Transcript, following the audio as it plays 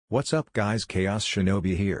What's up guys, Chaos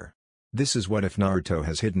Shinobi here. This is What If Naruto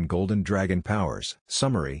Has Hidden Golden Dragon Powers.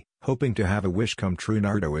 Summary: hoping to have a wish come true,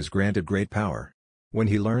 Naruto is granted great power. When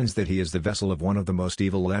he learns that he is the vessel of one of the most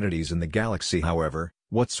evil entities in the galaxy, however,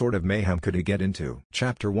 what sort of mayhem could he get into?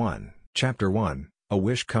 Chapter 1. A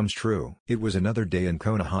Wish Comes True. It was another day in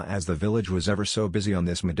Konoha as the village was ever so busy on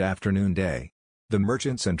this mid-afternoon day. The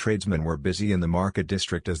merchants and tradesmen were busy in the market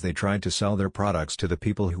district as they tried to sell their products to the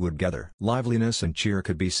people who would gather. Liveliness and cheer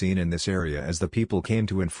could be seen in this area as the people came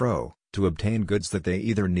to and fro, to obtain goods that they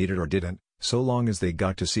either needed or didn't, so long as they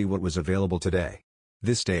got to see what was available today.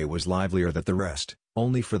 This day was livelier than the rest,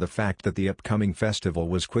 only for the fact that the upcoming festival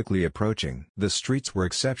was quickly approaching. The streets were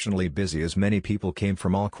exceptionally busy as many people came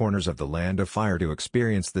from all corners of the Land of Fire to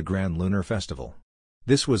experience the Grand Lunar Festival.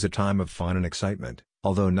 This was a time of fun and excitement,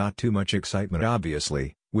 although not too much excitement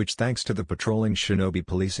obviously, which thanks to the patrolling shinobi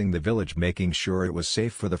policing the village making sure it was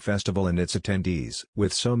safe for the festival and its attendees.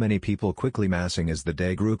 With so many people quickly massing as the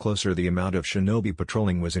day grew closer, the amount of shinobi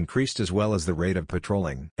patrolling was increased as well as the rate of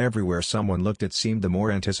patrolling. Everywhere someone looked it seemed the more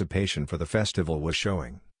anticipation for the festival was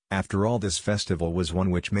showing. After all, this festival was one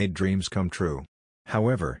which made dreams come true.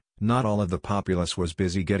 However, not all of the populace was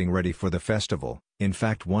busy getting ready for the festival. In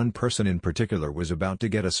fact, one person in particular was about to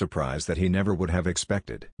get a surprise that he never would have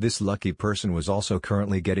expected. This lucky person was also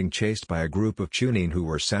currently getting chased by a group of chunin who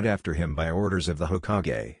were sent after him by orders of the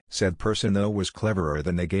Hokage. Said person though was cleverer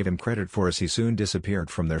than they gave him credit for, as he soon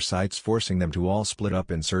disappeared from their sights, forcing them to all split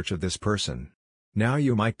up in search of this person. Now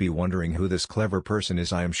you might be wondering who this clever person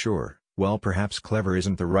is, I am sure. Well, perhaps clever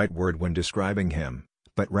isn't the right word when describing him,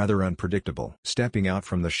 but rather unpredictable. Stepping out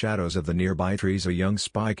from the shadows of the nearby trees, a young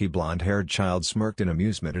spiky blonde-haired child smirked in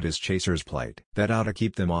amusement at his chaser's plight. That ought to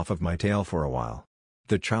keep them off of my tail for a while,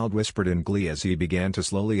 the child whispered in glee as he began to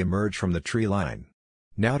slowly emerge from the tree line.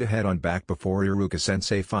 Now to head on back before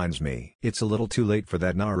Iruka-sensei finds me. It's a little too late for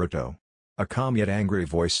that, Naruto, a calm yet angry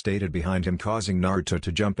voice stated behind him, causing Naruto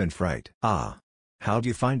to jump in fright. Ah. How'd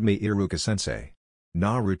you find me, Iruka-sensei?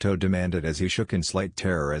 Naruto demanded as he shook in slight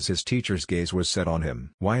terror as his teacher's gaze was set on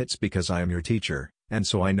him. Why, it's because I am your teacher, and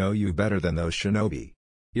so I know you better than those shinobi,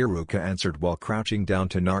 Iruka answered while crouching down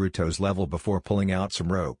to Naruto's level before pulling out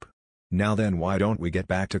some rope. Now then, why don't we get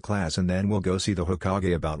back to class and then we'll go see the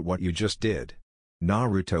Hokage about what you just did?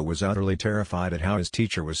 Naruto was utterly terrified at how his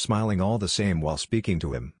teacher was smiling all the same while speaking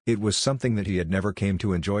to him. It was something that he had never came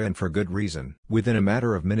to enjoy, and for good reason. Within a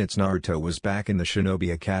matter of minutes Naruto was back in the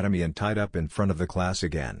Shinobi Academy and tied up in front of the class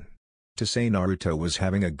again. To say Naruto was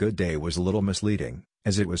having a good day was a little misleading,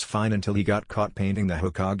 as it was fine until he got caught painting the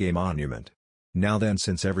Hokage monument. Now then,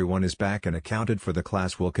 since everyone is back and accounted for, the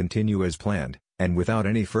class will continue as planned, and without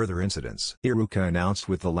any further incidents, Iruka announced,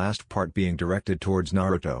 with the last part being directed towards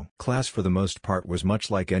Naruto. Class for the most part was much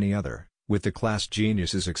like any other, with the class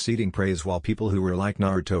geniuses exceeding praise while people who were like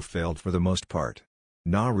Naruto failed for the most part.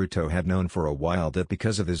 Naruto had known for a while that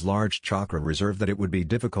because of his large chakra reserve that it would be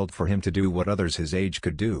difficult for him to do what others his age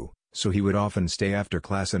could do, so he would often stay after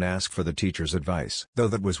class and ask for the teacher's advice. Though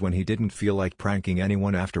that was when he didn't feel like pranking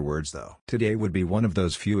anyone afterwards though. Today would be one of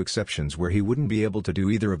those few exceptions where he wouldn't be able to do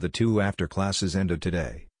either of the two after classes ended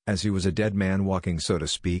today, as he was a dead man walking, so to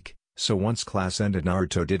speak, so once class ended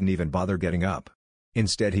Naruto didn't even bother getting up.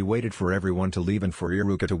 Instead he waited for everyone to leave and for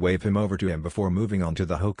Iruka to wave him over to him before moving on to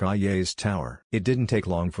the Hokage's tower. It didn't take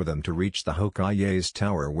long for them to reach the Hokage's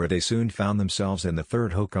tower, where they soon found themselves in the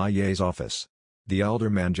third Hokage's office. The elder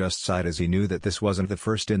man just sighed as he knew that this wasn't the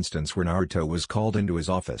first instance where Naruto was called into his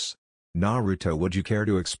office. Naruto, would you care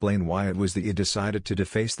to explain why it was that you decided to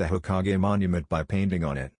deface the Hokage monument by painting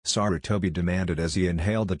on it? Sarutobi demanded as he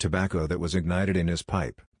inhaled the tobacco that was ignited in his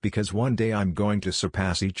pipe. Because one day I'm going to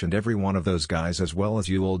surpass each and every one of those guys, as well as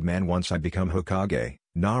you, old man, once I become Hokage,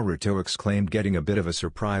 Naruto exclaimed, getting a bit of a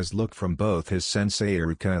surprised look from both his sensei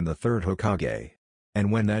Iruka and the third Hokage.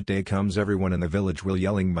 And when that day comes, everyone in the village will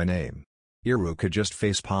yelling my name. Iruka just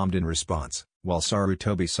face-palmed in response, while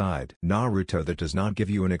Sarutobi sighed. Naruto, that does not give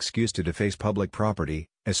you an excuse to deface public property,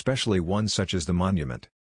 especially one such as the monument,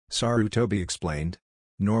 Sarutobi explained.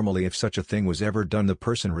 Normally, if such a thing was ever done, the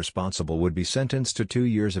person responsible would be sentenced to 2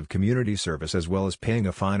 years of community service as well as paying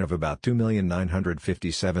a fine of about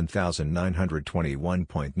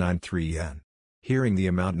 2,957,921.93 yen. Hearing the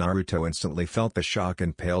amount, Naruto instantly felt the shock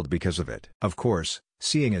and paled because of it. Of course,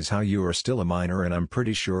 seeing as how you are still a minor and I'm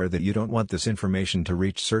pretty sure that you don't want this information to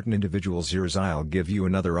reach certain individuals' ears, I'll give you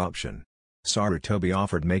another option, Sarutobi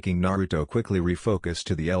offered, making Naruto quickly refocus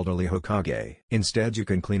to the elderly Hokage. Instead, you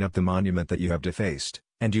can clean up the monument that you have defaced,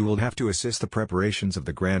 and you will have to assist the preparations of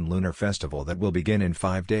the Grand Lunar Festival that will begin in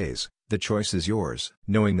 5 days. The choice is yours.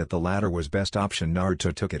 Knowing that the latter was best option,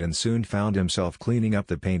 Naruto took it and soon found himself cleaning up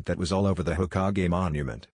the paint that was all over the Hokage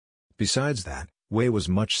monument. Besides that, Wei was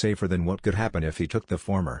much safer than what could happen if he took the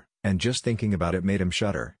former, and just thinking about it made him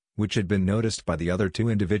shudder, which had been noticed by the other two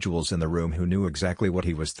individuals in the room who knew exactly what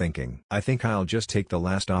he was thinking. I think I'll just take the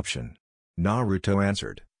last option, Naruto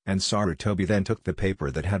answered, and Sarutobi then took the paper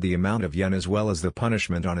that had the amount of yen as well as the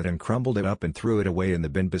punishment on it and crumbled it up and threw it away in the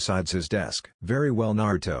bin beside his desk. Very well,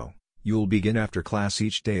 Naruto. You'll begin after class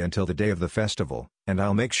each day until the day of the festival, and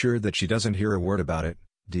I'll make sure that she doesn't hear a word about it.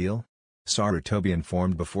 Deal? Sarutobi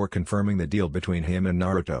informed before confirming the deal between him and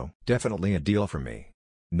Naruto. Definitely a deal for me,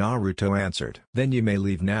 Naruto answered. Then you may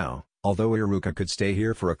leave now, although Iruka could stay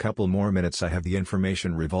here for a couple more minutes. I have the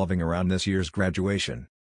information revolving around this year's graduation,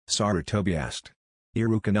 Sarutobi asked.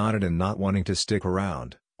 Iruka nodded and not wanting to stick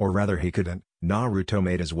around, or rather he couldn't, Naruto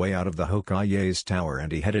made his way out of the Hokage's tower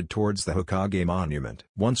and he headed towards the Hokage monument.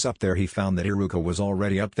 Once up there he found that Iruka was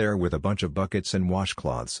already up there with a bunch of buckets and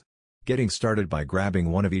washcloths. Getting started by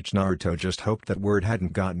grabbing one of each, Naruto just hoped that word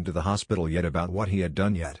hadn't gotten to the hospital yet about what he had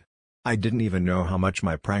done yet. I didn't even know how much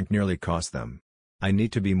my prank nearly cost them. I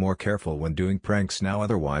need to be more careful when doing pranks now,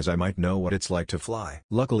 otherwise I might know what it's like to fly.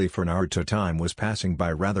 Luckily for Naruto, time was passing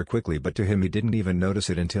by rather quickly, but to him he didn't even notice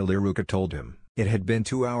it until Iruka told him. It had been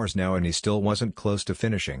 2 hours now and he still wasn't close to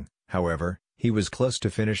finishing. However, he was close to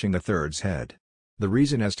finishing the third's head. The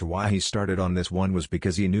reason as to why he started on this one was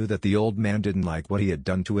because he knew that the old man didn't like what he had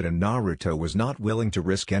done to it, and Naruto was not willing to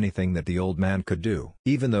risk anything that the old man could do.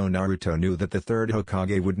 Even though Naruto knew that the third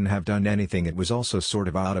Hokage wouldn't have done anything, it was also sort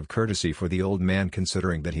of out of courtesy for the old man,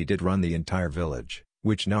 considering that he did run the entire village,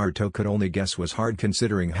 which Naruto could only guess was hard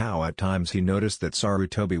considering how at times he noticed that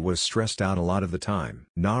Sarutobi was stressed out a lot of the time.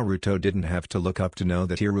 Naruto didn't have to look up to know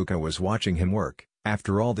that Iruka was watching him work.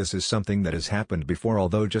 After all, this is something that has happened before,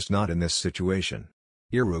 although just not in this situation.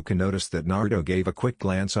 Iruka noticed that Naruto gave a quick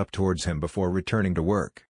glance up towards him before returning to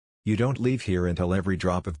work. You don't leave here until every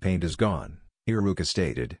drop of paint is gone, Iruka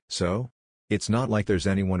stated. So? It's not like there's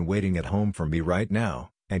anyone waiting at home for me right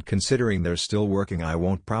now, and considering they're still working I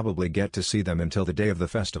won't probably get to see them until the day of the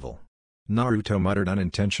festival. Naruto muttered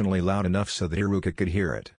unintentionally loud enough so that Iruka could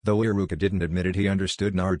hear it. Though Iruka didn't admit it, he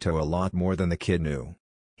understood Naruto a lot more than the kid knew.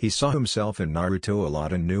 He saw himself in Naruto a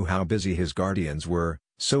lot and knew how busy his guardians were,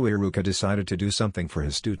 so Iruka decided to do something for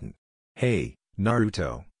his student. Hey,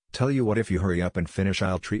 Naruto, tell you what, if you hurry up and finish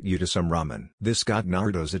I'll treat you to some ramen. This got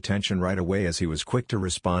Naruto's attention right away as he was quick to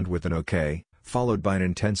respond with an okay, followed by an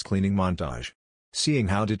intense cleaning montage. Seeing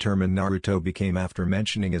how determined Naruto became after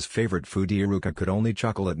mentioning his favorite food, Iruka could only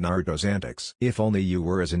chuckle at Naruto's antics. If only you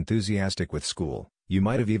were as enthusiastic with school, you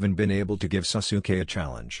might have even been able to give Sasuke a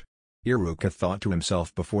challenge, Iruka thought to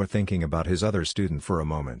himself before thinking about his other student for a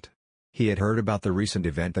moment. He had heard about the recent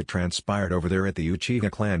event that transpired over there at the Uchiha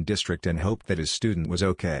clan district and hoped that his student was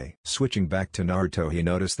okay. Switching back to Naruto, he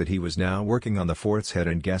noticed that he was now working on the fourth's head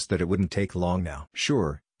and guessed that it wouldn't take long now.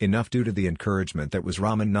 Sure, enough due to the encouragement that was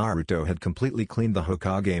ramen. Naruto had completely cleaned the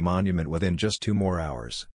Hokage monument within just 2 more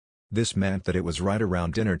hours. This meant that it was right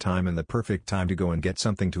around dinner time and the perfect time to go and get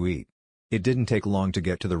something to eat. It didn't take long to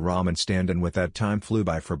get to the ramen stand, and with that time flew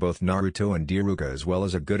by for both Naruto and Iruka, as well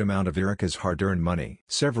as a good amount of Iruka's hard-earned money.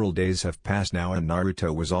 Several days have passed now and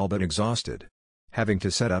Naruto was all but exhausted. Having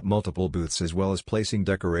to set up multiple booths as well as placing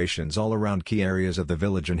decorations all around key areas of the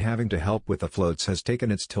village and having to help with the floats has taken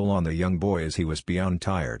its toll on the young boy, as he was beyond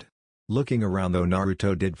tired. Looking around though,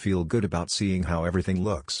 Naruto did feel good about seeing how everything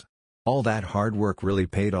looks. All that hard work really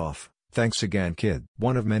paid off. Thanks again, kid.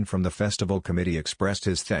 One of men from the festival committee expressed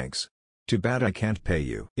his thanks. Too bad I can't pay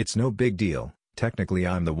you. It's no big deal, technically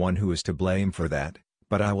I'm the one who is to blame for that,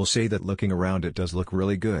 but I will say that looking around it does look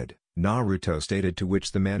really good, Naruto stated, to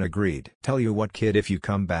which the man agreed. Tell you what, kid, if you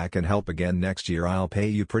come back and help again next year I'll pay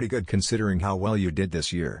you pretty good considering how well you did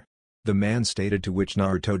this year, the man stated, to which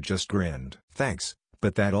Naruto just grinned. Thanks,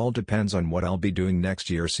 but that all depends on what I'll be doing next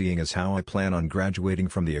year, seeing as how I plan on graduating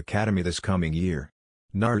from the academy this coming year,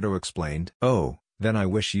 Naruto explained. Oh, then I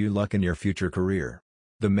wish you luck in your future career,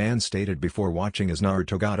 the man stated before watching as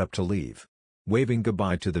Naruto got up to leave. Waving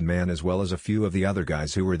goodbye to the man as well as a few of the other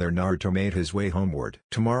guys who were there, Naruto made his way homeward.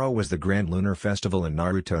 Tomorrow was the Grand Lunar Festival and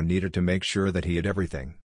Naruto needed to make sure that he had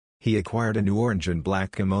everything. He acquired a new orange and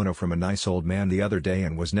black kimono from a nice old man the other day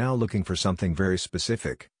and was now looking for something very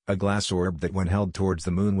specific, a glass orb that when held towards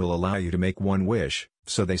the moon will allow you to make one wish,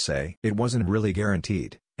 so they say. It wasn't really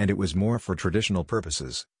guaranteed, and it was more for traditional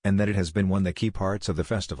purposes, and that it has been one of the key parts of the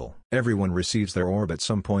festival. Everyone receives their orb at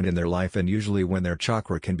some point in their life, and usually when their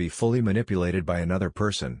chakra can be fully manipulated by another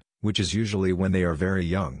person, which is usually when they are very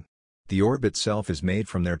young. The orb itself is made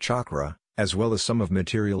from their chakra, as well as some of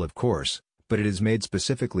material of course, but it is made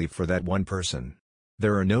specifically for that one person.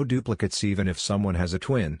 There are no duplicates even if someone has a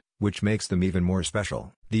twin, which makes them even more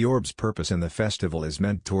special. The orb's purpose in the festival is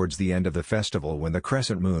meant towards the end of the festival when the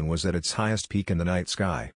crescent moon was at its highest peak in the night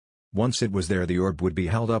sky. Once it was there, the orb would be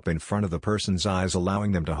held up in front of the person's eyes,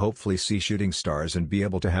 allowing them to hopefully see shooting stars and be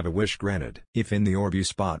able to have a wish granted. If in the orb you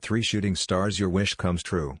spot 3 shooting stars, your wish comes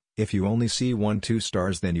true. If you only see 1-2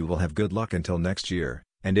 stars, then you will have good luck until next year,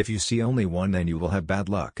 and if you see only 1, then you will have bad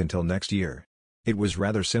luck until next year. It was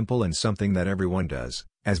rather simple and something that everyone does,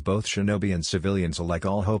 as both shinobi and civilians alike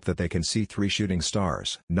all hope that they can see 3 shooting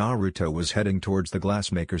stars. Naruto was heading towards the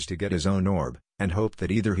glassmakers to get his own orb, and hoped that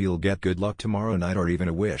either he'll get good luck tomorrow night or even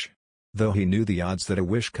a wish. Though he knew the odds that a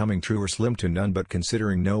wish coming true are slim to none, but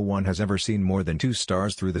considering no one has ever seen more than 2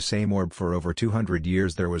 stars through the same orb for over 200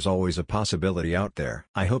 years, there was always a possibility out there.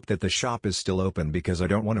 I hope that the shop is still open because I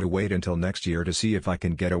don't want to wait until next year to see if I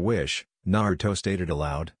can get a wish, Naruto stated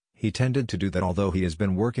aloud. He tended to do that, although he has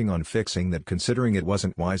been working on fixing that, considering it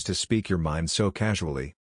wasn't wise to speak your mind so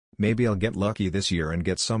casually. Maybe I'll get lucky this year and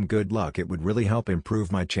get some good luck. It would really help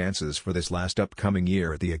improve my chances for this last upcoming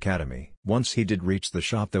year at the academy. Once he did reach the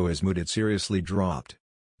shop, though, his mood had seriously dropped.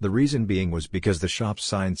 The reason being was because the shop's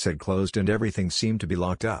sign said closed and everything seemed to be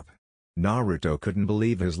locked up. Naruto couldn't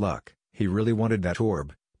believe his luck. He really wanted that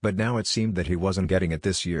orb, but now it seemed that he wasn't getting it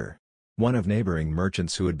this year. One of neighboring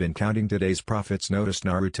merchants who had been counting today's profits noticed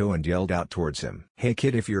Naruto and yelled out towards him. "Hey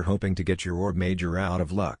kid, if you're hoping to get your orb made, you're out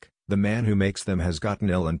of luck. The man who makes them has gotten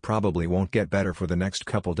ill and probably won't get better for the next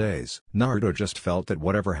couple days." Naruto just felt that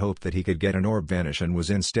whatever hope that he could get an orb vanished and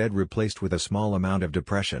was instead replaced with a small amount of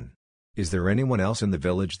depression. "Is there anyone else in the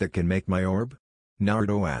village that can make my orb?"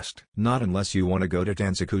 Naruto asked. "Not unless you want to go to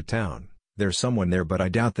Tansaku town. There's someone there, but I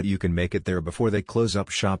doubt that you can make it there before they close up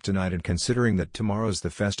shop tonight, and considering that tomorrow's the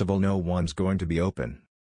festival, no one's going to be open,"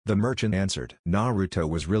 the merchant answered. Naruto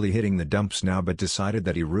was really hitting the dumps now, but decided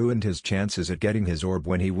that he ruined his chances at getting his orb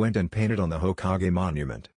when he went and painted on the Hokage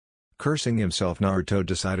monument. Cursing himself, Naruto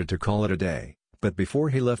decided to call it a day, but before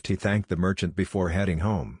he left he thanked the merchant before heading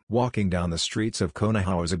home. Walking down the streets of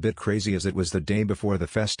Konoha was a bit crazy, as it was the day before the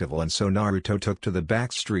festival, and so Naruto took to the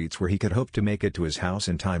back streets where he could hope to make it to his house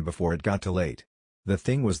in time before it got too late. The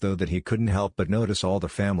thing was, though, that he couldn't help but notice all the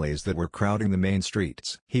families that were crowding the main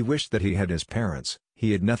streets. He wished that he had his parents.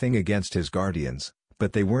 He had nothing against his guardians,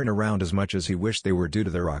 but they weren't around as much as he wished they were due to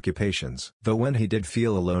their occupations. Though when he did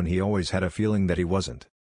feel alone, he always had a feeling that he wasn't.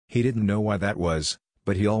 He didn't know why that was,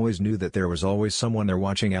 but he always knew that there was always someone there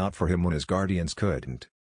watching out for him when his guardians couldn't.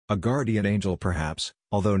 A guardian angel perhaps,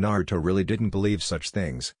 although Naruto really didn't believe such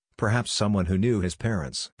things. Perhaps someone who knew his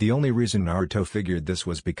parents. The only reason Naruto figured this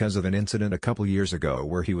was because of an incident a couple years ago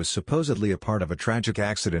where he was supposedly a part of a tragic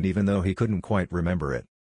accident, even though he couldn't quite remember it.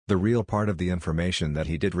 The real part of the information that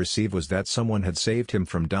he did receive was that someone had saved him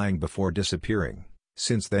from dying before disappearing.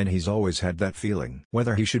 Since then he's always had that feeling.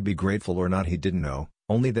 Whether he should be grateful or not he didn't know,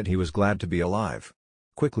 only that he was glad to be alive.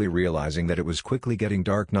 Quickly realizing that it was quickly getting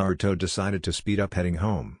dark, Naruto decided to speed up heading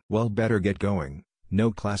home. "Well, better get going.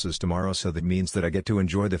 No classes tomorrow, so that means that I get to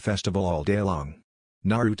enjoy the festival all day long,"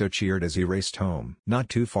 Naruto cheered as he raced home. Not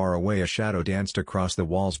too far away, a shadow danced across the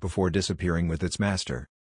walls before disappearing with its master.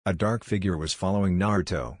 A dark figure was following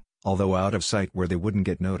Naruto, although out of sight where they wouldn't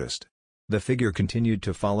get noticed. The figure continued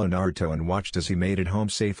to follow Naruto and watched as he made it home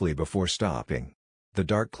safely before stopping. The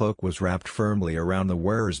dark cloak was wrapped firmly around the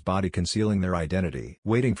wearer's body, concealing their identity.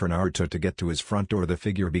 Waiting for Naruto to get to his front door, the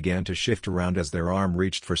figure began to shift around as their arm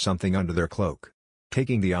reached for something under their cloak.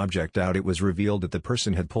 Taking the object out, it was revealed that the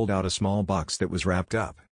person had pulled out a small box that was wrapped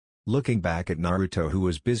up. Looking back at Naruto, who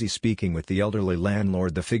was busy speaking with the elderly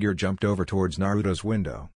landlord, the figure jumped over towards Naruto's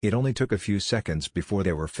window. It only took a few seconds before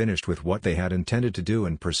they were finished with what they had intended to do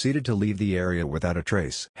and proceeded to leave the area without a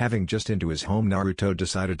trace. Having just into his home, Naruto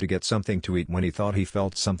decided to get something to eat when he thought he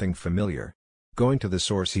felt something familiar. Going to the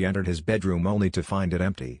source, he entered his bedroom only to find it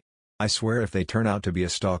empty. "I swear if they turn out to be a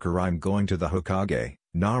stalker, I'm going to the Hokage,"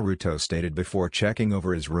 Naruto stated before checking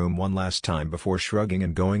over his room one last time before shrugging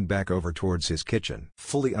and going back over towards his kitchen.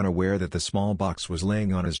 Fully unaware that the small box was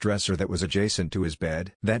laying on his dresser that was adjacent to his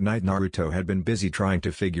bed. That night Naruto had been busy trying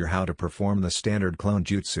to figure how to perform the standard clone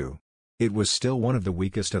jutsu. It was still one of the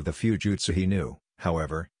weakest of the few jutsu he knew,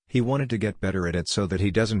 however, he wanted to get better at it so that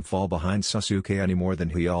he doesn't fall behind Sasuke any more than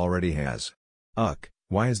he already has. "Ugh,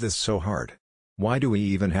 why is this so hard? Why do we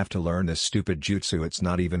even have to learn this stupid jutsu? It's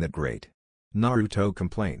not even that great," Naruto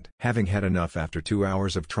complained. Having had enough after 2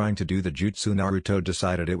 hours of trying to do the jutsu, Naruto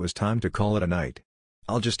decided it was time to call it a night.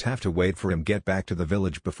 "I'll just have to wait for him get back to the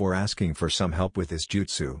village before asking for some help with his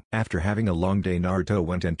jutsu." After having a long day, Naruto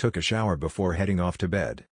went and took a shower before heading off to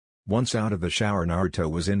bed. Once out of the shower, Naruto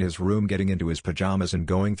was in his room getting into his pajamas and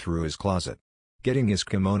going through his closet. Getting his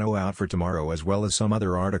kimono out for tomorrow as well as some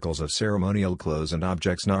other articles of ceremonial clothes and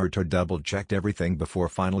objects, Naruto double-checked everything before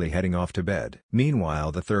finally heading off to bed.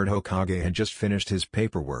 Meanwhile, the third Hokage had just finished his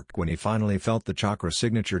paperwork when he finally felt the chakra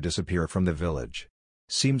signature disappear from the village.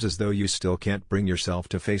 "Seems as though you still can't bring yourself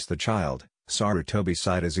to face the child," Sarutobi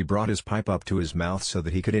sighed as he brought his pipe up to his mouth so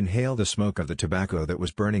that he could inhale the smoke of the tobacco that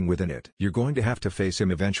was burning within it. "You're going to have to face him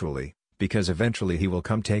eventually, because eventually he will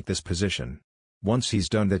come take this position. Once he's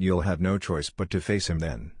done that, you'll have no choice but to face him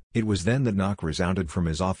then." It was then that knock resounded from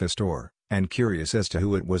his office door, and curious as to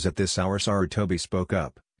who it was at this hour, Sarutobi spoke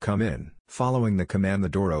up, "Come in." Following the command, the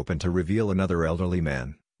door opened to reveal another elderly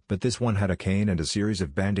man, but this one had a cane and a series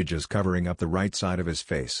of bandages covering up the right side of his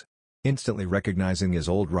face. Instantly recognizing his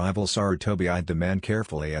old rival, Sarutobi eyed the man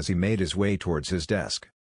carefully as he made his way towards his desk.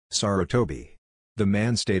 "Sarutobi," the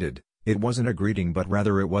man stated. It wasn't a greeting, but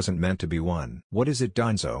rather it wasn't meant to be one. "What is it,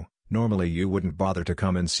 Danzo? Normally you wouldn't bother to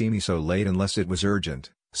come and see me so late unless it was urgent,"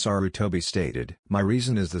 Sarutobi stated. "My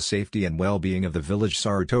reason is the safety and well-being of the village,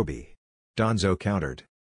 Sarutobi," Danzo countered.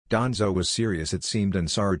 Danzo was serious, it seemed, and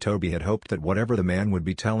Sarutobi had hoped that whatever the man would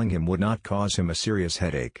be telling him would not cause him a serious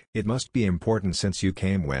headache. "It must be important since you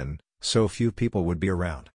came when so few people would be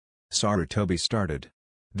around," Sarutobi started.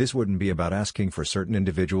 "This wouldn't be about asking for certain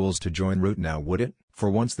individuals to join Root now, would it? For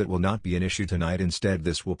once that will not be an issue tonight. Instead,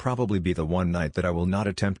 this will probably be the one night that I will not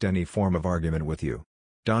attempt any form of argument with you,"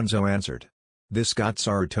 Danzo answered. This got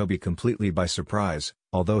Sarutobi completely by surprise,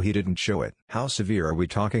 although he didn't show it. "How severe are we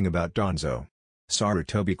talking about, Danzo?"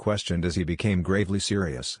 Sarutobi questioned as he became gravely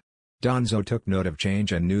serious. Danzo took note of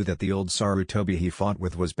change and knew that the old Sarutobi he fought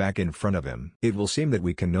with was back in front of him. "It will seem that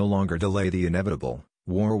we can no longer delay the inevitable.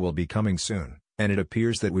 War will be coming soon, and it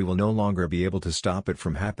appears that we will no longer be able to stop it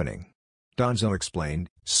from happening," Danzo explained.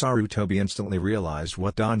 Sarutobi instantly realized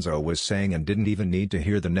what Danzo was saying and didn't even need to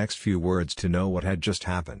hear the next few words to know what had just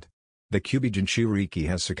happened. The Kyuubi Jinchuriki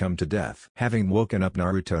has succumbed to death. Having woken up,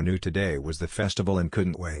 Naruto knew today was the festival and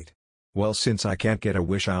couldn't wait. "Well, since I can't get a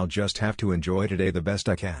wish, I'll just have to enjoy today the best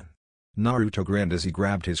I can." Naruto grinned as he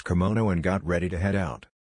grabbed his kimono and got ready to head out.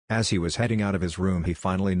 As he was heading out of his room, he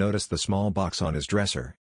finally noticed the small box on his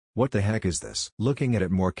dresser. "What the heck is this?" Looking at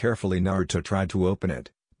it more carefully, Naruto tried to open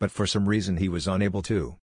it, but for some reason he was unable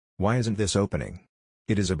to. "Why isn't this opening?"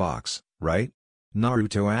 "It is a box, right?"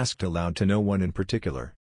 Naruto asked aloud to no one in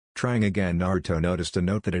particular. Trying again, Naruto noticed a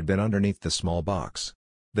note that had been underneath the small box.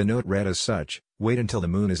 The note read as such: "Wait until the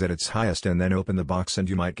moon is at its highest and then open the box and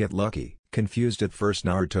you might get lucky." Confused at first,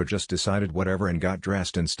 Naruto just decided whatever and got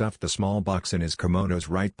dressed and stuffed the small box in his kimono's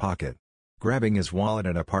right pocket. Grabbing his wallet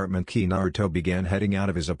and apartment key, Naruto began heading out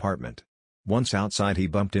of his apartment. Once outside, he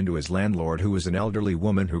bumped into his landlord, who was an elderly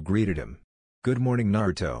woman who greeted him. "Good morning,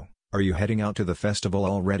 Naruto. Are you heading out to the festival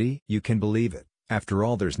already?" "You can believe it. After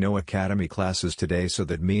all, there's no academy classes today, so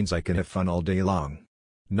that means I can have fun all day long."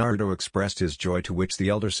 Naruto expressed his joy, to which the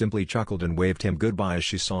elder simply chuckled and waved him goodbye as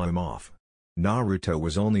she saw him off. Naruto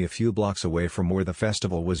was only a few blocks away from where the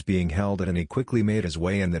festival was being held, and he quickly made his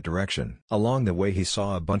way in that direction. Along the way, he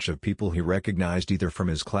saw a bunch of people he recognized either from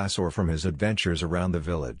his class or from his adventures around the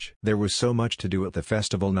village. There was so much to do at the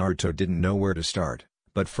festival, Naruto didn't know where to start,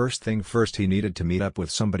 but first thing first, he needed to meet up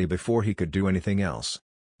with somebody before he could do anything else.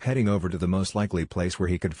 Heading over to the most likely place where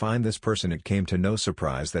he could find this person, it came to no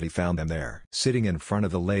surprise that he found them there. Sitting in front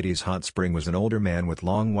of the ladies' hot spring was an older man with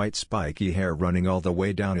long white spiky hair running all the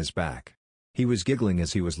way down his back. He was giggling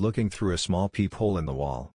as he was looking through a small peephole in the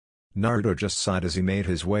wall. Naruto just sighed as he made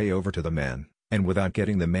his way over to the man, and without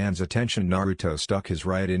getting the man's attention, Naruto stuck his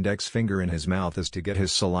right index finger in his mouth as to get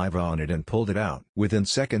his saliva on it and pulled it out. Within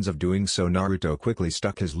seconds of doing so, Naruto quickly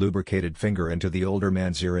stuck his lubricated finger into the older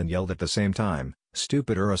man's ear and yelled at the same time,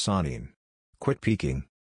 "Stupid Urasanin! Quit peeking!"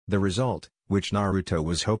 The result, which Naruto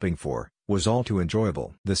was hoping for, was all too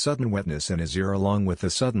enjoyable. The sudden wetness in his ear along with the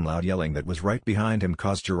sudden loud yelling that was right behind him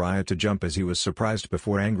caused Jiraiya to jump as he was surprised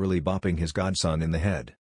before angrily bopping his godson in the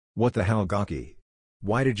head. "What the hell, Gaki?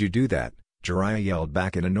 Why did you do that?" Jiraiya yelled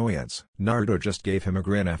back in annoyance. Naruto just gave him a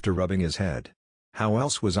grin after rubbing his head. "How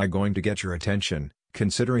else was I going to get your attention,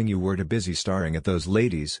 considering you were too busy staring at those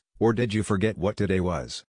ladies, or did you forget what today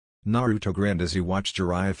was?" Naruto grinned as he watched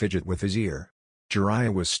Jiraiya fidget with his ear.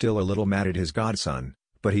 Jiraiya was still a little mad at his godson,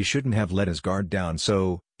 but he shouldn't have let his guard down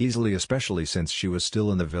so easily, especially since she was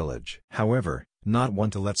still in the village. However, not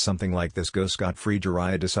one to let something like this go scot-free,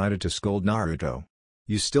 Jiraiya decided to scold Naruto.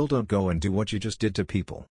 "You still don't go and do what you just did to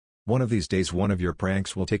people. One of these days one of your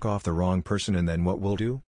pranks will take off the wrong person, and then what will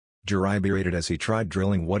do?" Jiraiya berated as he tried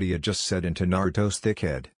drilling what he had just said into Naruto's thick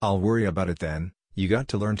head. "I'll worry about it then. You got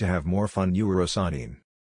to learn to have more fun, you Urasanin,"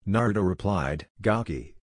 Naruto replied.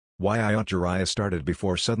 "Gaki. Why?" Jiraiya started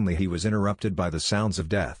before suddenly he was interrupted by the sounds of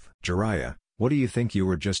death. "Jiraiya, "What do you think you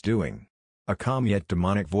were just doing?" A calm yet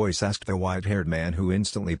demonic voice asked the white-haired man, who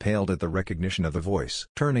instantly paled at the recognition of the voice.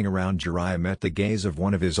 Turning around, Jiraiya met the gaze of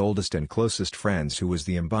one of his oldest and closest friends, who was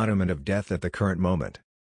the embodiment of death at the current moment.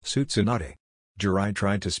 Tsunade. Jiraiya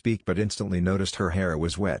tried to speak but instantly noticed her hair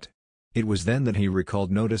was wet. It was then that he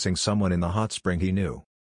recalled noticing someone in the hot spring he knew.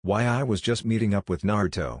 "Why, I was just meeting up with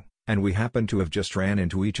Naruto, and we happened to have just ran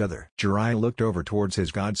into each other." Jiraiya looked over towards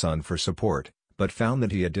his godson for support, but found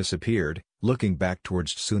that he had disappeared. Looking back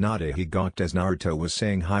towards Tsunade, he gawked as Naruto was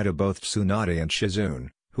saying hi to both Tsunade and Shizune,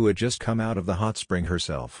 who had just come out of the hot spring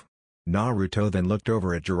herself. Naruto then looked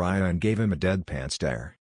over at Jiraiya and gave him a deadpan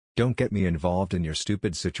stare. "Don't get me involved in your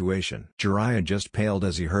stupid situation." Jiraiya just paled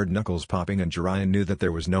as he heard knuckles popping, and Jiraiya knew that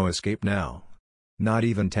there was no escape now. Not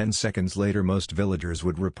even 10 seconds later, most villagers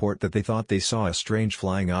would report that they thought they saw a strange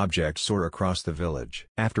flying object soar across the village.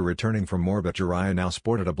 After returning from orbit, Jiraiya now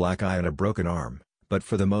sported a black eye and a broken arm, but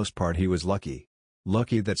for the most part he was lucky.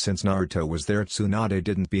 Lucky that since Naruto was there, Tsunade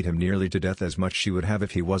didn't beat him nearly to death as much she would have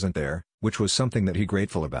if he wasn't there, which was something that he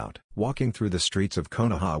grateful about. Walking through the streets of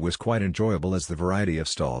Konoha was quite enjoyable, as the variety of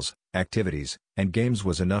stalls, activities, and games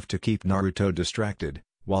was enough to keep Naruto distracted,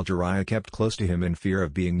 while Jiraiya kept close to him in fear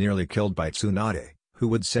of being nearly killed by Tsunade, who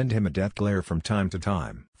would send him a death glare from time to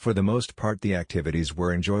time. For the most part the activities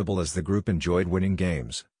were enjoyable, as the group enjoyed winning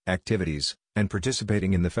games, activities, and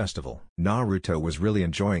participating in the festival. Naruto was really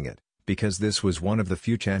enjoying it, because this was one of the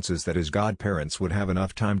few chances that his godparents would have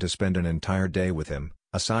enough time to spend an entire day with him,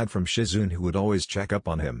 aside from Shizune, who would always check up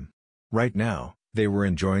on him. Right now, they were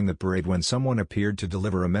enjoying the parade when someone appeared to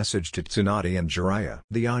deliver a message to Tsunade and Jiraiya.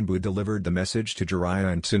 The Anbu delivered the message to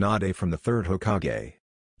Jiraiya and Tsunade from the third Hokage.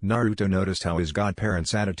 Naruto noticed how his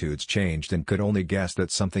godparents' attitudes changed and could only guess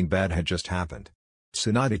that something bad had just happened.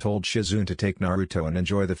 Tsunade told Shizune to take Naruto and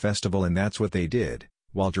enjoy the festival, and that's what they did,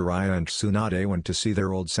 while Jiraiya and Tsunade went to see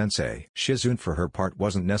their old sensei. Shizune for her part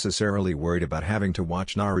wasn't necessarily worried about having to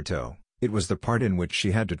watch Naruto. It was the part in which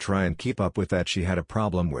she had to try and keep up with that she had a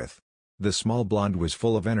problem with. The small blonde was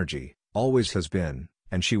full of energy, always has been,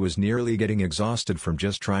 and she was nearly getting exhausted from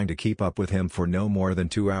just trying to keep up with him for no more than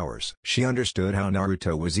 2 hours. She understood how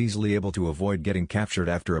Naruto was easily able to avoid getting captured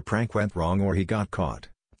after a prank went wrong or he got caught,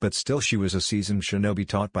 but still she was a seasoned shinobi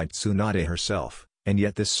taught by Tsunade herself, and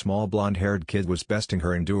yet this small blonde-haired kid was besting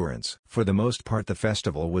her endurance. For the most part the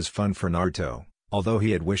festival was fun for Naruto, although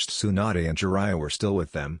he had wished Tsunade and Jiraiya were still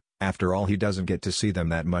with them. After all, he doesn't get to see them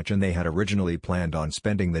that much, and they had originally planned on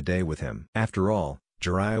spending the day with him. After all,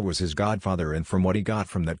 Jiraiya was his godfather, and from what he got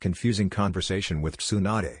from that confusing conversation with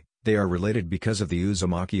Tsunade, they are related because of the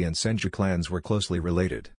Uzumaki and Senju clans were closely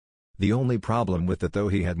related. The only problem with that, though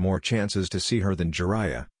he had more chances to see her than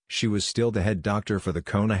Jiraiya, she was still the head doctor for the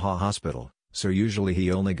Konoha hospital, so usually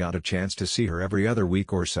he only got a chance to see her every other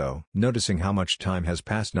week or so. Noticing how much time has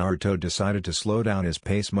passed, Naruto decided to slow down his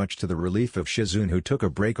pace, much to the relief of Shizune, who took a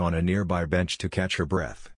break on a nearby bench to catch her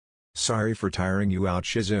breath. "Sorry for tiring you out,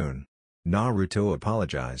 Shizune." Naruto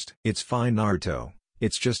apologized. "It's fine, Naruto,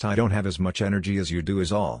 it's just I don't have as much energy as you do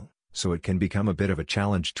is all, so it can become a bit of a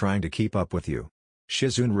challenge trying to keep up with you,"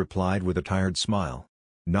 Shizune replied with a tired smile.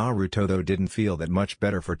 Naruto though didn't feel that much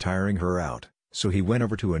better for tiring her out, so he went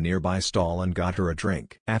over to a nearby stall and got her a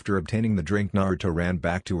drink. After obtaining the drink, Naruto ran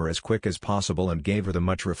back to her as quick as possible and gave her the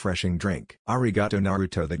much refreshing drink. "Arigato,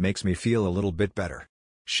 Naruto, that makes me feel a little bit better,"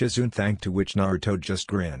 Shizune thanked, to which Naruto just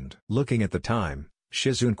grinned. Looking at the time,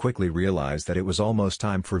 Shizune quickly realized that it was almost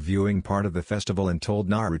time for viewing part of the festival and told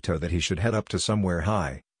Naruto that he should head up to somewhere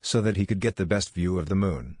high, so that he could get the best view of the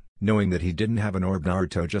moon. Knowing that he didn't have an orb,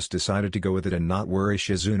 Naruto just decided to go with it and not worry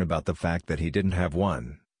Shizune about the fact that he didn't have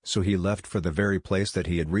one. So he left for the very place that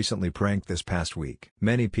he had recently pranked this past week.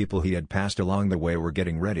 Many people he had passed along the way were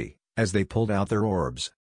getting ready, as they pulled out their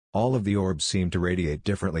orbs. All of the orbs seemed to radiate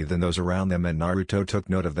differently than those around them, and Naruto took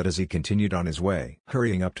note of that as he continued on his way.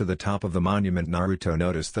 Hurrying up to the top of the monument, Naruto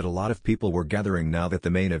noticed that a lot of people were gathering now that the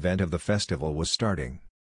main event of the festival was starting.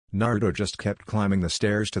 Naruto just kept climbing the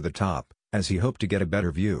stairs to the top, as he hoped to get a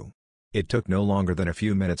better view. It took no longer than a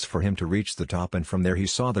few minutes for him to reach the top, and from there he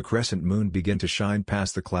saw the crescent moon begin to shine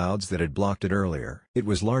past the clouds that had blocked it earlier. It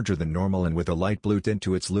was larger than normal and with a light blue tint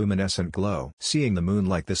to its luminescent glow. Seeing the moon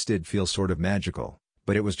like this did feel sort of magical,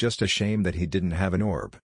 but it was just a shame that he didn't have an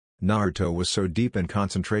orb. Naruto was so deep in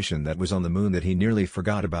concentration that was on the moon that he nearly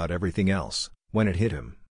forgot about everything else, when it hit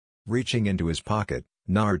him. Reaching into his pocket,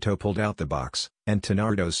 Naruto pulled out the box, and to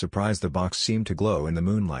Naruto's surprise the box seemed to glow in the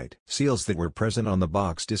moonlight. Seals that were present on the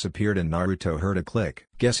box disappeared and Naruto heard a click.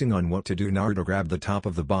 Guessing on what to do, Naruto grabbed the top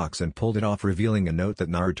of the box and pulled it off, revealing a note that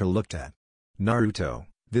Naruto looked at. "Naruto,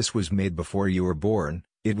 this was made before you were born,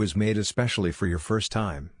 it was made especially for your first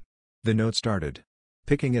time." The note started.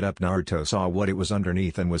 Picking it up, Naruto saw what it was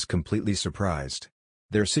underneath and was completely surprised.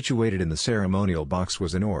 There, situated in the ceremonial box,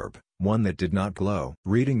 was an orb, one that did not glow.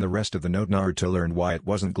 Reading the rest of the note, Naruto learned why it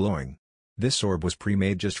wasn't glowing. This orb was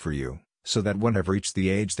pre-made just for you, so that when you've reached the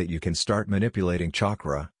age that you can start manipulating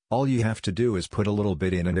chakra, all you have to do is put a little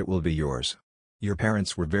bit in and it will be yours. Your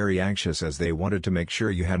parents were very anxious as they wanted to make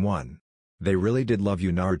sure you had one. They really did love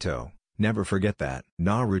you, Naruto, never forget that.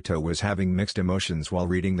 Naruto was having mixed emotions while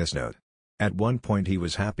reading this note. At one point he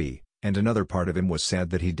was happy, and another part of him was sad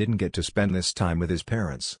that he didn't get to spend this time with his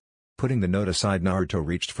parents. Putting the note aside, Naruto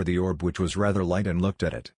reached for the orb, which was rather light, and looked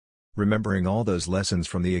at it. Remembering all those lessons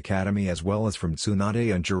from the academy as well as from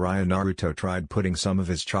Tsunade and Jiraiya, Naruto tried putting some of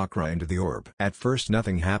his chakra into the orb. At first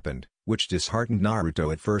nothing happened, which disheartened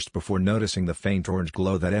Naruto at first before noticing the faint orange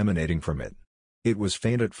glow that emanating from it. It was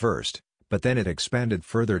faint at first, but then it expanded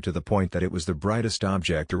further to the point that it was the brightest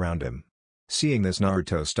object around him. Seeing this,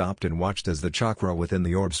 Naruto stopped and watched as the chakra within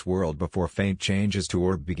the orb swirled before faint changes to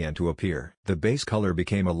orb began to appear. The base color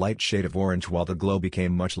became a light shade of orange while the glow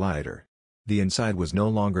became much lighter. The inside was no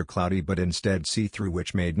longer cloudy but instead see-through,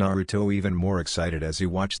 which made Naruto even more excited as he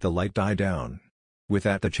watched the light die down. With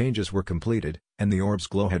that, the changes were completed, and the orb's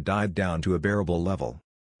glow had died down to a bearable level.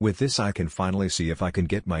 With this, I can finally see if I can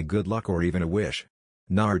get my good luck or even a wish.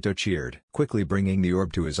 Naruto cheered. Quickly bringing the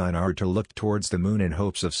orb to his eye, Naruto looked towards the moon in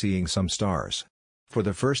hopes of seeing some stars. For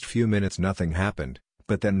the first few minutes nothing happened,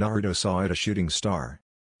 but then Naruto saw it, a shooting star.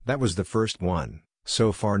 That was the first one.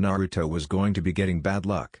 So far Naruto was going to be getting bad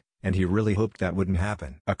luck, and he really hoped that wouldn't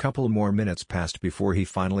happen. A couple more minutes passed before he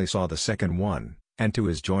finally saw the second one, and to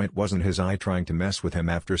his joy it wasn't his eye trying to mess with him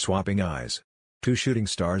after swapping eyes. 2 shooting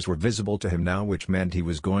stars were visible to him now, which meant he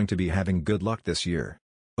was going to be having good luck this year.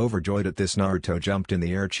 Overjoyed at this, Naruto jumped in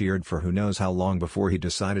the air, cheered for who knows how long before he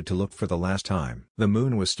decided to look for the last time. The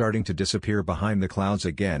moon was starting to disappear behind the clouds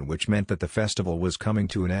again, which meant that the festival was coming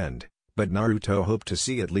to an end, but Naruto hoped to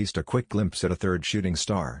see at least a quick glimpse at a third shooting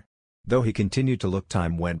star. Though he continued to look,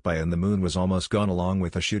 time went by and the moon was almost gone along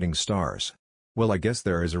with the shooting stars. Well, I guess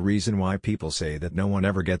there is a reason why people say that no one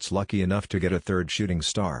ever gets lucky enough to get a third shooting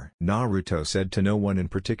star. Naruto said to no one in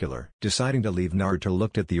particular. Deciding to leave, Naruto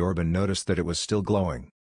looked at the orb and noticed that it was still glowing.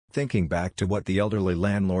 Thinking back to what the elderly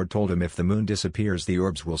landlord told him, if the moon disappears the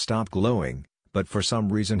orbs will stop glowing, but for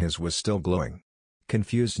some reason his was still glowing.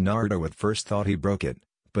 Confused, Naruto at first thought he broke it,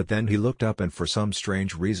 but then he looked up and for some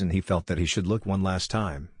strange reason he felt that he should look one last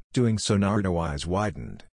time. Doing so, Naruto's eyes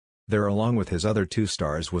widened. There, along with his other 2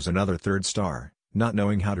 stars, was another third star. Not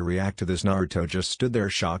knowing how to react to this, Naruto just stood there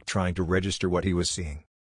shocked, trying to register what he was seeing.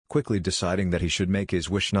 Quickly deciding that he should make his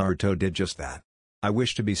wish, Naruto did just that. I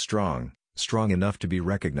wish to be strong enough to be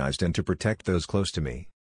recognized and to protect those close to me.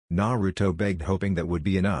 Naruto begged, hoping that would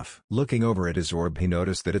be enough. Looking over at his orb, he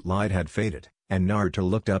noticed that its light had faded, and Naruto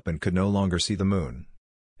looked up and could no longer see the moon.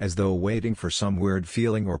 As though waiting for some weird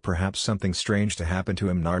feeling or perhaps something strange to happen to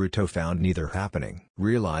him, Naruto found neither happening.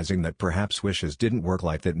 Realizing that perhaps wishes didn't work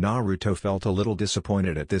like that, Naruto felt a little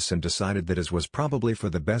disappointed at this and decided that it was probably for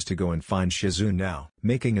the best to go and find Shizune now.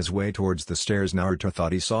 Making his way towards the stairs, Naruto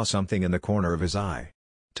thought he saw something in the corner of his eye.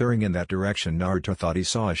 Turning in that direction, Naruto thought he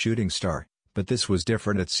saw a shooting star, but this was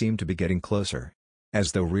different. It seemed to be getting closer.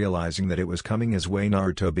 As though realizing that it was coming his way,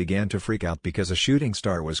 Naruto began to freak out because a shooting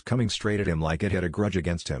star was coming straight at him like it had a grudge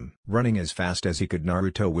against him. Running as fast as he could,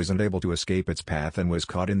 Naruto wasn't able to escape its path and was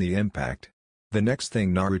caught in the impact. The next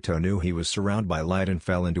thing Naruto knew, he was surrounded by light and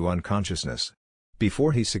fell into unconsciousness.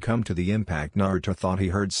 Before he succumbed to the impact, Naruto thought he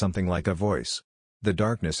heard something like a voice. The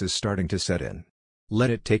darkness is starting to set in.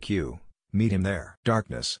 Let it take you. Meet him there.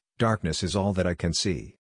 Darkness is all that I can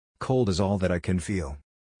see. Cold is all that I can feel.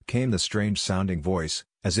 Came the strange-sounding voice,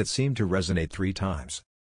 as it seemed to resonate 3 times.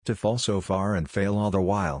 To fall so far and fail all the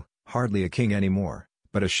while, hardly a king anymore,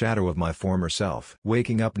 but a shadow of my former self.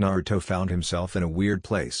 Waking up, Naruto found himself in a weird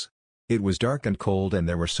place. It was dark and cold and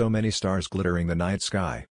there were so many stars glittering the night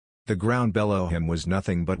sky. The ground below him was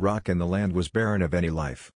nothing but rock and the land was barren of any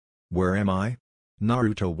life. Where am I?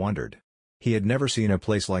 Naruto wondered. He had never seen a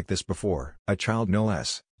place like this before. A child no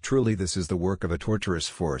less. Truly this is the work of a torturous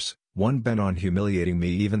force, one bent on humiliating me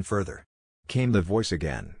even further. Came the voice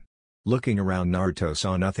again. Looking around, Naruto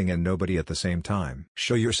saw nothing and nobody at the same time.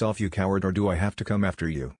 Show yourself, you coward, or do I have to come after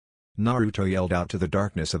you? Naruto yelled out to the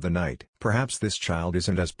darkness of the night. Perhaps this child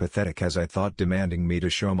isn't as pathetic as I thought, demanding me to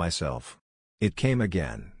show myself. It came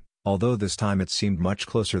again. Although this time it seemed much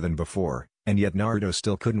closer than before, and yet Naruto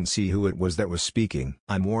still couldn't see who it was that was speaking.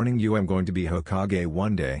 I'm warning you, I'm going to be Hokage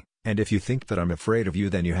one day, and if you think that I'm afraid of you,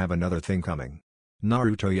 then you have another thing coming.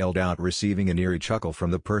 Naruto yelled out, receiving an eerie chuckle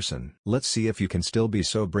from the person. Let's see if you can still be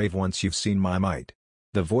so brave once you've seen my might.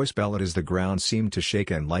 The voice bellowed as the ground seemed to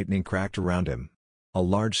shake and lightning cracked around him. A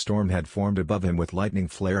large storm had formed above him with lightning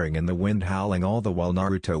flaring and the wind howling, all the while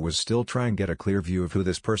Naruto was still trying to get a clear view of who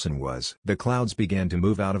this person was. The clouds began to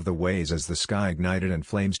move out of the ways as the sky ignited and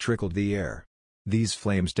flames trickled the air. These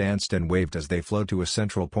flames danced and waved as they flowed to a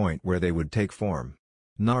central point where they would take form.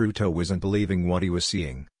 Naruto wasn't believing what he was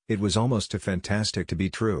seeing. It was almost too fantastic to be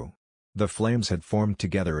true. The flames had formed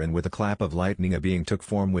together and with a clap of lightning a being took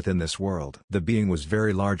form within this world. The being was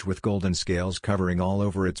very large with golden scales covering all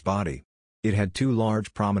over its body. It had two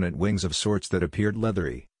large prominent wings of sorts that appeared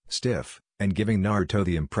leathery, stiff, and giving Naruto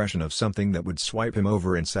the impression of something that would swipe him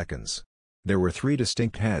over in seconds. There were three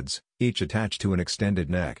distinct heads, each attached to an extended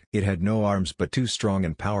neck. It had no arms but two strong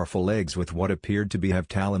and powerful legs with what appeared to have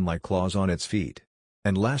talon-like claws on its feet.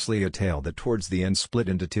 And lastly a tail that towards the end split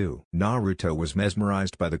into two. Naruto was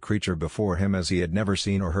mesmerized by the creature before him as he had never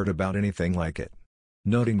seen or heard about anything like it.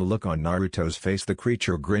 Noting the look on Naruto's face, the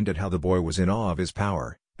creature grinned at how the boy was in awe of his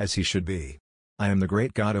power, as he should be. "I am the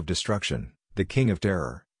great god of destruction, the king of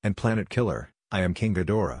terror, and planet killer. I am King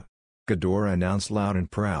Ghidorah," Ghidorah announced loud and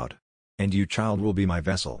proud. "And you, child, will be my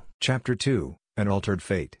vessel." Chapter 2, An Altered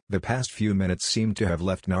Fate. The past few minutes seemed to have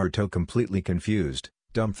left Naruto completely confused,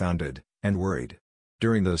 dumbfounded, and worried.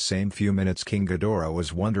 During those same few minutes King Ghidorah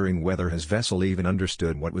was wondering whether his vessel even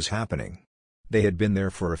understood what was happening. They had been there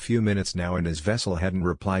for a few minutes now and his vessel hadn't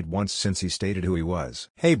replied once since he stated who he was.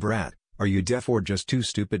 "Hey brat, are you deaf or just too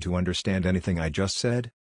stupid to understand anything I just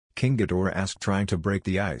said?" King Ghidorah asked, trying to break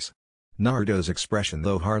the ice. Naruto's expression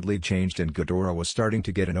though hardly changed and Ghidorah was starting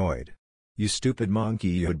to get annoyed. "You stupid monkey,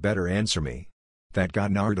 you had better answer me." That got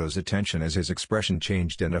Naruto's attention as his expression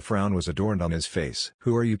changed and a frown was adorned on his face.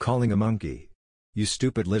 "Who are you calling a monkey? You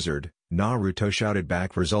stupid lizard," Naruto shouted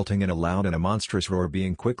back, resulting in a loud and a monstrous roar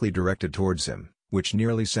being quickly directed towards him, which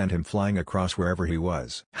nearly sent him flying across wherever he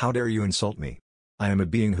was. "How dare you insult me? I am a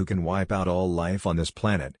being who can wipe out all life on this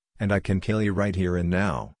planet, and I can kill you right here and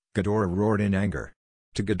now," Ghidorah roared in anger.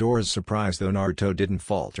 To Ghidorah's surprise though, Naruto didn't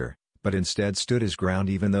falter, but instead stood his ground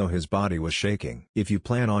even though his body was shaking. "If you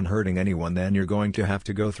plan on hurting anyone then you're going to have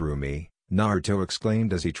to go through me," Naruto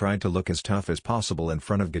exclaimed as he tried to look as tough as possible in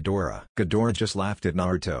front of Ghidorah. Ghidorah just laughed at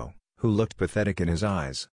Naruto, who looked pathetic in his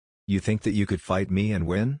eyes. "You think that you could fight me and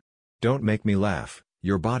win? Don't make me laugh,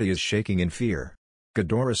 your body is shaking in fear."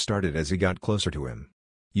 Ghidorah started as he got closer to him.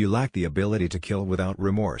 "You lack the ability to kill without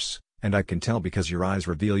remorse, and I can tell because your eyes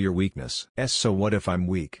reveal your weakness." "So what if I'm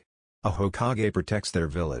weak? A Hokage protects their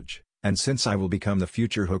village, and since I will become the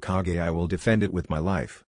future Hokage I will defend it with my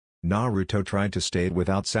life." Naruto tried to state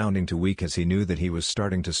without sounding too weak as he knew that he was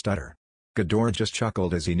starting to stutter. Ghidorah just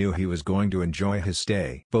chuckled as he knew he was going to enjoy his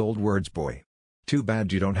stay. "Bold words, boy. Too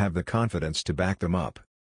bad you don't have the confidence to back them up."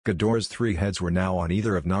 Ghidorah's three heads were now on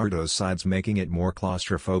either of Naruto's sides, making it more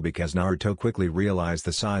claustrophobic as Naruto quickly realized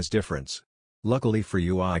the size difference. "Luckily for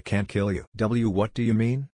you I can't kill you." What do you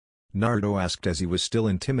mean?" Naruto asked as he was still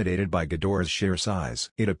intimidated by Ghidorah's sheer size.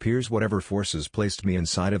 "It appears whatever forces placed me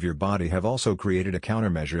inside of your body have also created a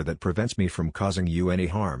countermeasure that prevents me from causing you any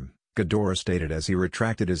harm," Ghidorah stated as he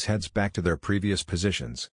retracted his heads back to their previous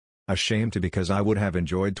positions. "A shame because I would have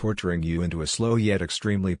enjoyed torturing you into a slow yet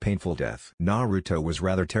extremely painful death." Naruto was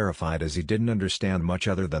rather terrified as he didn't understand much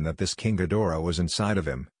other than that this King Ghidorah was inside of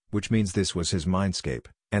him, which means this was his mindscape,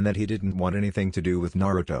 and that he didn't want anything to do with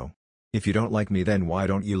Naruto. "If you don't like me then why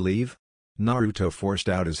don't you leave?" Naruto forced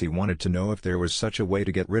out as he wanted to know if there was such a way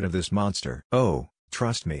to get rid of this monster. "Oh,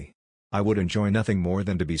 trust me. I would enjoy nothing more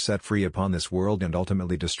than to be set free upon this world and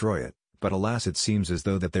ultimately destroy it, but alas it seems as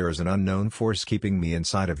though that there is an unknown force keeping me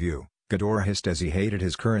inside of you," Ghidorah hissed as he hated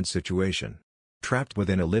his current situation. "Trapped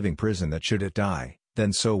within a living prison that should it die,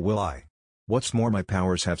 then so will I. What's more, my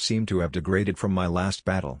powers have seemed to have degraded from my last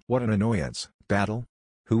battle." "What an annoyance." "Battle?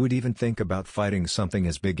 Who would even think about fighting something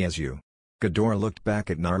as big as you?" Ghidorah looked back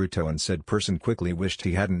at Naruto and said person quickly wished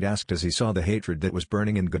he hadn't asked as he saw the hatred that was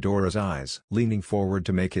burning in Ghidorah's eyes. Leaning forward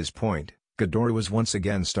to make his point, Ghidorah was once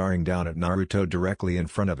again staring down at Naruto directly in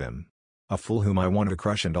front of him. "A fool whom I want to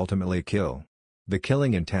crush and ultimately kill." The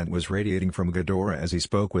killing intent was radiating from Ghidorah as he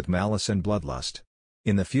spoke with malice and bloodlust.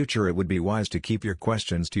 "In the future it would be wise to keep your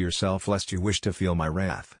questions to yourself lest you wish to feel my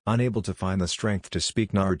wrath." Unable to find the strength to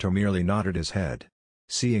speak, Naruto merely nodded his head.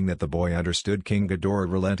 Seeing that the boy understood, King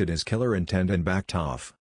Ghidorah relented his killer intent and backed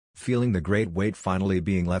off. Feeling the great weight finally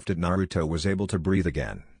being lifted, Naruto was able to breathe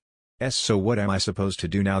again. So what am I supposed to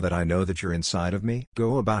do now that I know that you're inside of me?"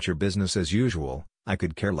 "Go about your business as usual, I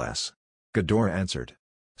could care less," Ghidorah answered.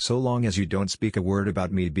 "So long as you don't speak a word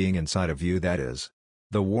about me being inside of you, that is."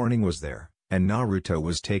 The warning was there, and Naruto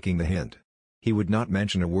was taking the hint. He would not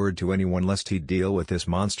mention a word to anyone lest he'd deal with this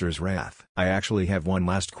monster's wrath. "I actually have one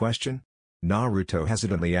last question. Naruto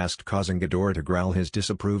hesitantly asked, causing Ghidorah to growl his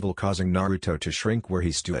disapproval, causing Naruto to shrink where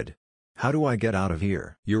he stood. How do I get out of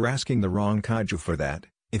here? You're asking the wrong kaiju for that.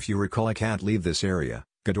 If you recall, I can't leave this area,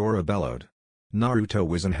 Ghidorah bellowed. Naruto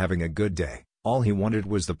wasn't having a good day. All he wanted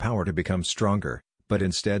was the power to become stronger, but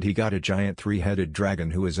instead he got a giant three-headed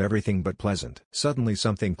dragon who is everything but pleasant. Suddenly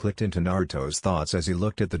something clicked into Naruto's thoughts as he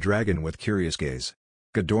looked at the dragon with curious gaze.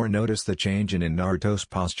 Ghidorah noticed the change in Naruto's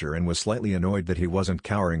posture and was slightly annoyed that he wasn't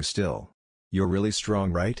cowering still. You're really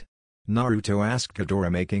strong, right? Naruto asked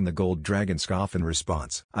Ghidorah, making the gold dragon scoff in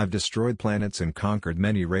response. I've destroyed planets and conquered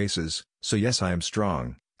many races, so yes, I am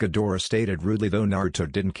strong, Ghidorah stated rudely, though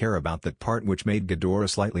Naruto didn't care about that part, which made Ghidorah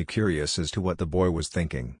slightly curious as to what the boy was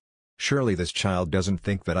thinking. Surely this child doesn't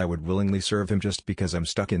think that I would willingly serve him just because I'm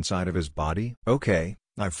stuck inside of his body? Okay,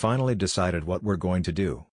 I've finally decided what we're going to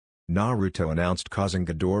do, Naruto announced, causing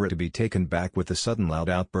Ghidorah to be taken back with a sudden loud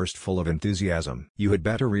outburst full of enthusiasm. You had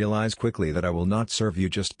better realize quickly that I will not serve you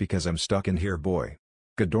just because I'm stuck in here, boy.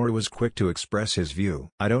 Ghidorah was quick to express his view.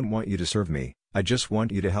 I don't want you to serve me, I just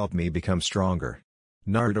want you to help me become stronger,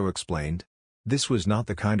 Naruto explained. This was not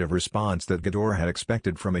the kind of response that Ghidorah had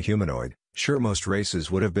expected from a humanoid. Sure, most races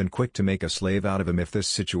would have been quick to make a slave out of him if this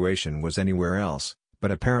situation was anywhere else,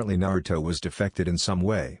 but apparently Naruto was defected in some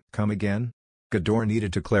way. Come again? Ghidorah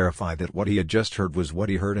needed to clarify that what he had just heard was what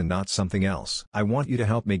he heard and not something else. I want you to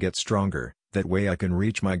help me get stronger, that way I can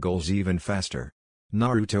reach my goals even faster,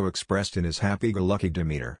 Naruto expressed in his happy-go-lucky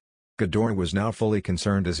demeanor. Ghidorah was now fully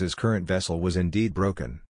concerned as his current vessel was indeed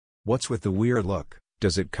broken. What's with the weird look?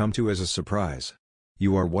 Does it come to as a surprise?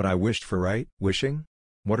 You are what I wished for, right? Wishing?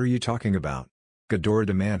 What are you talking about? Ghidorah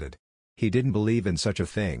demanded. He didn't believe in such a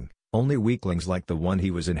thing. Only weaklings like the one he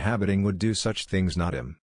was inhabiting would do such things, not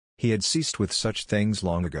him. He had ceased with such things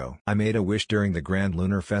long ago. I made a wish during the Grand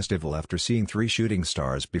Lunar Festival after seeing 3 shooting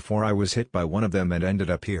stars before I was hit by one of them and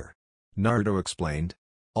ended up here, Naruto explained.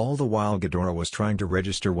 All the while Ghidorah was trying to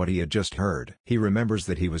register what he had just heard. He remembers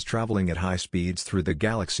that he was traveling at high speeds through the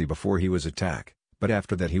galaxy before he was attacked, but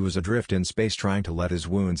after that he was adrift in space trying to let his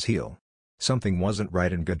wounds heal. Something wasn't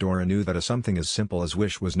right, and Ghidorah knew that something as simple as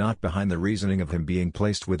wish was not behind the reasoning of him being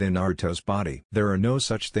placed within Naruto's body. There are no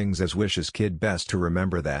such things as wishes, kid. Best to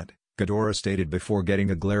remember that, Ghidorah stated before getting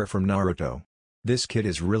a glare from Naruto. This kid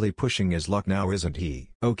is really pushing his luck now, isn't he?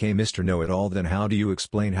 Okay, Mr. Know-It-All, then how do you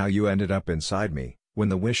explain how you ended up inside me, when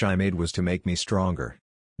the wish I made was to make me stronger?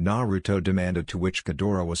 Naruto demanded, to which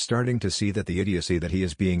Ghidorah was starting to see that the idiocy that he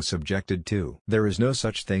is being subjected to. There is no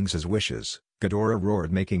such things as wishes, Ghidorah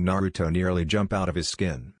roared, making Naruto nearly jump out of his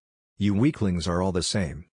skin. You weaklings are all the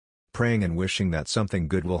same. Praying and wishing that something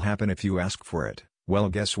good will happen if you ask for it. Well,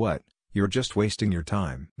 guess what? You're just wasting your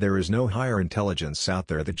time. There is no higher intelligence out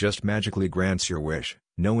there that just magically grants your wish.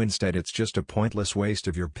 No, instead it's just a pointless waste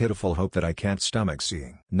of your pitiful hope that I can't stomach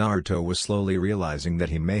seeing. Naruto was slowly realizing that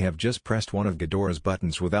he may have just pressed one of Ghidorah's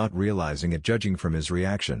buttons without realizing it, judging from his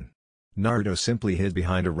reaction. Naruto simply hid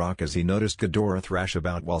behind a rock as he noticed Ghidorah thrash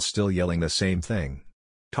about while still yelling the same thing.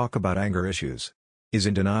 Talk about anger issues. Is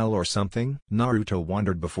in denial or something? Naruto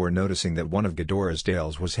wondered before noticing that one of Ghidorah's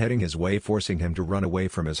tails was heading his way, forcing him to run away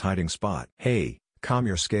from his hiding spot. Hey, calm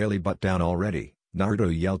your scaly butt down already, Naruto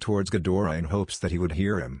yelled towards Ghidorah in hopes that he would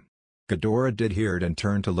hear him. Ghidorah did hear it and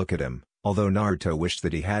turned to look at him, although Naruto wished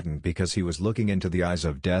that he hadn't because he was looking into the eyes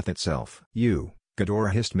of death itself. You,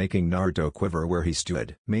 Ghidorah hissed, making Naruto quiver where he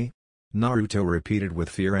stood. Me? Naruto repeated with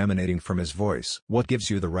fear emanating from his voice. What gives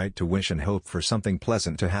you the right to wish and hope for something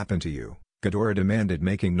pleasant to happen to you? Ghidorah demanded,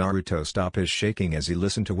 making Naruto stop his shaking as he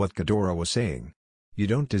listened to what Ghidorah was saying. You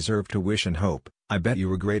don't deserve to wish and hope. I bet you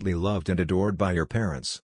were greatly loved and adored by your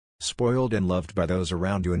parents. Spoiled and loved by those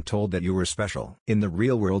around you and told that you were special. In the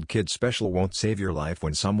real world, kid, special won't save your life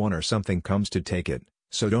when someone or something comes to take it,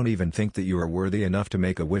 so don't even think that you are worthy enough to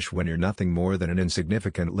make a wish when you're nothing more than an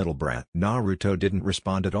insignificant little brat. Naruto didn't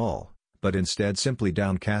respond at all, but instead simply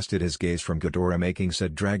downcasted his gaze from Ghidorah, making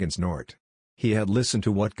said dragon snort. He had listened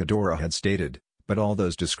to what Ghidorah had stated, but all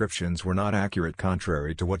those descriptions were not accurate,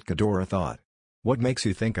 contrary to what Ghidorah thought. What makes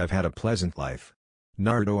you think I've had a pleasant life?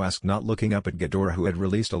 Naruto asked, not looking up at Ghidorah, who had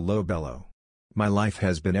released a low bellow. My life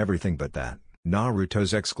has been everything but that.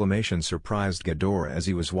 Naruto's exclamation surprised Ghidorah as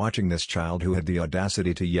he was watching this child who had the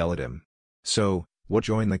audacity to yell at him. So, what,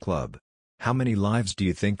 join the club? How many lives do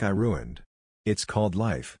you think I ruined? It's called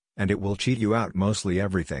life, and it will cheat you out mostly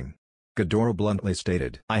everything, Ghidorah bluntly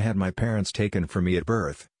stated. I had my parents taken from me at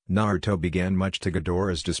birth, Naruto began, much to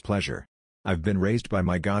Ghidorah's displeasure. I've been raised by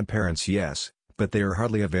my godparents, yes, but they are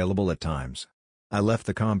hardly available at times. I left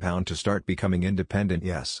the compound to start becoming independent,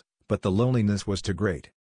 yes, but the loneliness was too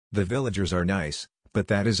great. The villagers are nice, but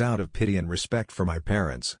that is out of pity and respect for my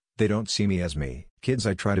parents, They don't see me as me. Kids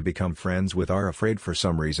I try to become friends with are afraid for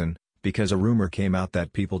some reason, because a rumor came out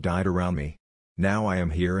that people died around me. Now I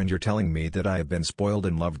am here and you're telling me that I have been spoiled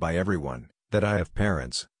and loved by everyone, that I have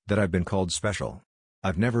parents, that I've been called special.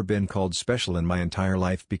 I've never been called special in my entire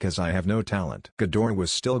life because I have no talent." Ghidorah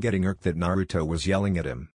was still getting irked that Naruto was yelling at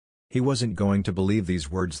him. He wasn't going to believe these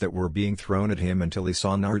words that were being thrown at him until he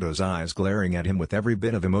saw Naruto's eyes glaring at him with every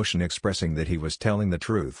bit of emotion expressing that he was telling the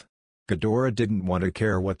truth. Ghidorah didn't want to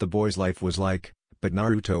care what the boy's life was like, but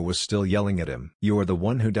Naruto was still yelling at him. "You're the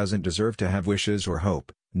one who doesn't deserve to have wishes or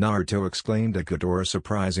hope," Naruto exclaimed at Ghidorah,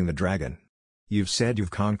 surprising the dragon. "You've said you've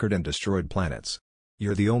conquered and destroyed planets.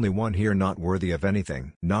 You're the only one here not worthy of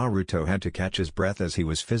anything." Naruto had to catch his breath as he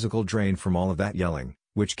was physically drained from all of that yelling,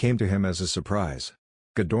 which came to him as a surprise.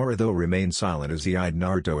 Ghidorah though remained silent as he eyed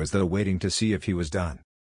Naruto as though waiting to see if he was done.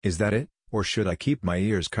 "Is that it, or should I keep my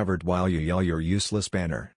ears covered while you yell your useless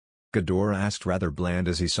banner?" Ghidorah asked rather bland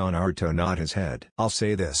as he saw Naruto nod his head. "I'll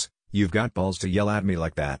say this, you've got balls to yell at me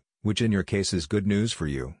like that, which in your case is good news for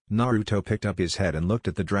you." Naruto picked up his head and looked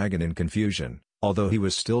at the dragon in confusion, although he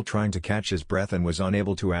was still trying to catch his breath and was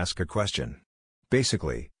unable to ask a question.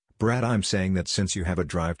 "Basically, Brad, I'm saying that since you have a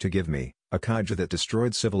drive to give me, a kaiju that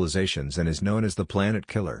destroyed civilizations and is known as the Planet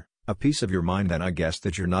Killer, a piece of your mind, then I guess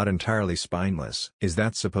that you're not entirely spineless." "Is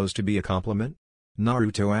that supposed to be a compliment?"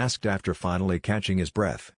 Naruto asked after finally catching his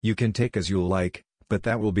breath. "You can take as you'll like, but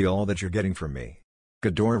that will be all that you're getting from me,"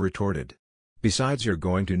 Ghidorah retorted. "Besides, you're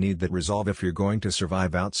going to need that resolve if you're going to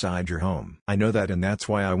survive outside your home." "I know that, and that's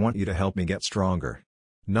why I want you to help me get stronger."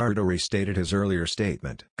 Naruto restated his earlier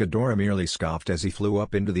statement. Ghidorah merely scoffed as he flew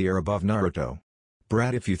up into the air above Naruto.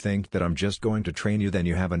 "Brat, if you think that I'm just going to train you, then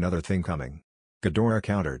you have another thing coming," Ghidorah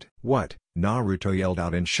countered. "What?" Naruto yelled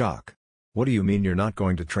out in shock. "What do you mean you're not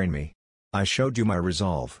going to train me? I showed you my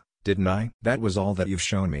resolve, didn't I?" "That was all that you've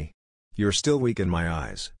shown me. You're still weak in my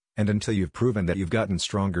eyes, and until you've proven that you've gotten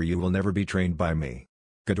stronger you will never be trained by me,"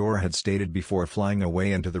 Ghidorah had stated before flying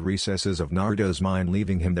away into the recesses of Naruto's mind,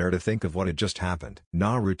 leaving him there to think of what had just happened.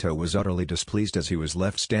 Naruto was utterly displeased as he was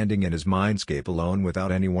left standing in his mindscape alone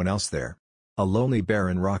without anyone else there. A lonely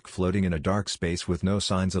barren rock floating in a dark space with no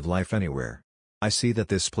signs of life anywhere. "I see that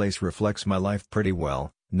this place reflects my life pretty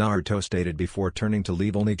well," Naruto stated before turning to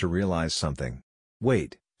leave, only to realize something.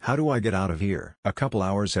 "Wait, how do I get out of here?" A couple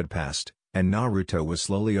hours had passed, and Naruto was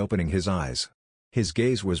slowly opening his eyes. His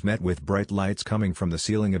gaze was met with bright lights coming from the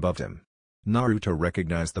ceiling above him. Naruto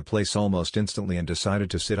recognized the place almost instantly and decided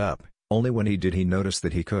to sit up. Only when he did he notice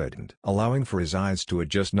that he couldn't. Allowing for his eyes to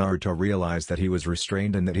adjust, Naruto realized that he was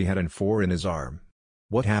restrained and that he had an N4 in his arm.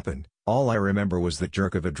 "What happened? All I remember was that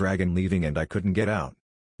jerk of a dragon leaving and I couldn't get out."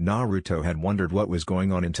 Naruto had wondered what was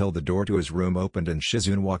going on until the door to his room opened and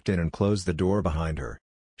Shizune walked in and closed the door behind her.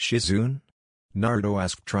 "Shizune?" Naruto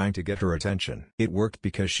asked, trying to get her attention. It worked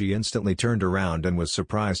because she instantly turned around and was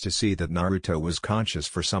surprised to see that Naruto was conscious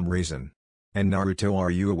for some reason. "And Naruto,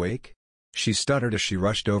 are you awake?" she stuttered as she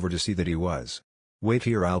rushed over to see that he was. "Wait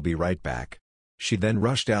here, I'll be right back." She then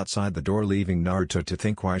rushed outside the door, leaving Naruto to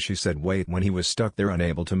think why she said wait when he was stuck there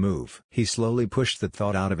unable to move. He slowly pushed that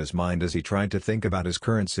thought out of his mind as he tried to think about his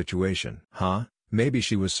current situation. Maybe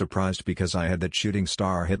she was surprised because I had that shooting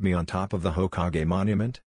star hit me on top of the Hokage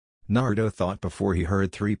monument? Naruto thought before he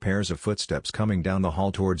heard 3 pairs of footsteps coming down the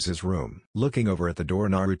hall towards his room. Looking over at the door,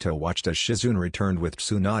 Naruto watched as Shizune returned with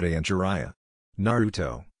Tsunade and Jiraiya.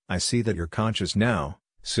 "Naruto, I see that you're conscious now,"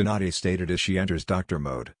 Tsunade stated as she enters doctor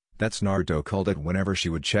mode. That's Naruto called it whenever she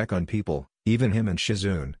would check on people, even him and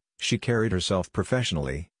Shizune. She carried herself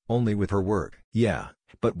professionally, only with her work. "Yeah,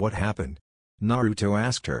 but what happened?" Naruto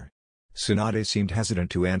asked her. Tsunade seemed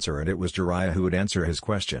hesitant to answer, and it was Jiraiya who would answer his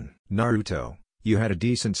question. "Naruto, you had a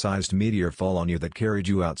decent-sized meteor fall on you that carried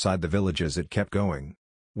you outside the village as it kept going.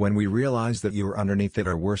 When we realized that you were underneath it,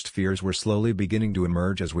 our worst fears were slowly beginning to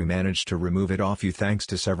emerge as we managed to remove it off you thanks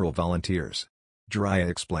to several volunteers," Jiraiya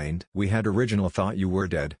explained. "We had originally thought you were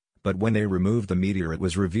dead, but when they removed the meteor it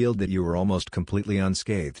was revealed that you were almost completely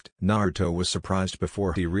unscathed." Naruto was surprised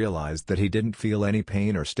before he realized that he didn't feel any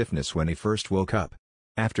pain or stiffness when he first woke up.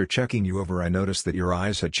 "After checking you over I noticed that your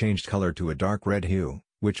eyes had changed color to a dark red hue,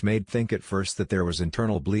 which made think at first that there was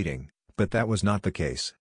internal bleeding, but that was not the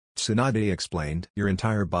case," Tsunade explained. "Your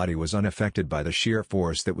entire body was unaffected by the sheer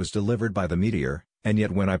force that was delivered by the meteor, and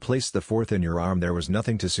yet when I placed the 4th in your arm there was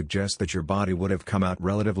nothing to suggest that your body would have come out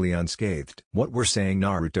relatively unscathed." "What we're saying,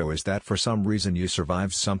 Naruto, is that for some reason you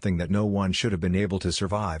survived something that no one should have been able to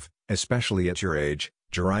survive, especially at your age,"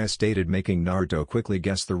 Jiraiya stated, making Naruto quickly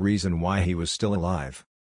guess the reason why he was still alive.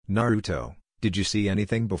 "Naruto, did you see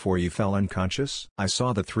anything before you fell unconscious?" "I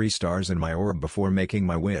saw the 3 stars in my orb before making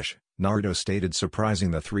my wish," Naruto stated,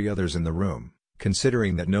 surprising the 3 others in the room.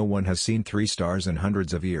 considering that no one has seen 3 stars in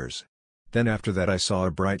hundreds of years. Then after that I saw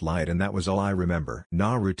a bright light and that was all I remember.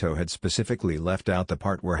 Naruto had specifically left out the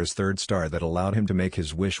part where his 3rd star that allowed him to make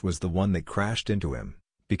his wish was the one that crashed into him,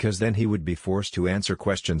 because then he would be forced to answer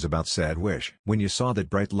questions about said wish. When you saw that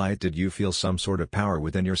bright light, did you feel some sort of power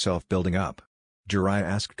within yourself building up? Jiraiya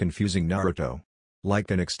asked, confusing Naruto. Like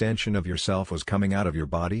an extension of yourself was coming out of your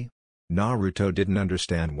body? Naruto didn't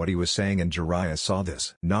understand what he was saying and Jiraiya saw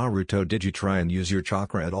this. Naruto, did you try and use your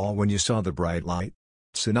chakra at all when you saw the bright light?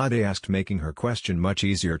 Tsunade asked, making her question much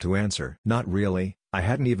easier to answer. Not really, I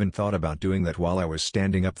hadn't even thought about doing that while I was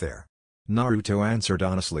standing up there. Naruto answered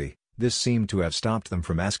honestly. This seemed to have stopped them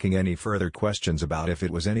from asking any further questions about if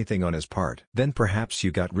it was anything on his part. Then perhaps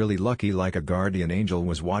you got really lucky, like a guardian angel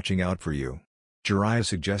was watching out for you. Jiraiya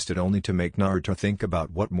suggested, only to make Naruto think about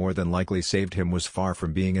what more than likely saved him was far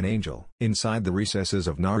from being an angel. Inside the recesses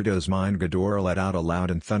of Naruto's mind, Ghidorah let out a loud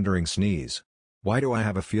and thundering sneeze. Why do I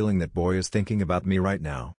have a feeling that boy is thinking about me right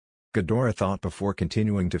now? Ghidorah thought before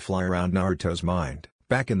continuing to fly around Naruto's mind.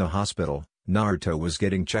 Back in the hospital, Naruto was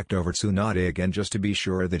getting checked over Tsunade again just to be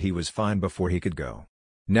sure that he was fine before he could go.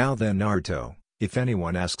 Now then Naruto, if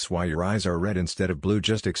anyone asks why your eyes are red instead of blue,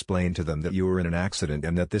 just explain to them that you were in an accident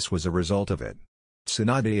and that this was a result of it.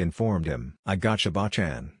 Tsunade informed him. I gotcha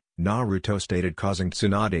Bachan, Naruto stated, causing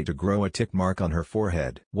Tsunade to grow a tick mark on her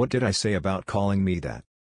forehead. What did I say about calling me that?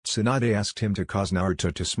 Tsunade asked him to cause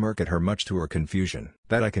Naruto to smirk at her, much to her confusion.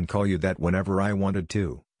 That I can call you that whenever I wanted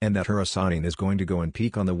to, and that Hirasanin is going to go and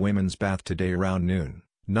peek on the women's bath today around noon,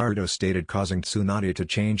 Naruto stated, causing Tsunade to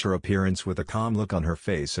change her appearance with a calm look on her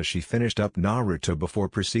face as she finished up Naruto before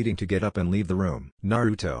proceeding to get up and leave the room.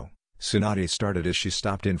 Naruto, Tsunade started as she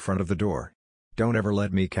stopped in front of the door. Don't ever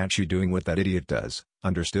let me catch you doing what that idiot does,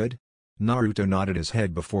 understood? Naruto nodded his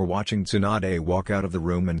head before watching Tsunade walk out of the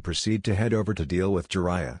room and proceed to head over to deal with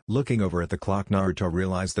Jiraiya. Looking over at the clock, Naruto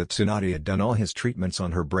realized that Tsunade had done all his treatments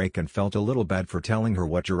on her break and felt a little bad for telling her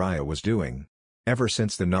what Jiraiya was doing. Ever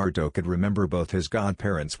since the Naruto could remember, both his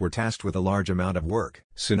godparents were tasked with a large amount of work.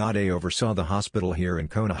 Tsunade oversaw the hospital here in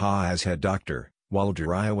Konoha as head doctor, while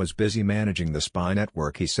Jiraiya was busy managing the spy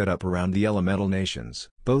network he set up around the elemental nations.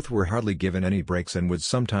 Both were hardly given any breaks and would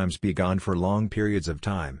sometimes be gone for long periods of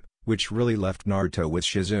time, which really left Naruto with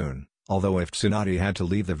Shizune, although if Tsunade had to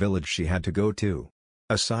leave the village she had to go too.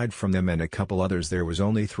 Aside from them and a couple others, there was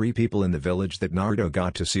only 3 people in the village that Naruto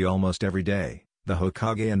got to see almost every day, the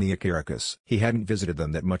Hokage and the Ikirakus. He hadn't visited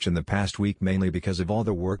them that much in the past week, mainly because of all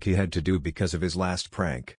the work he had to do because of his last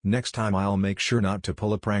prank. Next time I'll make sure not to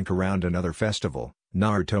pull a prank around another festival,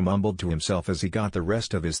 Naruto mumbled to himself as he got the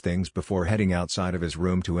rest of his things before heading outside of his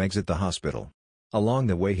room to exit the hospital. Along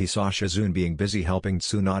the way he saw Shizune being busy helping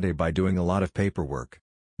Tsunade by doing a lot of paperwork.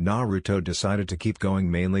 Naruto decided to keep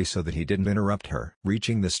going, mainly so that he didn't interrupt her.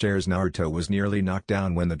 Reaching the stairs, Naruto was nearly knocked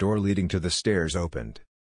down when the door leading to the stairs opened.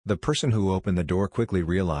 The person who opened the door quickly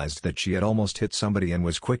realized that she had almost hit somebody and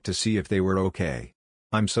was quick to see if they were okay.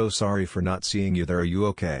 I'm so sorry for not seeing you there, are you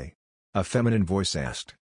okay? A feminine voice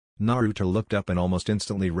asked. Naruto looked up and almost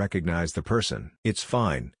instantly recognized the person. It's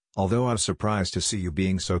fine, although I was surprised to see you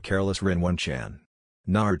being so careless, Rinwon-chan,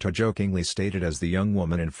 Naruto jokingly stated as the young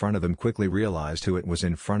woman in front of him quickly realized who it was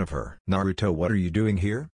in front of her. Naruto, what are you doing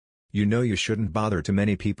here? You know you shouldn't bother too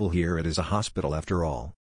many people here, it is a hospital after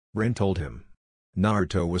all, Rin told him.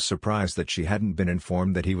 Naruto was surprised that she hadn't been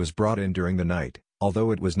informed that he was brought in during the night,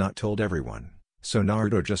 although it was not told everyone, so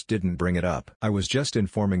Naruto just didn't bring it up. I was just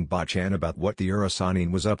informing Bachan about what the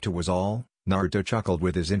Urasanin was up to was all, Naruto chuckled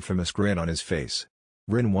with his infamous grin on his face.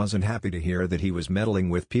 Rin wasn't happy to hear that he was meddling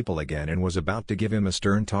with people again and was about to give him a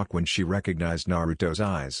stern talk when she recognized Naruto's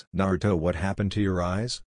eyes. Naruto, what happened to your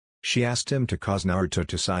eyes? She asked him, to cause Naruto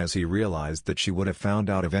to sigh as he realized that she would have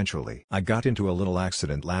found out eventually. I got into a little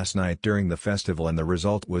accident last night during the festival and the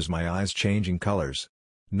result was my eyes changing colors,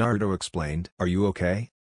 Naruto explained. Are you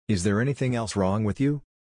okay? Is there anything else wrong with you?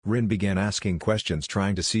 Rin began asking questions,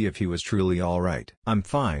 trying to see if he was truly alright. I'm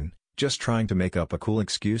fine, just trying to make up a cool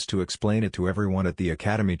excuse to explain it to everyone at the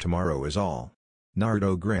academy tomorrow is all.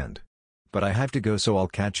 Naruto grinned. But I have to go, so I'll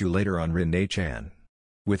catch you later on, Rin-chan.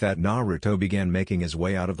 With that, Naruto began making his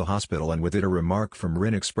way out of the hospital, and with it a remark from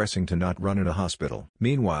Rin expressing to not run in a hospital.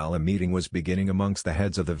 Meanwhile, a meeting was beginning amongst the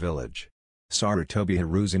heads of the village. Sarutobi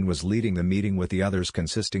Hiruzen was leading the meeting with the others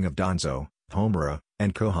consisting of Danzo, Homura,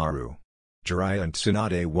 and Koharu. Jiraiya and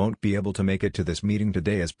Tsunade won't be able to make it to this meeting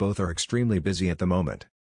today as both are extremely busy at the moment,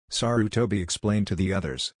 Sarutobi explained to the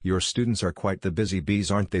others. Your students are quite the busy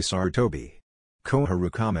bees, aren't they, Sarutobi?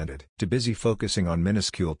 Koharu commented. Too busy focusing on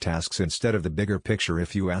minuscule tasks instead of the bigger picture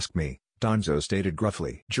if you ask me, Danzo stated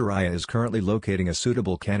gruffly. Jiraiya is currently locating a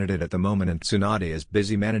suitable candidate at the moment and Tsunade is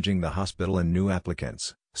busy managing the hospital and new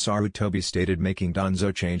applicants, Sarutobi stated, making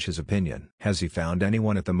Danzo change his opinion. Has he found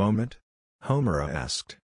anyone at the moment? Homura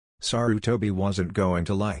asked. Sarutobi wasn't going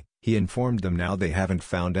to lie, he informed them now they haven't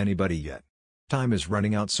found anybody yet. Time is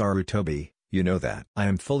running out, Sarutobi, you know that. I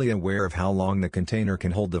am fully aware of how long the container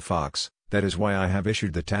can hold the fox, that is why I have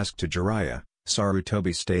issued the task to Jiraiya,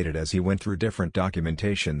 Sarutobi stated as he went through different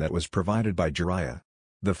documentation that was provided by Jiraiya.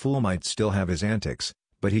 The fool might still have his antics,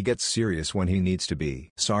 but he gets serious when he needs to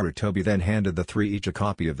be. Sarutobi then handed the three each a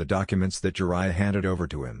copy of the documents that Jiraiya handed over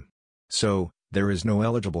to him. So, there is no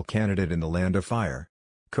eligible candidate in the Land of Fire?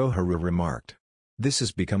 Koharu remarked. This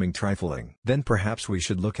is becoming trifling. Then perhaps we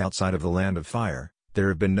should look outside of the Land of Fire. There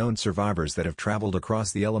have been known survivors that have traveled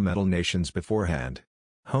across the elemental nations beforehand.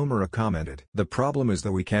 Homura commented. The problem is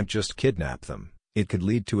that we can't just kidnap them, it could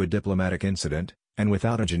lead to a diplomatic incident, and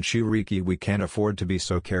without a Jinchuriki we can't afford to be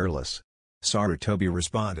so careless. Sarutobi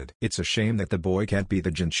responded. It's a shame that the boy can't be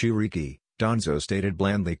the Jinchuriki, Danzo stated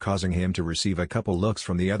blandly, causing him to receive a couple looks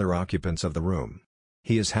from the other occupants of the room.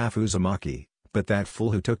 He is half Uzumaki, but that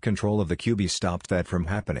fool who took control of the Kyuubi stopped that from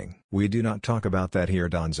happening. We do not talk about that here,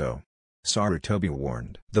 Danzo, Sarutobi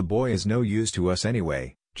warned. The boy is no use to us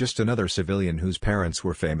anyway, just another civilian whose parents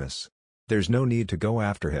were famous. There's no need to go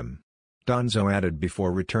after him. Danzo added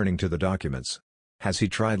before returning to the documents. Has he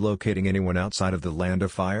tried locating anyone outside of the Land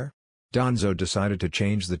of Fire? Danzo decided to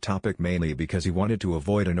change the topic mainly because he wanted to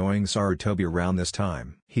avoid annoying Sarutobi around this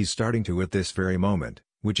time. He's starting to at this very moment,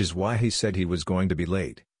 which is why he said he was going to be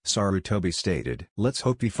late, Sarutobi stated. Let's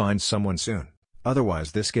hope he finds someone soon,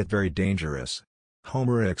 otherwise this get very dangerous.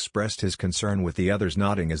 Homura expressed his concern with the others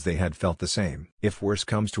nodding as they had felt the same. If worse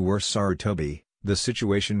comes to worse, Sarutobi, the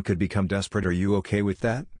situation could become desperate. Are you okay with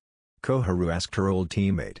that? Koharu asked her old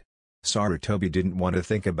teammate. Sarutobi didn't want to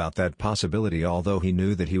think about that possibility, although he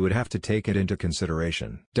knew that he would have to take it into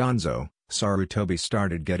consideration. Danzo, Sarutobi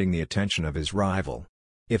started getting the attention of his rival.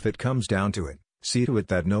 If it comes down to it, see to it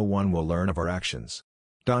that no one will learn of our actions.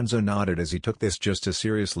 Danzo nodded as he took this just as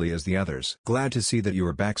seriously as the others. Glad to see that you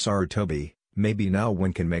are back, Sarutobi. Maybe now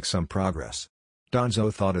one can make some progress.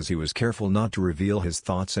 Danzo thought as he was careful not to reveal his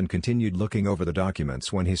thoughts and continued looking over the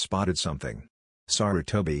documents when he spotted something.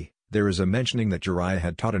 Sarutobi, there is a mentioning that Jiraiya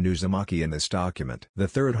had taught an Uzumaki in this document. The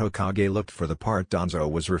third Hokage looked for the part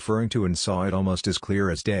Danzo was referring to and saw it almost as clear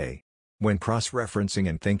as day. When cross-referencing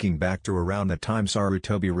and thinking back to around that time,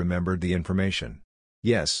 Sarutobi remembered the information.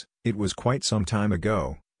 Yes, it was quite some time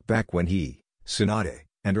ago, back when he, Tsunade,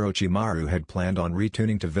 and Orochimaru had planned on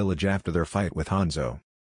returning to village after their fight with Hanzo.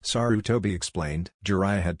 Sarutobi explained.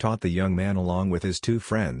 Jiraiya had taught the young man along with his two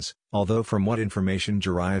friends, although from what information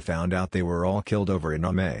Jiraiya found out they were all killed over in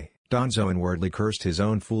Ame. Danzo inwardly cursed his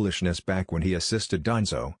own foolishness back when he assisted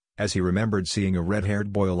Danzo, as he remembered seeing a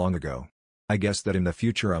red-haired boy long ago. I guess that in the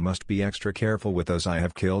future I must be extra careful with those I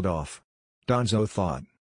have killed off, Danzo thought.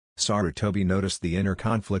 Sarutobi noticed the inner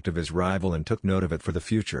conflict of his rival and took note of it for the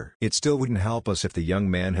future. It still wouldn't help us if the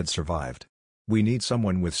young man had survived. We need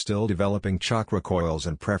someone with still developing chakra coils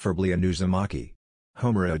and preferably an Uzumaki.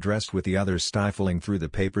 Homura addressed with the others, stifling through the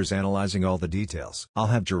papers analyzing all the details. I'll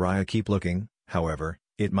have Jiraiya keep looking, however,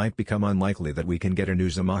 it might become unlikely that we can get an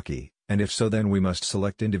Uzumaki, and if so then we must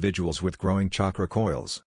select individuals with growing chakra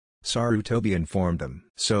coils. Sarutobi informed them.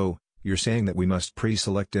 So, you're saying that we must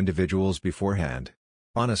pre-select individuals beforehand?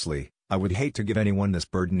 Honestly, I would hate to give anyone this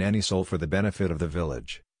burden any soul for the benefit of the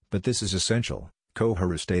village, but this is essential,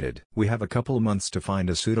 Koharu stated. We have a couple months to find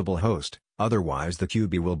a suitable host, otherwise the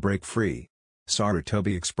Kyuubi will break free.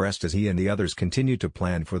 Sarutobi expressed as he and the others continued to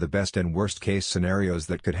plan for the best and worst case scenarios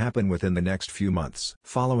that could happen within the next few months.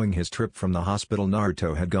 Following his trip from the hospital,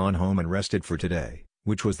 Naruto had gone home and rested for today,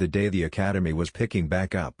 which was the day the academy was picking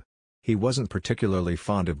back up. He wasn't particularly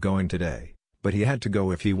fond of going today, but he had to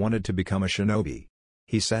go if he wanted to become a shinobi.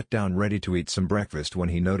 He sat down ready to eat some breakfast when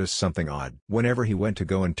he noticed something odd. Whenever he went to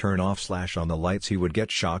go and turn off/on the lights he would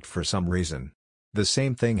get shocked for some reason. The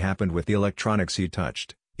same thing happened with the electronics he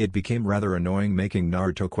touched. It became rather annoying, making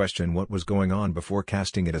Naruto question what was going on before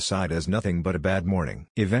casting it aside as nothing but a bad morning.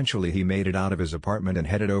 Eventually he made it out of his apartment and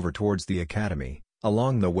headed over towards the academy.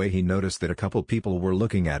 Along the way he noticed that a couple people were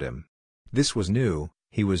looking at him. This was new,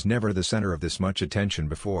 he was never the center of this much attention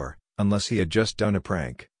before, unless he had just done a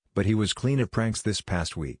prank. But he was clean of pranks this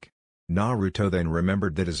past week. Naruto then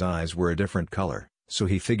remembered that his eyes were a different color, so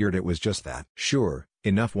he figured it was just that. Sure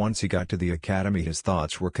enough, once he got to the academy his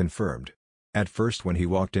thoughts were confirmed. At first when he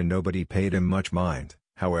walked in nobody paid him much mind,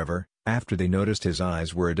 however, after they noticed his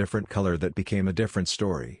eyes were a different color that became a different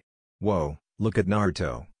story. Whoa, look at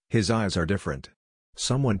Naruto, his eyes are different.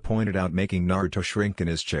 Someone pointed out, making Naruto shrink in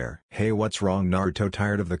his chair. "Hey, what's wrong, Naruto?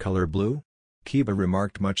 Tired of the color blue?" Kiba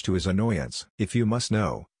remarked, much to his annoyance. "If you must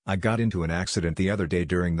know, I got into an accident the other day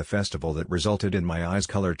during the festival that resulted in my eyes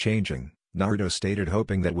color changing," Naruto stated,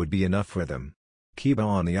 hoping that would be enough for them. Kiba,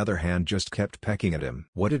 on the other hand, just kept pecking at him.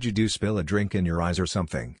 "What did you do, spill a drink in your eyes or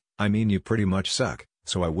something? I mean, you pretty much suck,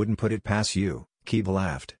 so I wouldn't put it past you," Kiba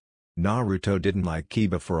laughed. Naruto didn't like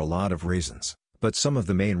Kiba for a lot of reasons, but some of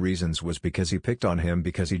the main reasons was because he picked on him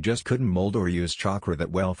because he just couldn't mold or use chakra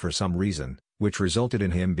that well for some reason, which resulted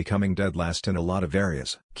in him becoming dead last in a lot of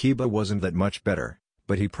areas. Kiba wasn't that much better,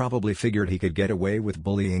 but he probably figured he could get away with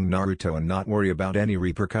bullying Naruto and not worry about any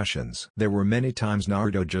repercussions. There were many times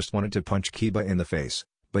Naruto just wanted to punch Kiba in the face,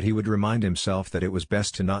 but he would remind himself that it was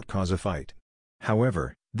best to not cause a fight.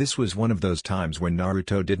 However, this was one of those times when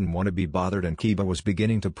Naruto didn't want to be bothered and Kiba was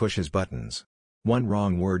beginning to push his buttons. One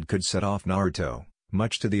wrong word could set off Naruto,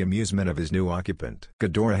 much to the amusement of his new occupant.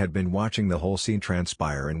 Ghidorah had been watching the whole scene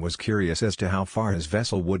transpire and was curious as to how far his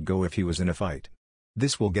vessel would go if he was in a fight.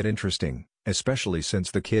 "This will get interesting, especially since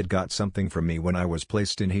the kid got something from me when I was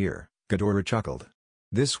placed in here," Ghidorah chuckled.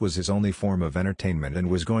 This was his only form of entertainment and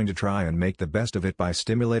was going to try and make the best of it by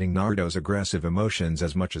stimulating Naruto's aggressive emotions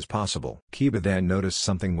as much as possible. Kiba then noticed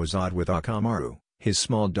something was odd with Akamaru, his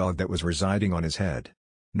small dog that was residing on his head.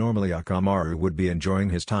 Normally Akamaru would be enjoying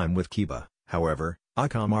his time with Kiba, however,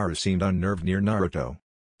 Akamaru seemed unnerved near Naruto.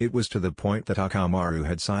 It was to the point that Akamaru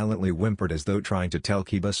had silently whimpered as though trying to tell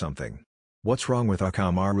Kiba something. "What's wrong with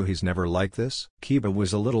Akamaru? He's never like this?" Kiba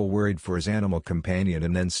was a little worried for his animal companion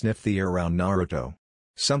and then sniffed the air around Naruto.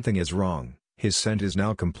 "Something is wrong, his scent is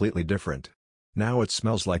now completely different. Now it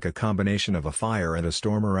smells like a combination of a fire and a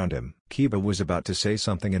storm around him." Kiba was about to say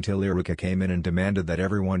something until Iruka came in and demanded that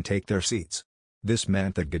everyone take their seats. This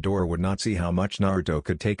meant that Ghidorah would not see how much Naruto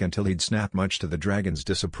could take until he'd snap, much to the dragon's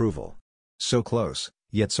disapproval. "So close,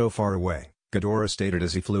 yet so far away," Ghidorah stated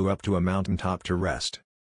as he flew up to a mountaintop to rest.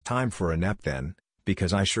 "Time for a nap then,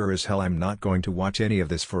 because I sure as hell am not going to watch any of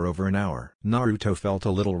this for over an hour." Naruto felt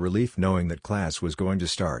a little relief knowing that class was going to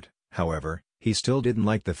start, however, he still didn't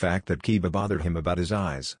like the fact that Kiba bothered him about his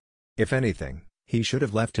eyes. If anything, he should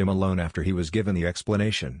have left him alone after he was given the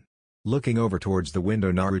explanation. Looking over towards the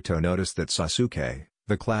window, Naruto noticed that Sasuke,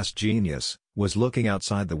 the class genius, was looking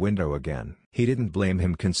outside the window again. He didn't blame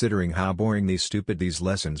him considering how boring these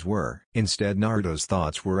lessons were. Instead, Naruto's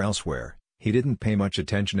thoughts were elsewhere. He didn't pay much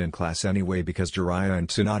attention in class anyway because Jiraiya and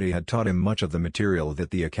Tsunade had taught him much of the material that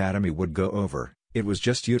the academy would go over. It was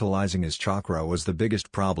just utilizing his chakra was the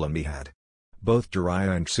biggest problem he had. Both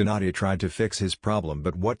Jiraiya and Tsunade tried to fix his problem,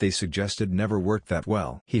 but what they suggested never worked that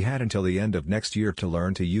well. He had until the end of next year to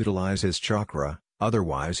learn to utilize his chakra,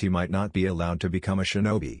 otherwise he might not be allowed to become a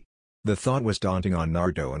shinobi. The thought was daunting on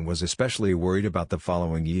Naruto and was especially worried about the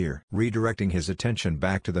following year. Redirecting his attention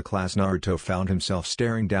back to the class, Naruto found himself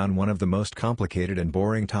staring down one of the most complicated and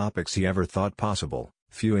boring topics he ever thought possible,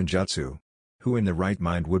 Fuinjutsu. Who in the right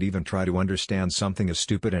mind would even try to understand something as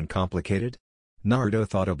stupid and complicated? Naruto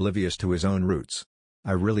thought, oblivious to his own roots.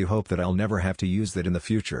 "I really hope that I'll never have to use that in the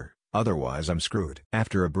future, otherwise I'm screwed."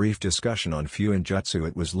 After a brief discussion on Fuinjutsu,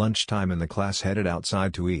 it was lunchtime and the class headed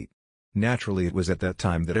outside to eat. Naturally, it was at that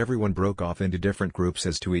time that everyone broke off into different groups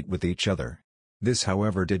as to eat with each other. This,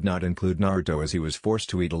 however, did not include Naruto, as he was forced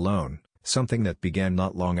to eat alone, something that began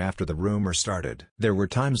not long after the rumor started. There were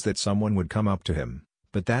times that someone would come up to him,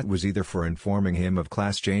 but that was either for informing him of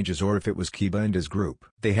class changes or if it was Kiba and his group.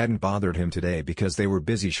 They hadn't bothered him today because they were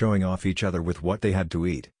busy showing off each other with what they had to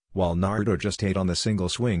eat, while Naruto just ate on the single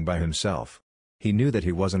swing by himself. He knew that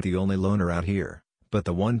he wasn't the only loner out here, but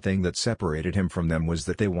the one thing that separated him from them was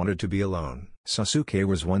that they wanted to be alone. Sasuke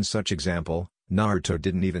was one such example. Naruto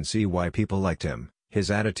didn't even see why people liked him. His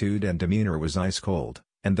attitude and demeanor was ice cold,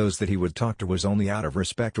 and those that he would talk to was only out of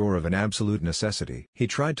respect or of an absolute necessity. He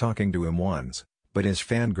tried talking to him once, but his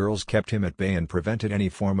fangirls kept him at bay and prevented any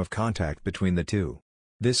form of contact between the two.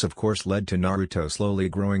 This of course led to Naruto slowly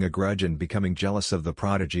growing a grudge and becoming jealous of the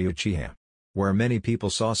prodigy Uchiha. Where many people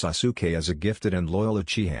saw Sasuke as a gifted and loyal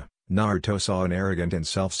Uchiha, Naruto saw an arrogant and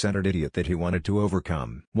self-centered idiot that he wanted to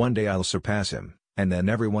overcome. "One day I'll surpass him, and then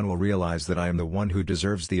everyone will realize that I am the one who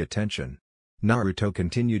deserves the attention." Naruto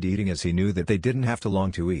continued eating as he knew that they didn't have to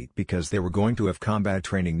long to eat because they were going to have combat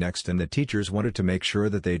training next and the teachers wanted to make sure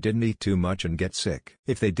that they didn't eat too much and get sick.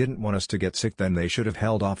 If they didn't want us to get sick, then they should have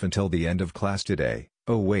held off until the end of class today.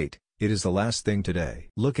 Oh wait, it is the last thing today.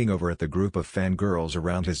 Looking over at the group of fangirls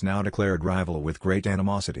around his now declared rival with great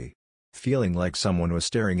animosity. Feeling like someone was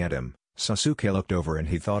staring at him, Sasuke looked over and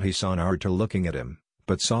he thought he saw Naruto looking at him,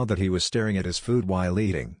 but saw that he was staring at his food while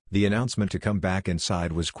eating. The announcement to come back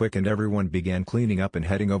inside was quick and everyone began cleaning up and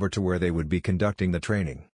heading over to where they would be conducting the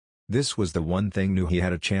training. This was the one thing he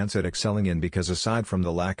had a chance at excelling in because aside from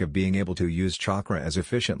the lack of being able to use chakra as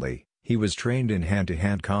efficiently, he was trained in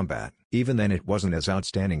hand-to-hand combat. Even then it wasn't as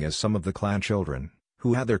outstanding as some of the clan children,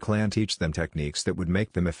 who had their clan teach them techniques that would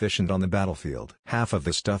make them efficient on the battlefield. Half of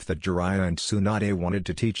the stuff that Jiraiya and Tsunade wanted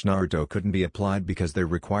to teach Naruto couldn't be applied because they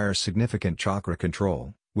require significant chakra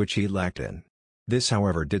control, which he lacked in. This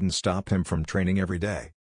however didn't stop him from training every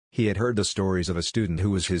day. He had heard the stories of a student who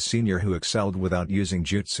was his senior who excelled without using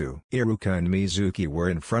jutsu. Iruka and Mizuki were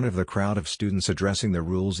in front of the crowd of students addressing the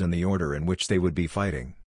rules and the order in which they would be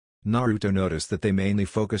fighting. Naruto noticed that they mainly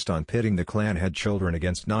focused on pitting the clan head children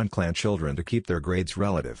against non-clan children to keep their grades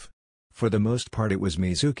relative. For the most part it was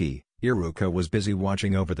Mizuki. Iruka was busy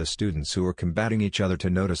watching over the students who were combating each other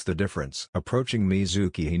to notice the difference. Approaching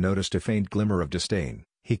Mizuki he noticed a faint glimmer of disdain.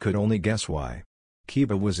 He could only guess why.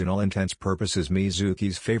 Kiba was in all intents purposes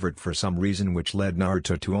Mizuki's favorite for some reason which led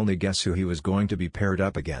Naruto to only guess who he was going to be paired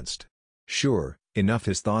up against. Sure enough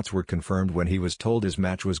his thoughts were confirmed when he was told his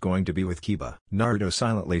match was going to be with Kiba. Naruto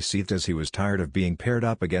silently seethed as he was tired of being paired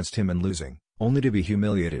up against him and losing, only to be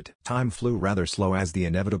humiliated. Time flew rather slow as the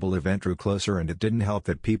inevitable event drew closer and it didn't help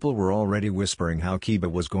that people were already whispering how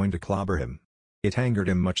Kiba was going to clobber him. It angered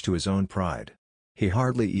him much to his own pride. He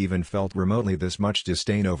hardly even felt remotely this much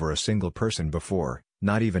disdain over a single person before,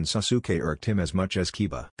 not even Sasuke irked him as much as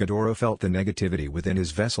Kiba. Ghidorah felt the negativity within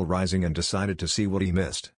his vessel rising and decided to see what he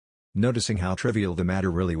missed. Noticing how trivial the matter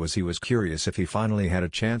really was he was curious if he finally had a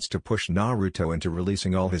chance to push Naruto into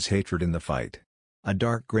releasing all his hatred in the fight. A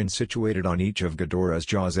dark grin situated on each of Ghidorah's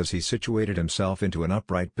jaws as he situated himself into an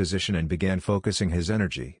upright position and began focusing his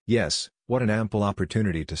energy. Yes, what an ample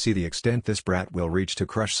opportunity to see the extent this brat will reach to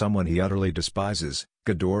crush someone he utterly despises.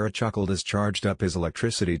 Ghidorah chuckled as charged up his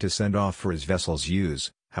electricity to send off for his vessel's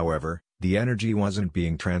use. However, the energy wasn't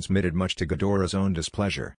being transmitted much to Ghidorah's own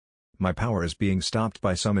displeasure. My power is being stopped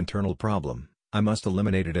by some internal problem. I must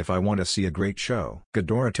eliminate it if I want to see a great show.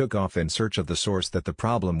 Ghidorah took off in search of the source that the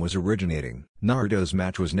problem was originating. Naruto's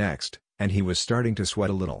match was next, and he was starting to sweat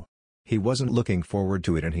a little. He wasn't looking forward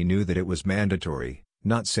to it and he knew that it was mandatory,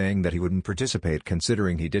 not saying that he wouldn't participate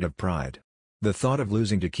considering he did have pride. The thought of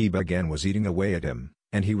losing to Kiba again was eating away at him,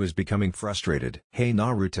 and he was becoming frustrated. Hey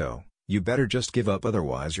Naruto, you better just give up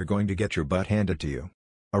otherwise you're going to get your butt handed to you.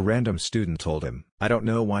 A random student told him. I don't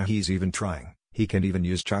know why he's even trying. He can't even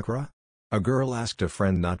use chakra? A girl asked a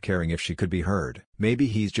friend not caring if she could be heard. Maybe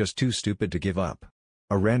he's just too stupid to give up.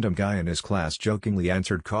 A random guy in his class jokingly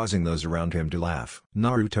answered causing those around him to laugh.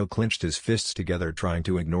 Naruto clenched his fists together trying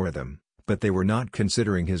to ignore them, but they were not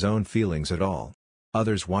considering his own feelings at all.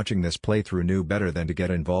 Others watching this playthrough knew better than to get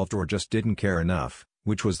involved or just didn't care enough,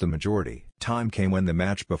 which was the majority. Time came when the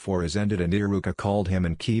match before his ended and Iruka called him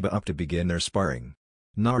and Kiba up to begin their sparring.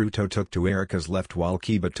 Naruto took to Iruka's left while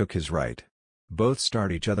Kiba took his right. Both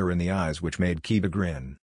stared each other in the eyes which made Kiba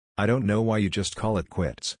grin. I don't know why you just call it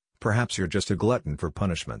quits, perhaps you're just a glutton for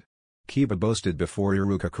punishment. Kiba boasted before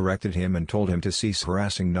Iruka corrected him and told him to cease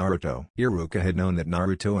harassing Naruto. Iruka had known that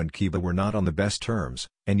Naruto and Kiba were not on the best terms,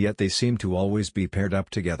 and yet they seemed to always be paired up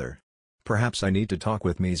together. Perhaps I need to talk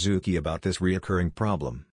with Mizuki about this reoccurring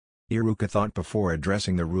problem. Iruka thought before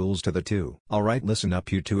addressing the rules to the two. Alright, listen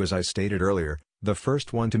up you two. As I stated earlier, the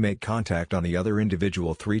first one to make contact on the other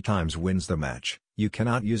individual 3 times wins the match. You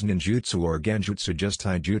cannot use ninjutsu or genjutsu, just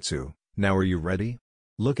taijutsu. Now are you ready?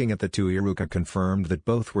 Looking at the two, Iruka confirmed that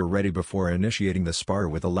both were ready before initiating the spar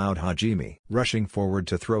with a loud hajime. Rushing forward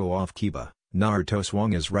to throw off Kiba, Naruto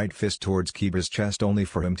swung his right fist towards Kiba's chest only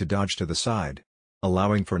for him to dodge to the side.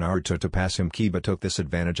 Allowing for Naruto to pass him, Kiba took this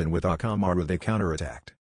advantage and with Akamaru they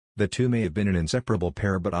counterattacked. The two may have been an inseparable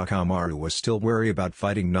pair, but Akamaru was still wary about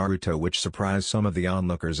fighting Naruto, which surprised some of the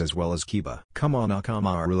onlookers as well as Kiba. Come on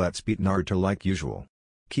Akamaru, let's beat Naruto like usual.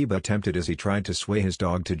 Kiba attempted as he tried to sway his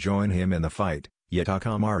dog to join him in the fight, yet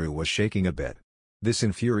Akamaru was shaking a bit. This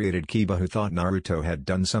infuriated Kiba, who thought Naruto had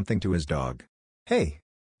done something to his dog. Hey!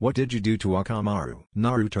 What did you do to Akamaru?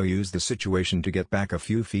 Naruto used the situation to get back a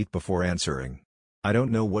few feet before answering. I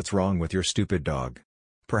don't know what's wrong with your stupid dog.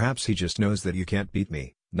 Perhaps he just knows that you can't beat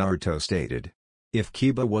me, Naruto stated. If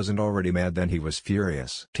Kiba wasn't already mad, then he was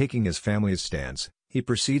furious. Taking his family's stance, he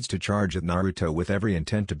proceeds to charge at Naruto with every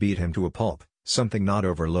intent to beat him to a pulp, something not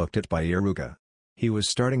overlooked at by Iruka. He was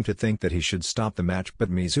starting to think that he should stop the match, but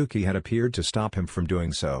Mizuki had appeared to stop him from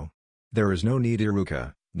doing so. There is no need,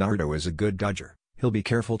 Iruka. Naruto is a good dodger. He'll be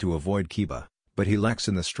careful to avoid Kiba, but he lacks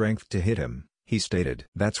in the strength to hit him, he stated.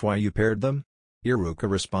 That's why you paired them? Iruka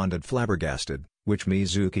responded flabbergasted. which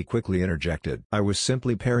Mizuki quickly interjected. I was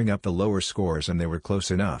simply pairing up the lower scores and they were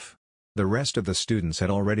close enough. The rest of the students had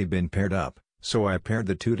already been paired up, so I paired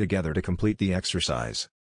the two together to complete the exercise.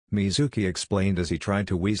 Mizuki explained as he tried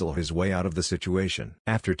to weasel his way out of the situation.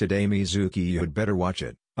 After today, Mizuki, you had better watch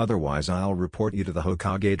it, otherwise I'll report you to the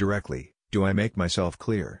Hokage directly. Do I make myself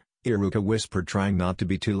clear? Iruka whispered, trying not to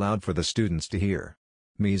be too loud for the students to hear.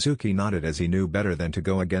 Mizuki nodded as he knew better than to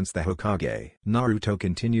go against the Hokage. Naruto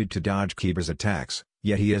continued to dodge Kiba's attacks,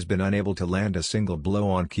 yet he has been unable to land a single blow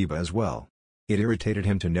on Kiba as well. It irritated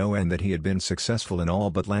him to no end that he had been successful in all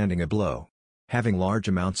but landing a blow. Having large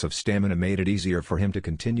amounts of stamina made it easier for him to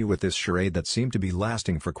continue with this charade that seemed to be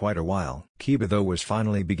lasting for quite a while. Kiba though was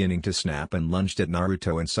finally beginning to snap and lunged at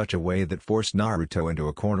Naruto in such a way that forced Naruto into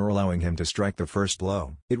a corner, allowing him to strike the first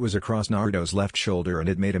blow. It was across Naruto's left shoulder and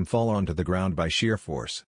it made him fall onto the ground by sheer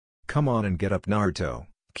force. "Come on and get up, Naruto,"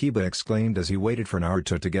 Kiba exclaimed as he waited for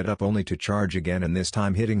Naruto to get up, only to charge again and this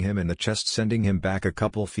time hitting him in the chest, sending him back a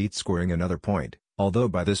couple feet, scoring another point, although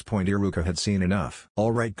by this point Iruka had seen enough.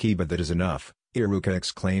 "Alright Kiba, that is enough," Iruka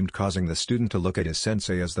exclaimed, causing the student to look at his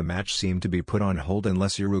sensei as the match seemed to be put on hold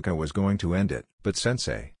unless Iruka was going to end it. "But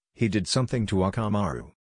sensei, he did something to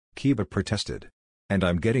Akamaru," Kiba protested. "And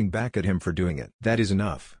I'm getting back at him for doing it." "That is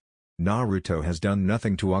enough. Naruto has done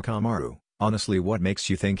nothing to Akamaru. Honestly, what makes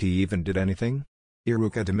you think he even did anything?"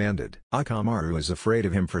 Iruka demanded. "Akamaru is afraid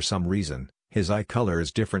of him for some reason. His eye color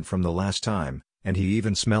is different from the last time, and he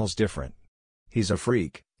even smells different." "He's a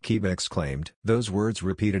freak," Kiba exclaimed. Those words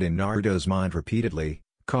repeated in Naruto's mind repeatedly,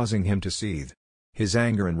 causing him to seethe. His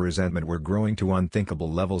anger and resentment were growing to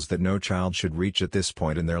unthinkable levels that no child should reach at this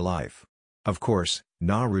point in their life. Of course,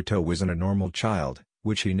 Naruto wasn't a normal child,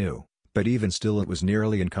 which he knew, but even still it was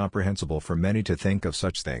nearly incomprehensible for many to think of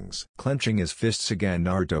such things. Clenching his fists again,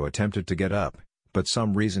 Naruto attempted to get up, but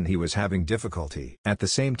some reason he was having difficulty. At the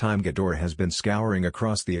same time, Ghidorah has been scouring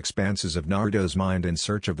across the expanses of Naruto's mind in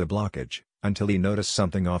search of the blockage, until he noticed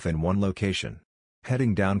something off in one location.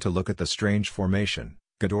 Heading down to look at the strange formation,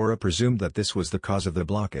 Ghidorah presumed that this was the cause of the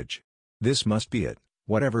blockage. "This must be it.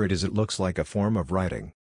 Whatever it is, it looks like a form of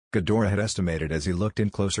writing," Ghidorah had estimated as he looked in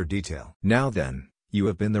closer detail. "Now then, you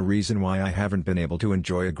have been the reason why I haven't been able to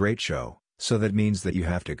enjoy a great show, so that means that you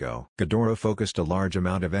have to go." Ghidorah focused a large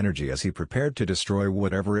amount of energy as he prepared to destroy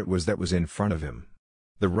whatever it was that was in front of him.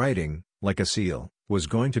 The writing, like a seal, was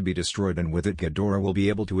going to be destroyed, and with it Ghidorah will be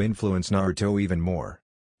able to influence Naruto even more.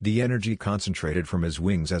 The energy concentrated from his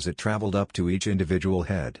wings as it traveled up to each individual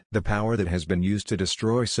head. The power that has been used to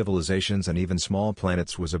destroy civilizations and even small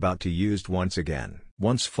planets was about to be used once again.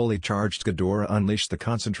 Once fully charged, Ghidorah unleashed the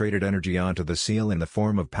concentrated energy onto the seal in the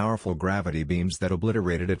form of powerful gravity beams that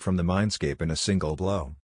obliterated it from the mindscape in a single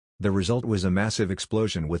blow. The result was a massive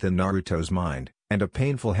explosion within Naruto's mind, and a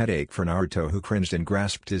painful headache for Naruto, who cringed and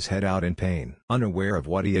grasped his head out in pain. Unaware of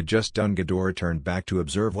what he had just done, Ghidorah turned back to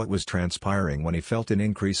observe what was transpiring when he felt an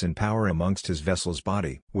increase in power amongst his vessel's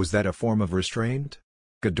body. Was that a form of restraint?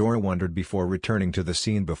 Ghidorah wondered before returning to the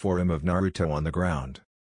scene before him of Naruto on the ground.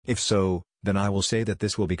 If so, then I will say that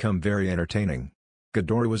this will become very entertaining.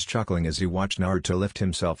 Ghidorah was chuckling as he watched Naruto lift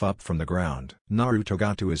himself up from the ground. Naruto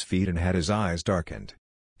got to his feet and had his eyes darkened.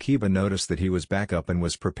 Kiba noticed that he was back up and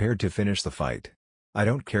was prepared to finish the fight. "I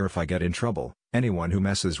don't care if I get in trouble. Anyone who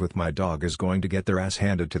messes with my dog is going to get their ass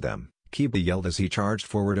handed to them," Kiba yelled as he charged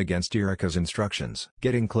forward against Iruka's instructions.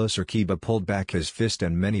 Getting closer, Kiba pulled back his fist,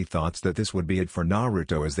 and many thought that this would be it for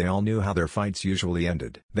Naruto, as they all knew how their fights usually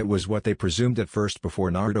ended. That was what they presumed at first, before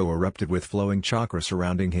Naruto erupted with flowing chakra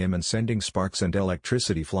surrounding him and sending sparks and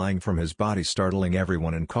electricity flying from his body, startling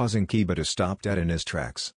everyone and causing Kiba to stop dead in his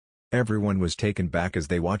tracks. Everyone was taken back as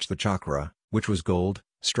they watched the chakra, which was gold,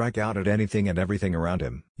 strike out at anything and everything around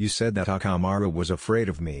him. "You said that Akamaru was afraid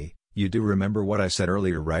of me. You do remember what I said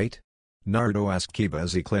earlier, right?" Naruto asked Kiba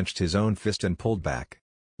as he clenched his own fist and pulled back.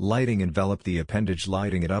 Lighting enveloped the appendage,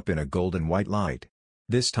 lighting it up in a golden white light.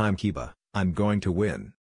 "This time, Kiba, I'm going to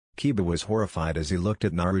win." Kiba was horrified as he looked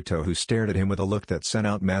at Naruto, who stared at him with a look that sent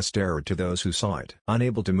out mass terror to those who saw it.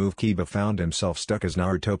 Unable to move, Kiba found himself stuck as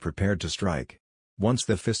Naruto prepared to strike. Once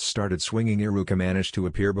the fist started swinging, Iruka managed to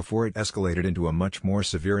appear before it escalated into a much more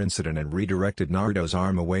severe incident and redirected Naruto's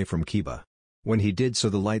arm away from Kiba. When he did so,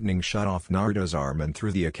 the lightning shot off Naruto's arm and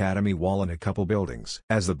through the academy wall and a couple buildings.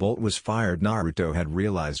 As the bolt was fired, Naruto had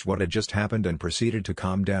realized what had just happened and proceeded to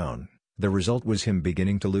calm down. The result was him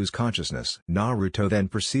beginning to lose consciousness. Naruto then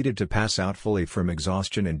proceeded to pass out fully from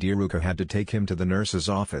exhaustion, and Iruka had to take him to the nurse's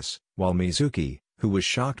office, while Mizuki, who was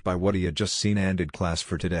shocked by what he had just seen, ended class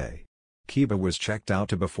for today. Kiba was checked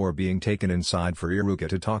out before being taken inside for Iruka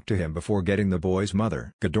to talk to him before getting the boy's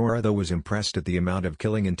mother. Ghidorah though was impressed at the amount of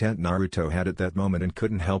killing intent Naruto had at that moment and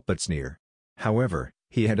couldn't help but sneer. However,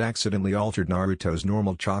 he had accidentally altered Naruto's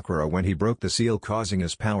normal chakra when he broke the seal, causing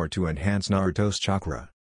his power to enhance Naruto's chakra.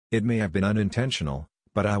 It may have been unintentional,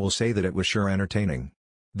 but I will say that it was sure entertaining.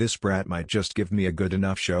 This brat might just give me a good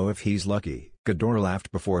enough show if he's lucky. Ghidorah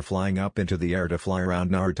laughed before flying up into the air to fly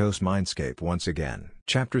around Naruto's mindscape once again.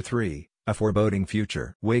 Chapter 3, A Foreboding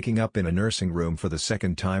Future. Waking up in a nursing room for the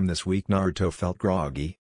second time this week, Naruto felt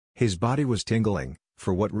groggy. His body was tingling,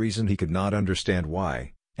 for what reason he could not understand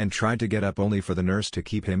why, and tried to get up only for the nurse to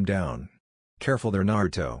keep him down. Careful there,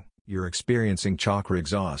 Naruto, you're experiencing chakra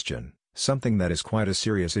exhaustion, something that is quite a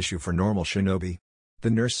serious issue for normal shinobi. The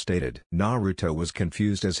nurse stated. Naruto was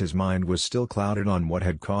confused as his mind was still clouded on what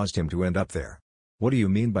had caused him to end up there. What do you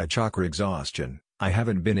mean by chakra exhaustion? I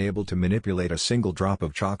haven't been able to manipulate a single drop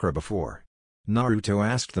of chakra before. Naruto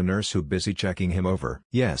asked the nurse, who busy checking him over.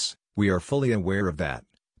 Yes, we are fully aware of that,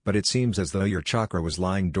 but it seems as though your chakra was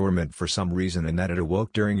lying dormant for some reason and that it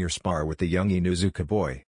awoke during your spar with the young Inuzuka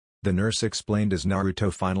boy. The nurse explained as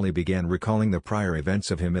Naruto finally began recalling the prior events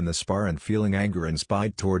of him in the spar and feeling anger and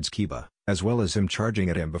spite towards Kiba, as well as him charging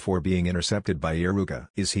at him before being intercepted by Iruka.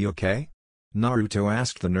 Is he okay? Naruto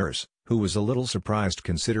asked the nurse, who was a little surprised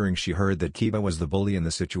considering she heard that Kiba was the bully in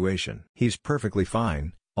the situation. He's perfectly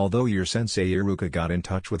fine, although your sensei Iruka got in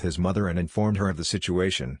touch with his mother and informed her of the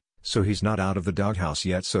situation, so he's not out of the doghouse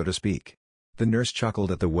yet, so to speak. The nurse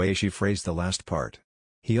chuckled at the way she phrased the last part.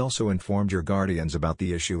 He also informed your guardians about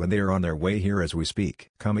the issue and they are on their way here as we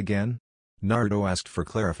speak. Come again? Naruto asked for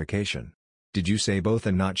clarification. Did you say both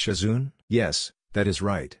and not Shizune? Yes, that is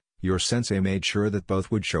right. Your sensei made sure that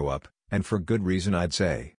both would show up, and for good reason I'd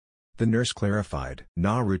say. The nurse clarified.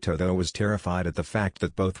 Naruto though was terrified at the fact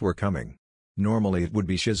that both were coming. Normally it would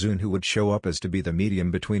be Shizune who would show up as to be the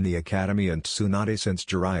medium between the academy and Tsunade since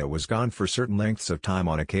Jiraiya was gone for certain lengths of time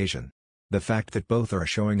on occasion. The fact that both are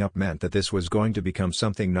showing up meant that this was going to become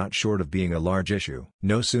something not short of being a large issue.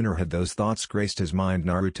 No sooner had those thoughts graced his mind,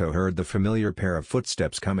 Naruto heard the familiar pair of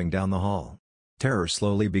footsteps coming down the hall. Terror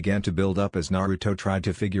slowly began to build up as Naruto tried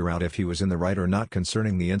to figure out if he was in the right or not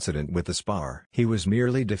concerning the incident with the spar. He was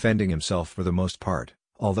merely defending himself for the most part,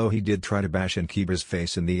 although he did try to bash in Kiba's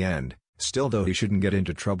face in the end. Still though, he shouldn't get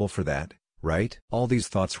into trouble for that, right? All these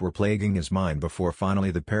thoughts were plaguing his mind before finally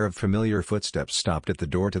the pair of familiar footsteps stopped at the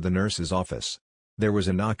door to the nurse's office. There was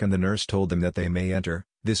a knock and the nurse told them that they may enter.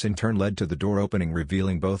 This in turn led to the door opening,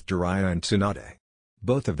 revealing both Jiraiya and Tsunade.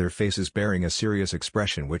 Both of their faces bearing a serious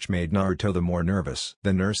expression which made Naruto the more nervous.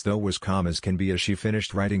 The nurse though was calm as can be as she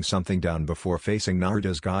finished writing something down before facing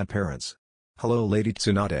Naruto's godparents. Hello Lady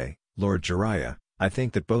Tsunade, Lord Jiraiya, I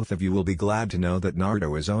think that both of you will be glad to know that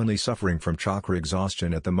Naruto is only suffering from chakra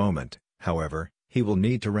exhaustion at the moment. However, he will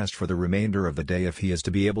need to rest for the remainder of the day if he is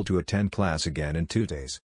to be able to attend class again in 2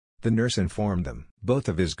 days. The nurse informed them. Both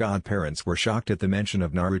of his godparents were shocked at the mention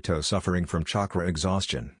of Naruto suffering from chakra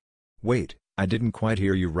exhaustion. Wait, I didn't quite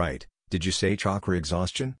hear you right, did you say chakra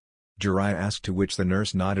exhaustion? Jiraiya asked, to which the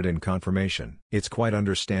nurse nodded in confirmation. It's quite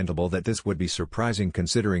understandable that this would be surprising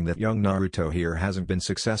considering that young Naruto here hasn't been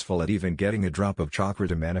successful at even getting a drop of chakra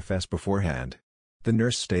to manifest beforehand. The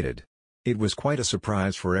nurse stated. It was quite a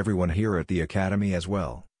surprise for everyone here at the academy as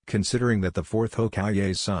well, considering that the 4th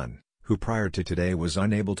Hokage's son, who prior to today was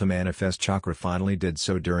unable to manifest chakra, finally did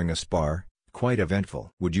so during a spar. Quite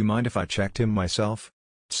eventful. Would you mind if I checked him myself?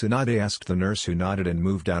 Tsunade asked the nurse, who nodded and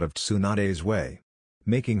moved out of Tsunade's way.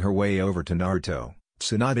 Making her way over to Naruto,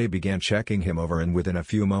 Tsunade began checking him over and within a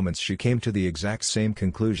few moments she came to the exact same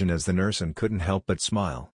conclusion as the nurse and couldn't help but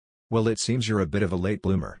smile. Well, it seems you're a bit of a late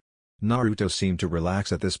bloomer. Naruto seemed to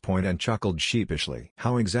relax at this point and chuckled sheepishly.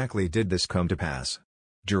 How exactly did this come to pass?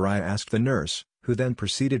 Jiraiya asked the nurse, who then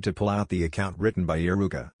proceeded to pull out the account written by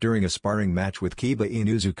Iruka. During a sparring match with Kiba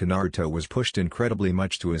Inuzuka, Naruto was pushed incredibly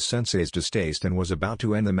much to his sensei's distaste and was about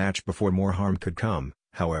to end the match before more harm could come.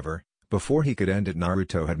 However, before he could end it,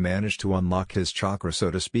 Naruto had managed to unlock his chakra,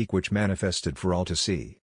 so to speak, which manifested for all to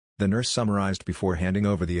see. The nurse summarized before handing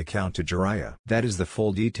over the account to Jiraiya. That is the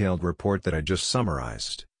full detailed report that I just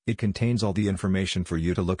summarized. It contains all the information for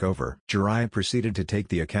you to look over. Jiraiya proceeded to take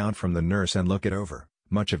the account from the nurse and look it over.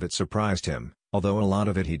 Much of it surprised him, although a lot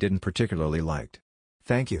of it he didn't particularly like.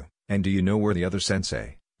 Thank you. And do you know where the other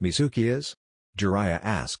sensei, Mizuki, is? Jiraiya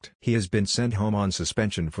asked. He has been sent home on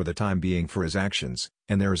suspension for the time being for his actions,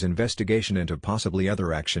 and there is investigation into possibly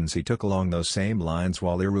other actions he took along those same lines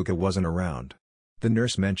while Iruka wasn't around. The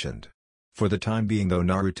nurse mentioned. For the time being though,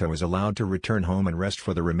 Naruto is allowed to return home and rest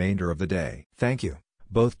for the remainder of the day. Thank you.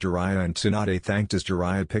 Both Jiraiya and Tsunade thanked as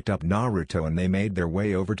Jiraiya picked up Naruto and they made their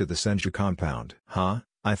way over to the Senju compound. Huh?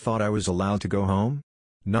 I thought I was allowed to go home?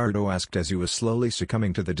 Naruto asked as he was slowly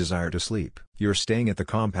succumbing to the desire to sleep. You're staying at the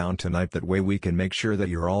compound tonight, that way we can make sure that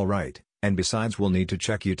you're alright, And besides, we'll need to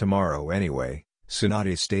check you tomorrow anyway,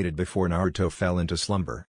 Tsunade stated before Naruto fell into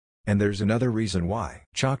slumber. And there's another reason why.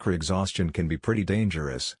 Chakra exhaustion can be pretty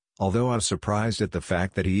dangerous, although I was surprised at the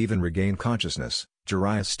fact that he even regained consciousness,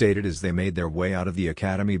 Jiraiya stated as they made their way out of the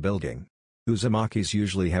academy building. Uzumakis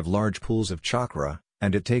usually have large pools of chakra,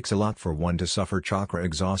 and it takes a lot for one to suffer chakra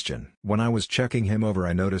exhaustion. When I was checking him over,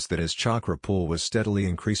 I noticed that his chakra pool was steadily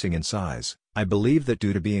increasing in size. I believe that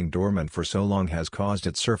due to being dormant for so long has caused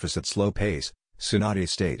its surface at slow pace, Tsunade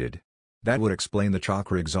stated. That would explain the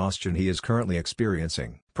chakra exhaustion he is currently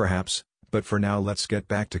experiencing. Perhaps, but for now let's get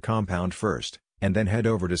back to compound first, and then head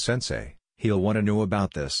over to Sensei, he'll want to know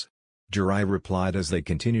about this. Jiraiya replied as they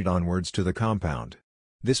continued onwards to the compound.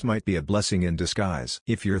 This might be a blessing in disguise.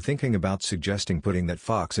 If you're thinking about suggesting putting that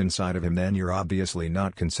fox inside of him, then you're obviously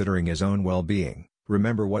not considering his own well-being.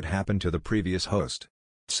 Remember what happened to the previous host.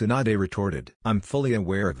 Tsunade retorted. I'm fully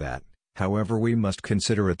aware of that, however we must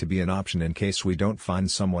consider it to be an option in case we don't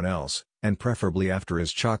find someone else, and preferably after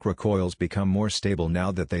his chakra coils become more stable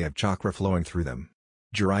now that they have chakra flowing through them.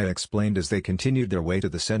 Jiraiya explained as they continued their way to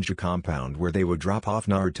the Senju compound, where they would drop off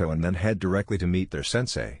Naruto and then head directly to meet their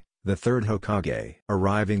sensei, the third Hokage.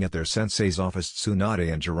 Arriving at their sensei's office,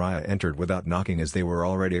 Tsunade and Jiraiya entered without knocking as they were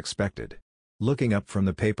already expected. Looking up from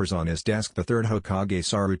the papers on his desk, the third Hokage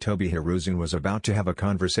Sarutobi Hiruzen was about to have a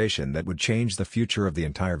conversation that would change the future of the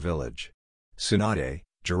entire village. Tsunade,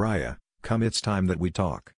 Jiraiya, come, it's time that we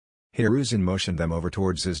talk. Hiruzen motioned them over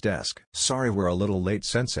towards his desk. Sorry we're a little late,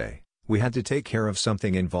 sensei. We had to take care of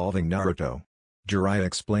something involving Naruto. Jiraiya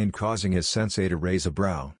explained, causing his sensei to raise a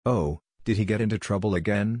brow. Oh, did he get into trouble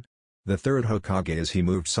again? The third Hokage, as he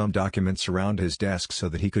moved some documents around his desk so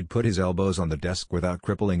that he could put his elbows on the desk without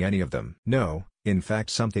crippling any of them. No, in fact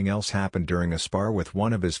something else happened during a spar with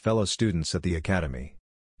one of his fellow students at the academy.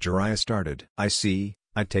 Jiraiya started. I see,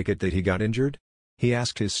 I take it that he got injured? He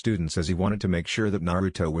asked his students as he wanted to make sure that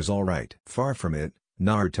Naruto was alright. Far from it,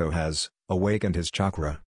 Naruto has awakened his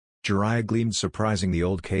chakra. Jiraiya gleamed, surprising the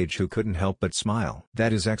old Kage, who couldn't help but smile.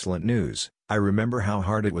 That is excellent news. I remember how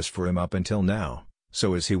hard it was for him up until now.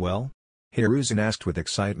 So is he well? Hiruzen asked with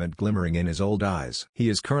excitement glimmering in his old eyes. He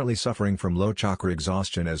is currently suffering from low chakra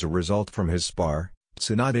exhaustion as a result from his spar.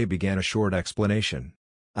 Tsunade began a short explanation.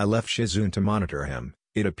 I left Shizune to monitor him.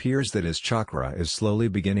 It appears that his chakra is slowly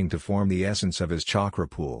beginning to form the essence of his chakra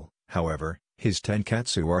pool. However, his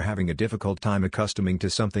tenketsu are having a difficult time accustoming to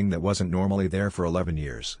something that wasn't normally there for 11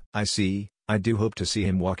 years. I see, I do hope to see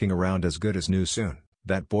him walking around as good as new soon.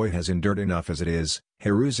 That boy has endured enough as it is,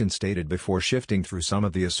 Hiruzen stated before shifting through some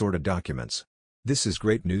of the assorted documents. This is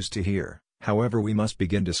great news to hear, however we must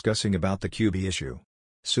begin discussing about the Kyuubi issue.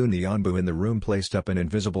 Soon the Anbu in the room placed up an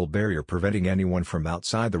invisible barrier preventing anyone from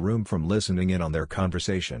outside the room from listening in on their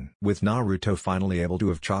conversation. With Naruto finally able to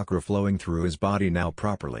have chakra flowing through his body now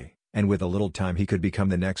properly, and with a little time he could become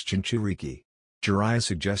the next Jinchuriki. Jiraiya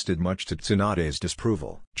suggested, much to Tsunade's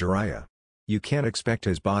disapproval. Jiraiya, you can't expect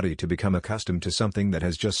his body to become accustomed to something that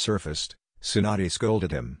has just surfaced, Tsunade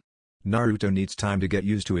scolded him. Naruto needs time to get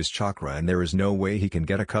used to his chakra, and there is no way he can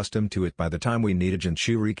get accustomed to it by the time we need a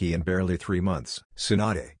Jinchuriki in barely 3 months.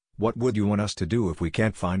 Tsunade, what would you want us to do if we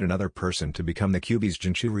can't find another person to become the Kyuubi's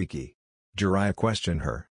Jinchuriki? Jiraiya questioned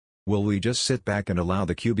her. Will we just sit back and allow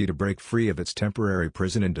the Kyuubi to break free of its temporary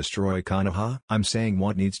prison and destroy Konoha? I'm saying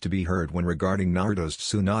what needs to be heard when regarding Naruto's.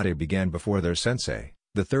 Tsunade began before their sensei.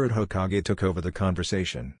 The third Hokage took over the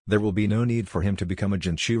conversation. There will be no need for him to become a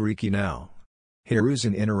Jinchuriki now.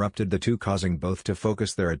 Hiruzen interrupted the two, causing both to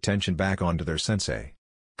focus their attention back onto their sensei.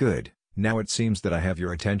 Good, now it seems that I have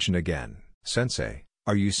your attention again. Sensei,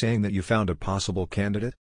 are you saying that you found a possible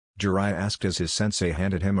candidate? Jiraiya asked as his sensei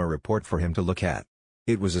handed him a report for him to look at.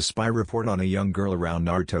 It was a spy report on a young girl around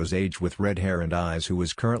Naruto's age with red hair and eyes who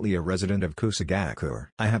was currently a resident of Kusagaku.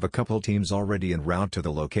 I have a couple teams already en route to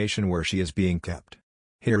the location where she is being kept.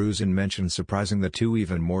 Hiruzen mentioned, surprising the two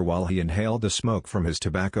even more while he inhaled the smoke from his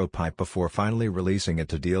tobacco pipe before finally releasing it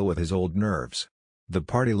to deal with his old nerves. The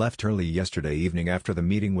party left early yesterday evening after the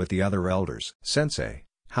meeting with the other elders. Sensei,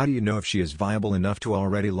 how do you know if she is viable enough to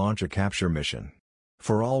already launch a capture mission?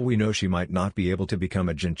 For all we know, she might not be able to become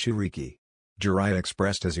a Jinchuriki. Jiraiya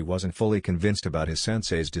expressed as he wasn't fully convinced about his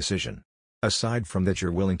sensei's decision. Aside from that,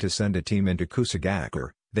 you're willing to send a team into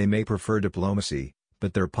Kusagaku, they may prefer diplomacy,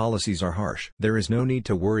 but their policies are harsh. There is no need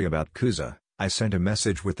to worry about Kusa. I sent a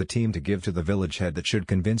message with the team to give to the village head that should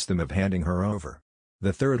convince them of handing her over.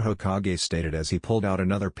 The third Hokage stated as he pulled out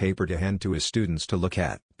another paper to hand to his students to look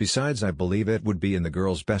at. Besides, I believe it would be in the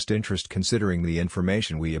girl's best interest considering the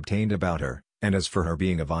information we obtained about her, and as for her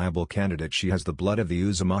being a viable candidate, she has the blood of the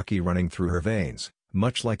Uzumaki running through her veins.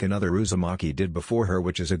 much like another Uzumaki did before her,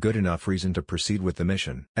 which is a good enough reason to proceed with the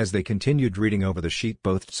mission. As they continued reading over the sheet,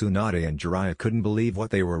 both Tsunade and Jiraiya couldn't believe what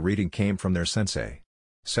they were reading came from their sensei.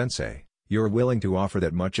 "Sensei, you're willing to offer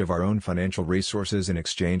that much of our own financial resources in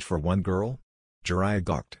exchange for one girl?" Jiraiya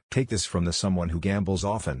gawked. "Take this from the someone who gambles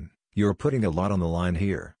often, you're putting a lot on the line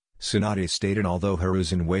here," Tsunade stated, although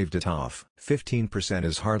Hiruzen waved it off. 15%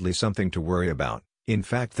 is hardly something to worry about. In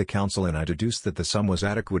fact, the council and I deduced that the sum was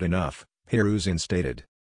adequate enough, Hiruzen stated.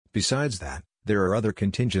 Besides that, there are other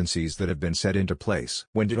contingencies that have been set into place.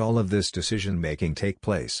 "When did all of this decision-making take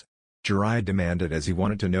place?" Jiraiya demanded, as he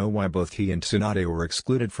wanted to know why both he and Tsunade were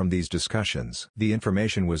excluded from these discussions. "The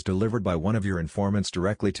information was delivered by one of your informants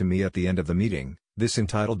directly to me at the end of the meeting. This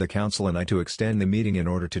entitled the council and I to extend the meeting in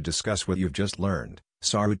order to discuss what you've just learned,"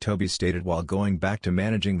 Sarutobi stated while going back to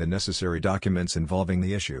managing the necessary documents involving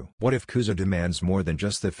the issue. "What if Kuza demands more than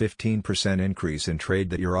just the 15% increase in trade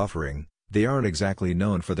that you're offering? They aren't exactly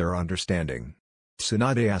known for their understanding,"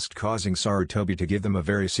 Tsunade asked, causing Sarutobi to give them a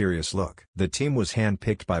very serious look. "The team was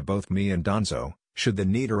hand-picked by both me and Danzo. Should the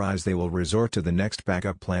need arise, they will resort to the next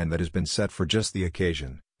backup plan that has been set for just the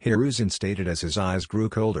occasion," Hiruzen stated as his eyes grew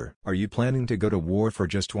colder. "Are you planning to go to war for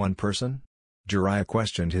just one person?" Jiraiya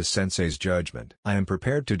questioned his sensei's judgment. "I am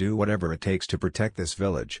prepared to do whatever it takes to protect this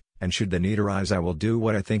village, and should the need arise I will do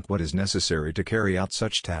what I think what is necessary to carry out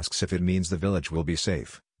such tasks if it means the village will be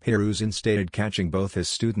safe," Hiruzen stated, catching both his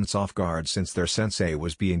students off guard since their sensei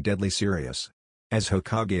was being deadly serious. "As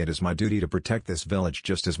Hokage, it is my duty to protect this village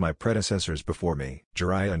just as my predecessors before me."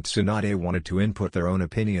 Jiraiya and Tsunade wanted to input their own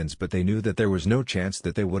opinions, but they knew that there was no chance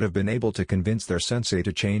that they would have been able to convince their sensei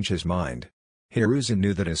to change his mind. Hiruzen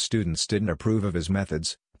knew that his students didn't approve of his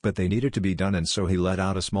methods, but they needed to be done, and so he let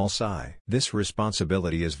out a small sigh. "This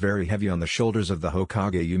responsibility is very heavy on the shoulders of the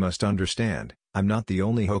Hokage. You must understand, I'm not the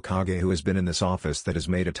only Hokage who has been in this office that has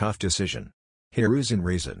made a tough decision," Hiruzen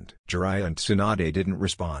reasoned. Jiraiya and Tsunade didn't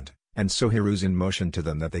respond, and so Hiruzen motioned to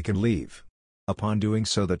them that they could leave. Upon doing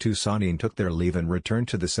so, the two Sannin took their leave and returned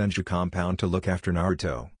to the Senju compound to look after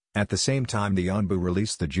Naruto. At the same time, the Anbu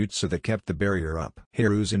released the jutsu that kept the barrier up.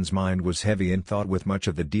 Hiruzen's mind was heavy in thought, with much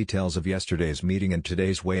of the details of yesterday's meeting and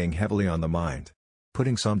today's weighing heavily on the mind.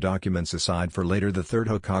 Putting some documents aside for later, the third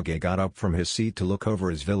Hokage got up from his seat to look over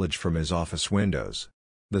his village from his office windows.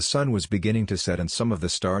 The sun was beginning to set and some of the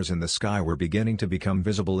stars in the sky were beginning to become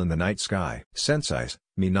visible in the night sky. "Sensei,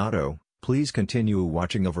 Minato, please continue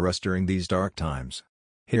watching over us during these dark times,"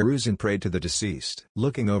 Hiruzen prayed to the deceased.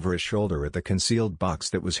 Looking over his shoulder at the concealed box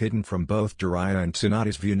that was hidden from both Jiraiya and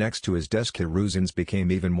Tsunade's view next to his desk, Hiruzen's became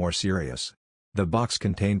even more serious. The box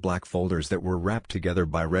contained black folders that were wrapped together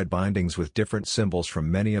by red bindings with different symbols from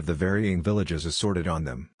many of the varying villages assorted on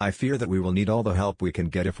them. "I fear that we will need all the help we can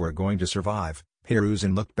get if we're going to survive."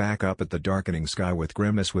 Hiruzen looked back up at the darkening sky with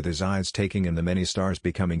grimace, with his eyes taking in the many stars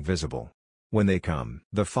becoming visible. When they come.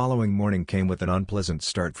 The following morning came with an unpleasant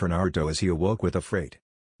start for Naruto as he awoke with a fright.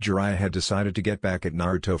 Jiraiya had decided to get back at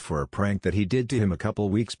Naruto for a prank that he did to him a couple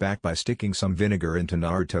weeks back by sticking some vinegar into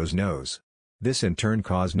Naruto's nose. This in turn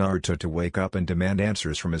caused Naruto to wake up and demand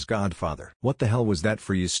answers from his godfather. "What the hell was that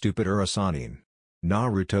for, you stupid Urasanin?"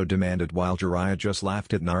 Naruto demanded, while Jiraiya just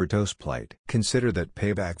laughed at Naruto's plight. "Consider that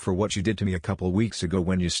payback for what you did to me a couple weeks ago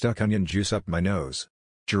when you stuck onion juice up my nose,"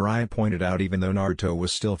 Jiraiya pointed out, even though Naruto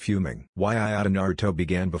was still fuming. "Why I oughta," Naruto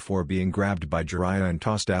began before being grabbed by Jiraiya and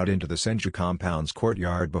tossed out into the Senju compound's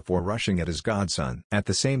courtyard before rushing at his godson. At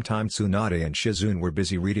the same time, Tsunade and Shizune were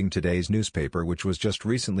busy reading today's newspaper, which was just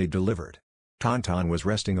recently delivered. Tonton was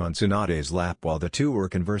resting on Tsunade's lap while the two were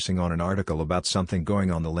conversing on an article about something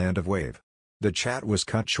going on the land of Wave. The chat was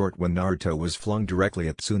cut short when Naruto was flung directly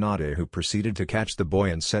at Tsunade, who proceeded to catch the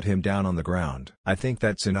boy and set him down on the ground. "I think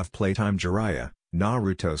that's enough playtime, Jiraiya.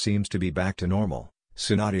 Naruto seems to be back to normal,"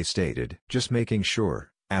 Tsunade stated. "Just making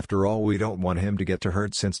sure. After all, we don't want him to get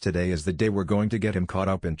hurt, since today is the day we're going to get him caught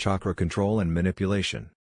up in chakra control and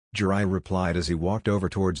manipulation," Jiraiya replied as he walked over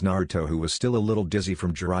towards Naruto, who was still a little dizzy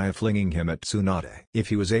from Jiraiya flinging him at Tsunade. "If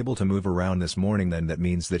he was able to move around this morning, then that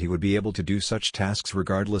means that he would be able to do such tasks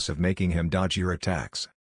regardless of making him dodge your attacks,"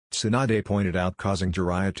 Tsunade pointed out, causing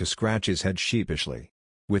Jiraiya to scratch his head sheepishly.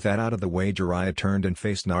 With that out of the way, Jiraiya turned and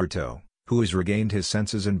faced Naruto, who has regained his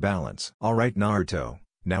senses and balance. "Alright Naruto,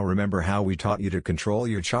 now remember how we taught you to control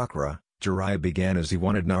your chakra," Jiraiya began, as he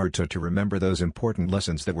wanted Naruto to remember those important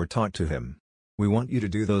lessons that were taught to him. "We want you to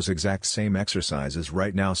do those exact same exercises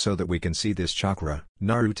right now so that we can see this chakra."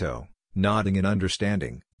 Naruto, nodding in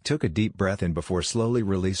understanding, took a deep breath in before slowly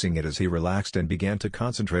releasing it as he relaxed and began to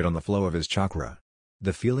concentrate on the flow of his chakra.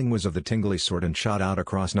 The feeling was of the tingly sort and shot out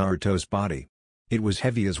across Naruto's body. It was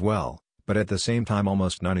heavy as well, but at the same time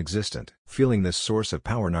almost non-existent. Feeling this source of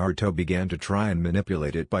power, Naruto began to try and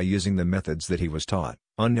manipulate it by using the methods that he was taught,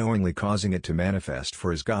 unknowingly causing it to manifest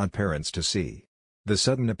for his godparents to see. The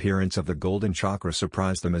sudden appearance of the golden chakra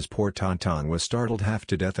surprised them as poor Tonton was startled half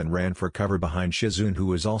to death and ran for cover behind Shizune, who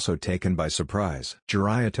was also taken by surprise.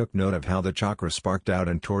 Jiraiya took note of how the chakra sparked out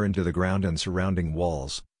and tore into the ground and surrounding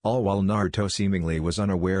walls, all while Naruto seemingly was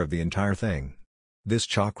unaware of the entire thing. This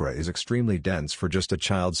chakra is extremely dense for just a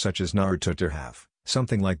child such as Naruto to have.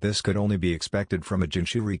 Something like this could only be expected from a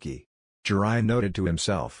Jinchuriki. Jiraiya noted to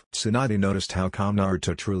himself. Tsunade noticed how calm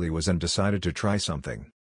Naruto truly was and decided to try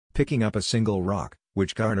something. Picking up a single rock,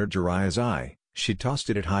 which garnered Jiraiya's eye, she tossed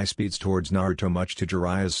it at high speeds towards Naruto, much to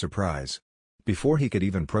Jiraiya's surprise. Before he could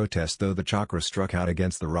even protest though, the chakra struck out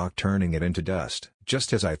against the rock, turning it into dust.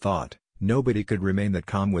 Just as I thought, nobody could remain that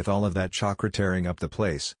calm with all of that chakra tearing up the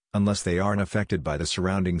place, unless they aren't affected by the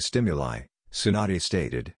surrounding stimuli, Tsunade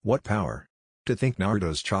stated. What power! To think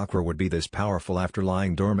Naruto's chakra would be this powerful after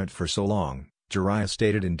lying dormant for so long, Jiraiya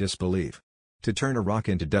stated in disbelief. To turn a rock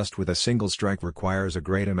into dust with a single strike requires a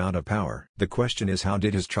great amount of power. The question is, how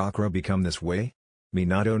did his chakra become this way?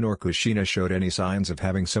 Minato nor Kushina showed any signs of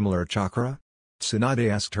having similar chakra? Tsunade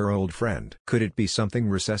asked her old friend. Could it be something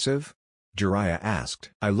recessive? Jiraiya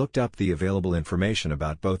asked. I looked up the available information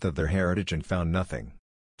about both of their heritage and found nothing.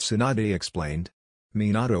 Tsunade explained.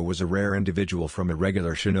 Minato was a rare individual from a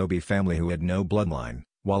regular shinobi family who had no bloodline,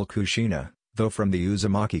 while Kushina, though from the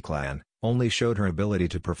Uzumaki clan, only showed her ability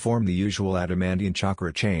to perform the usual adamantian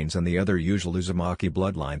chakra chains and the other usual Uzumaki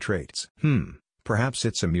bloodline traits. Perhaps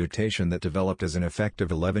it's a mutation that developed as an effect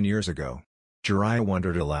of 11 years ago. Jiraiya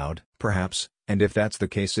wondered aloud. Perhaps, and if that's the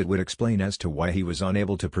case it would explain as to why he was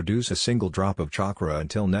unable to produce a single drop of chakra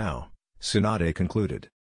until now, Tsunade concluded.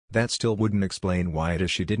 That still wouldn't explain why it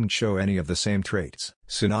is she didn't show any of the same traits.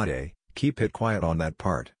 Tsunade, keep it quiet on that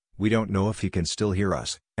part. We don't know if he can still hear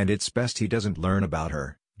us, and it's best he doesn't learn about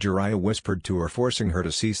her, Jiraiya whispered to her, forcing her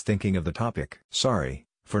to cease thinking of the topic. Sorry,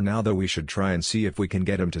 for now though we should try and see if we can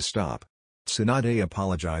get him to stop. Tsunade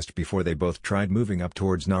apologized before they both tried moving up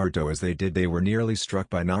towards Naruto. As they did, they were nearly struck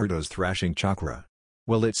by Naruto's thrashing chakra.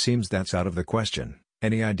 Well, it seems that's out of the question.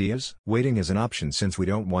 Any ideas? Waiting is an option since we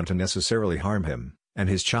don't want to necessarily harm him, and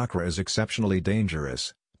his chakra is exceptionally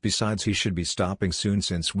dangerous. Besides, he should be stopping soon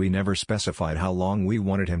since we never specified how long we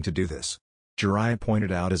wanted him to do this. Jiraiya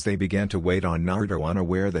pointed out as they began to wait on Naruto,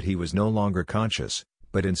 unaware that he was no longer conscious,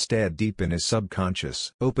 but instead deep in his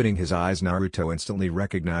subconscious. Opening his eyes, Naruto instantly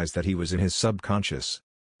recognized that he was in his subconscious.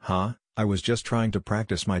 Huh? I was just trying to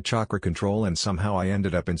practice my chakra control and somehow I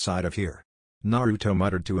ended up inside of here. Naruto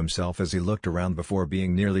muttered to himself as he looked around before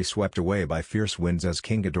being nearly swept away by fierce winds as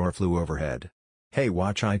King Ghidorah flew overhead. Hey,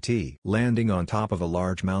 watch it! Landing on top of a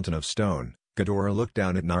large mountain of stone, Ghidorah looked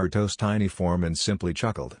down at Naruto's tiny form and simply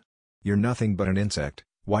chuckled. You're nothing but an insect,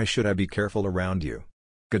 why should I be careful around you?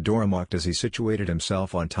 Ghidorah mocked as he situated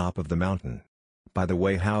himself on top of the mountain. By the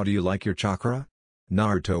way, how do you like your chakra?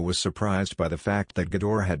 Naruto was surprised by the fact that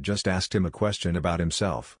Ghidorah had just asked him a question about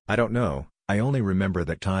himself. I don't know, I only remember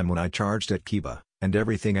that time when I charged at Kiba, and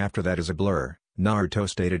everything after that is a blur, Naruto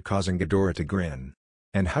stated, causing Ghidorah to grin.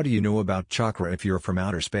 And how do you know about chakra if you're from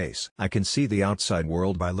outer space? I can see the outside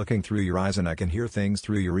world by looking through your eyes and I can hear things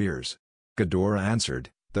through your ears. Ghidorah answered,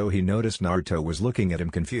 though he noticed Naruto was looking at him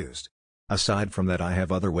confused. Aside from that, I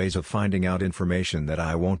have other ways of finding out information that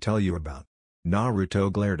I won't tell you about.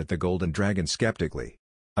 Naruto glared at the golden dragon skeptically.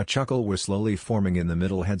 A chuckle was slowly forming in the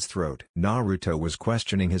middle head's throat. Naruto was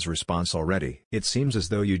questioning his response already. It seems as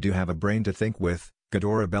though you do have a brain to think with,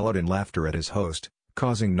 Ghidorah bellowed in laughter at his host,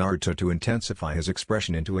 causing Naruto to intensify his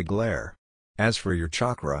expression into a glare. As for your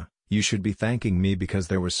chakra, you should be thanking me because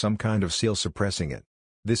there was some kind of seal suppressing it.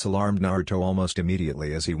 This alarmed Naruto almost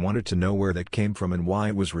immediately as he wanted to know where that came from and why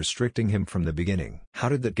it was restricting him from the beginning. How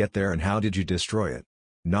did that get there and how did you destroy it?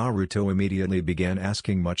 Naruto immediately began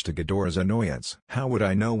asking, much to Ghidorah's annoyance. How would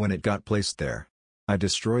I know when it got placed there? I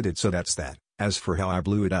destroyed it, so that's that. As for how I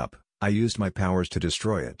blew it up, I used my powers to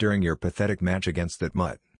destroy it during your pathetic match against that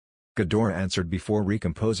mutt. Ghidorah answered before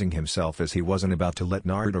recomposing himself as he wasn't about to let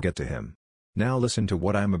Naruto get to him. Now listen to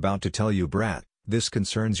what I'm about to tell you, brat. This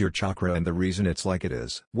concerns your chakra and the reason it's like it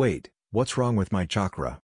is. Wait, what's wrong with my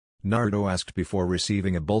chakra? Naruto asked before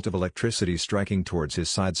receiving a bolt of electricity striking towards his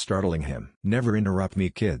side, startling him. Never interrupt me,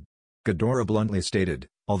 kid. Ghidorah bluntly stated,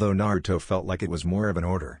 although Naruto felt like it was more of an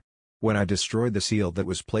order. When I destroyed the seal that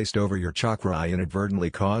was placed over your chakra, I inadvertently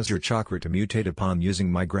caused your chakra to mutate upon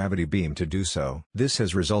using my gravity beam to do so. This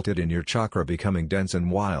has resulted in your chakra becoming dense and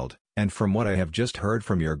wild, and from what I have just heard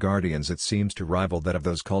from your guardians, it seems to rival that of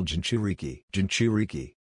those called Jinchuriki.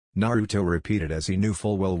 Jinchuriki. Naruto repeated as he knew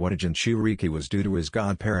full well what a Jinchuriki was due to his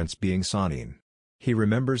godparents being Sannin. He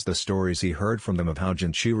remembers the stories he heard from them of how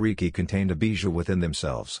Jinchuriki contained a bijou within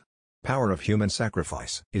themselves. Power of human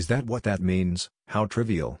sacrifice. Is that what that means? How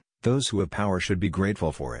trivial. Those who have power should be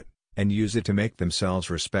grateful for it, and use it to make themselves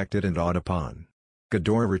respected and awed upon.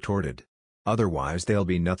 Ghidorah retorted. Otherwise they'll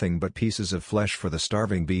be nothing but pieces of flesh for the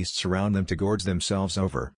starving beasts around them to gorge themselves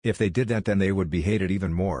over. If they did that then they would be hated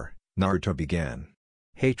even more, Naruto began.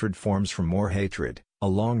 Hatred forms from more hatred, a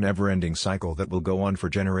long never-ending cycle that will go on for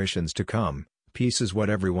generations to come. Peace is what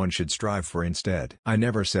everyone should strive for instead. I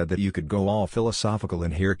never said that you could go all philosophical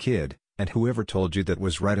in here, kid, and whoever told you that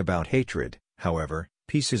was right about hatred. However,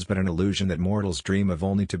 peace is but an illusion that mortals dream of,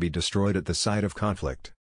 only to be destroyed at the sight of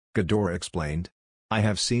conflict. Ghidorah explained. I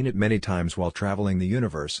have seen it many times while traveling the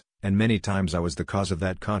universe, and many times I was the cause of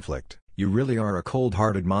that conflict. You really are a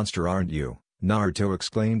cold-hearted monster, aren't you? Naruto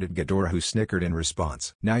exclaimed at Ghidorah, who snickered in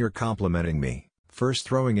response. Now you're complimenting me, first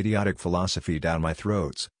throwing idiotic philosophy down my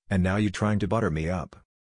throats, and now you trying to butter me up.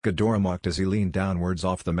 Ghidorah mocked as he leaned downwards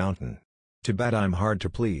off the mountain. Too bad I'm hard to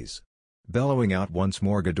please. Bellowing out once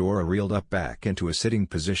more, Ghidorah reeled up back into a sitting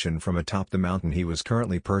position from atop the mountain he was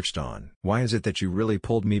currently perched on. Why is it that you really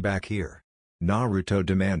pulled me back here? Naruto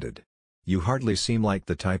demanded. You hardly seem like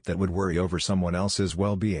the type that would worry over someone else's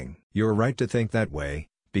well-being. You're right to think that way,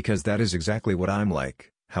 because that is exactly what I'm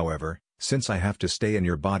like. However, since I have to stay in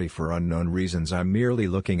your body for unknown reasons, I'm merely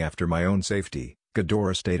looking after my own safety,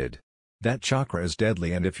 Ghidorah stated. That chakra is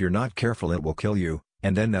deadly, and if you're not careful it will kill you,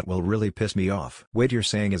 and then that will really piss me off. Wait, you're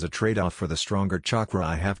saying as a trade-off for the stronger chakra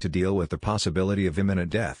I have to deal with the possibility of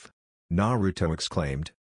imminent death? Naruto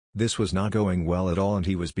exclaimed. This was not going well at all, and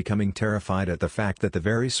he was becoming terrified at the fact that the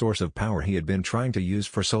very source of power he had been trying to use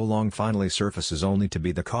for so long finally surfaces, only to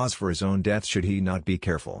be the cause for his own death should he not be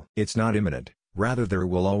careful. It's not imminent, rather there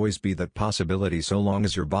will always be that possibility so long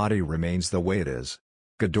as your body remains the way it is.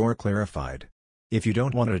 Ghidorah clarified. If you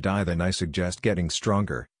don't want to die, then I suggest getting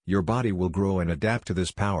stronger. Your body will grow and adapt to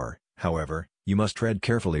this power, however, you must tread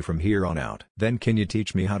carefully from here on out. Then can you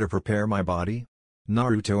teach me how to prepare my body?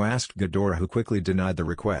 Naruto asked Ghidorah, who quickly denied the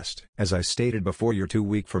request. As I stated before, you're too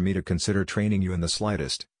weak for me to consider training you in the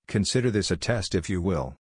slightest. Consider this a test if you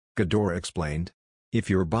will. Ghidorah explained. If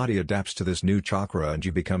your body adapts to this new chakra and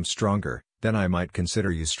you become stronger, then I might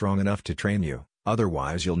consider you strong enough to train you,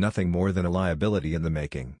 otherwise you're nothing more than a liability in the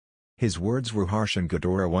making. His words were harsh, and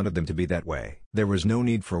Ghidorah wanted them to be that way. There was no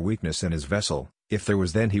need for weakness in his vessel. If there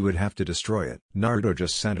was, then he would have to destroy it. Naruto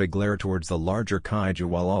just sent a glare towards the larger kaiju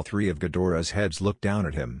while all three of Ghidorah's heads looked down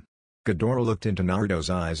at him. Ghidorah looked into Naruto's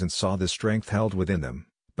eyes and saw the strength held within them,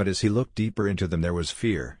 but as he looked deeper into them there was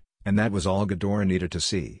fear, and that was all Ghidorah needed to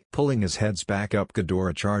see. Pulling his heads back up,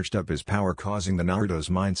 Ghidorah charged up his power, causing the Naruto's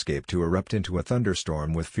mindscape to erupt into a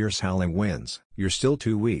thunderstorm with fierce howling winds. You're still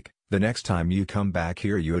too weak. The next time you come back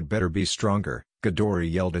here you had better be stronger, Ghidorah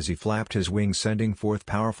yelled as he flapped his wings, sending forth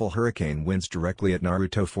powerful hurricane winds directly at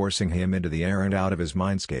Naruto, forcing him into the air and out of his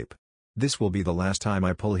mindscape. This will be the last time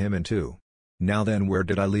I pull him in too. Now then, where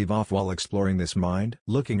did I leave off while exploring this mind?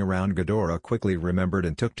 Looking around, Ghidorah quickly remembered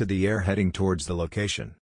and took to the air, heading towards the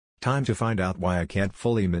location. Time to find out why I can't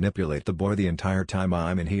fully manipulate the boy the entire time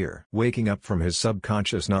I'm in here. Waking up from his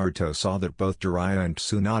subconscious, Naruto saw that both Jiraiya and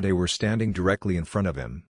Tsunade were standing directly in front of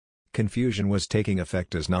him. Confusion was taking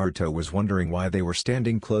effect as Naruto was wondering why they were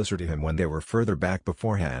standing closer to him when they were further back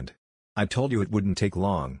beforehand. I told you it wouldn't take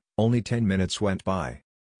long, only 10 minutes went by.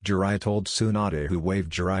 Jiraiya told Tsunade, who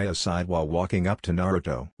waved Jiraiya aside while walking up to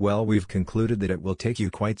Naruto. Well, we've concluded that it will take you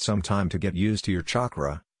quite some time to get used to your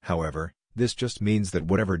chakra, however, this just means that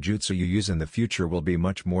whatever jutsu you use in the future will be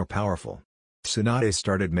much more powerful. Tsunade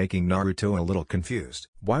started, making Naruto a little confused.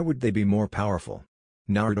 Why would they be more powerful?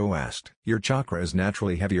 Naruto asked. Your chakra is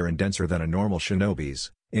naturally heavier and denser than a normal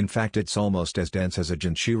shinobi's, in fact it's almost as dense as a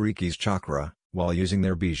Jinchuriki's chakra, while using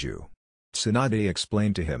their bijou. Tsunade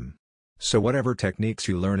explained to him. So whatever techniques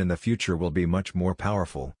you learn in the future will be much more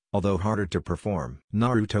powerful, although harder to perform.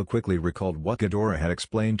 Naruto quickly recalled what Ghidorah had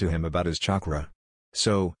explained to him about his chakra.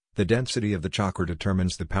 So, the density of the chakra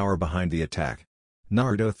determines the power behind the attack.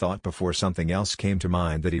 Naruto thought before something else came to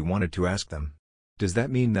mind that he wanted to ask them. Does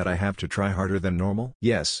that mean that I have to try harder than normal?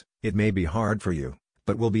 Yes, it may be hard for you,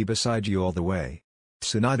 but we'll be beside you all the way.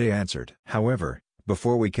 Tsunade answered. However,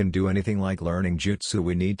 before we can do anything like learning jutsu,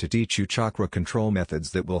 we need to teach you chakra control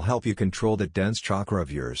methods that will help you control that dense chakra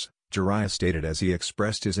of yours, Jiraiya stated as he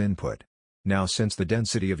expressed his input. Now, since the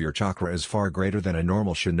density of your chakra is far greater than a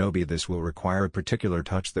normal shinobi, this will require a particular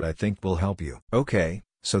touch that I think will help you. Okay,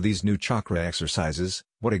 so these new chakra exercises,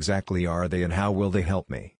 what exactly are they and how will they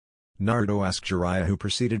help me? Naruto asked Jiraiya, who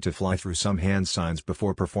proceeded to fly through some hand signs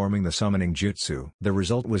before performing the summoning jutsu. The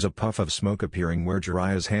result was a puff of smoke appearing where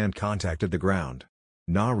Jiraiya's hand contacted the ground.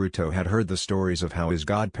 Naruto had heard the stories of how his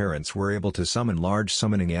godparents were able to summon large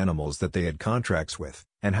summoning animals that they had contracts with,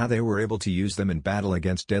 and how they were able to use them in battle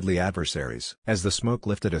against deadly adversaries. As the smoke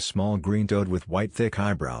lifted, a small green toad with white thick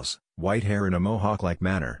eyebrows, white hair in a mohawk-like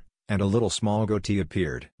manner, and a little small goatee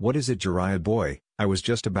appeared. "What is it, Jiraiya boy? I was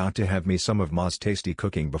just about to have me some of Ma's tasty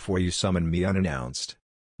cooking before you summoned me unannounced,"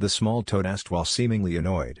 the small toad asked while seemingly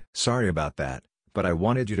annoyed. "Sorry about that, but I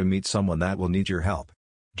wanted you to meet someone that will need your help."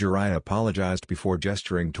 Jiraiya apologized before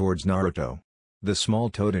gesturing towards Naruto. The small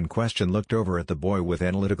toad in question looked over at the boy with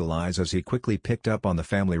analytical eyes as he quickly picked up on the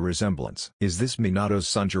family resemblance. "Is this Minato's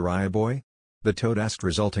son, Jiraiya boy?" the toad asked,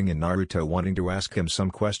 resulting in Naruto wanting to ask him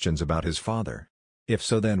some questions about his father. If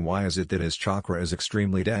so, then why is it that his chakra is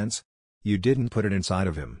extremely dense? You didn't put it inside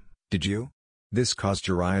of him, did you? This caused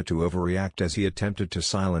Jiraiya to overreact as he attempted to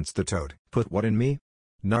silence the toad. "Put what in me?"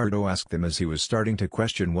 Naruto asked him as he was starting to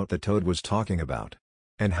question what the toad was talking about.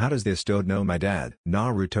 "And how does this toad know my dad?"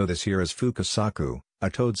 "Naruto, this here is Fukasaku,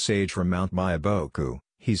 a toad sage from Mount Myaboku.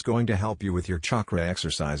 He's going to help you with your chakra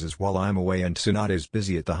exercises while I'm away and Tsunade's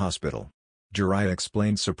busy at the hospital," Jiraiya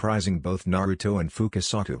explained, surprising both Naruto and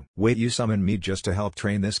Fukasaku. "Wait, you summoned me just to help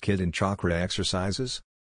train this kid in chakra exercises?"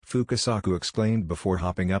 Fukasaku exclaimed before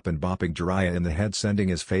hopping up and bopping Jiraiya in the head, sending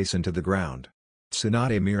his face into the ground.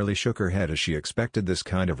 Tsunade merely shook her head as she expected this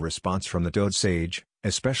kind of response from the toad sage,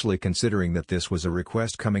 especially considering that this was a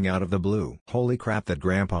request coming out of the blue. "Holy crap, that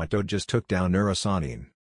Grandpa Toad just took down Urasanin,"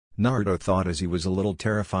 Naruto thought as he was a little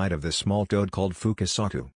terrified of this small toad called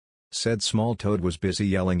Fukasaku. Said small toad was busy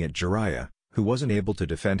yelling at Jiraiya, who wasn't able to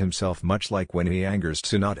defend himself, much like when he angers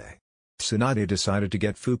Tsunade. Tsunade decided to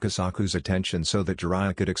get Fukasaku's attention so that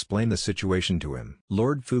Jiraiya could explain the situation to him.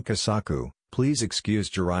 "Lord Fukasaku, please excuse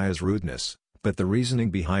Jiraiya's rudeness, but the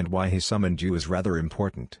reasoning behind why he summoned you is rather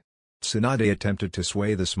important." Tsunade attempted to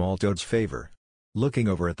sway the small toad's favor. Looking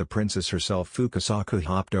over at the princess herself, Fukasaku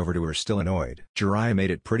hopped over to her, still annoyed. "Jiraiya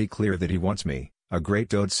made it pretty clear that he wants me, a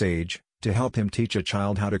great toad sage, to help him teach a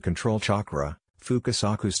child how to control chakra,"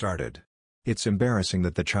 Fukasaku started. "It's embarrassing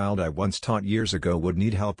that the child I once taught years ago would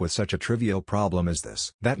need help with such a trivial problem as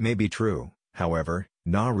this." "That may be true, however,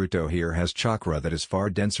 Naruto here has chakra that is far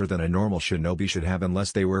denser than a normal shinobi should have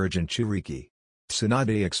unless they were a Jinchuriki,"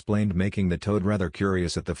 Tsunade explained, making the toad rather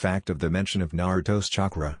curious at the fact of the mention of Naruto's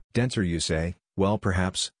chakra. "Denser, you say? Well,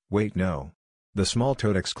 perhaps." "Wait, no," the small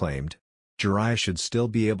toad exclaimed. "Jiraiya should still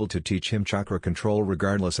be able to teach him chakra control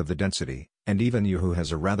regardless of the density, and even you, who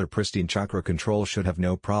has a rather pristine chakra control, should have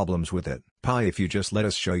no problems with it. Pai, if you just let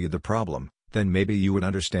us show you the problem, then maybe you would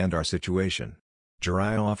understand our situation,"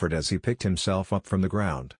 Jiraiya offered as he picked himself up from the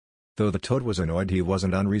ground. Though the toad was annoyed, he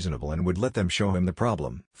wasn't unreasonable and would let them show him the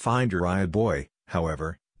problem. "Fine, Jiraiya boy,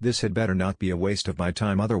 however, this had better not be a waste of my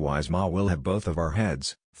time, otherwise Ma will have both of our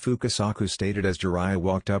heads," Fukasaku stated as Jiraiya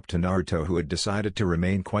walked up to Naruto, who had decided to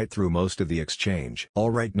remain quiet through most of the exchange.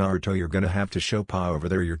 "Alright Naruto, you're gonna have to show Pa over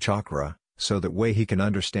there your chakra, so that way he can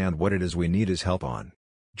understand what it is we need his help on,"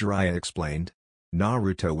 Jiraiya explained.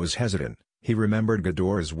 Naruto was hesitant. He remembered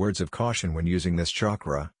Ghidorah's words of caution when using this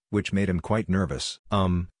chakra, which made him quite nervous.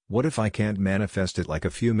 What if I can't manifest it like a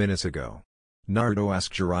few minutes ago?" Naruto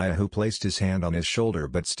asked Jiraiya, who placed his hand on his shoulder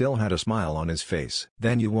but still had a smile on his face.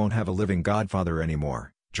 "Then you won't have a living godfather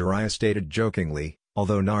anymore," Jiraiya stated jokingly,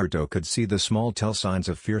 although Naruto could see the small signs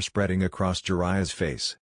of fear spreading across Jiraiya's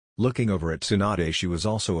face. Looking over at Tsunade, she was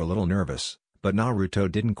also a little nervous, but Naruto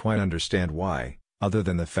didn't quite understand why, other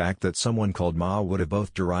than the fact that someone called Ma would have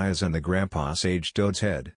both Jiraiya's and the Grandpa Sage Toad's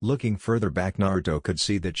head. Looking further back, Naruto could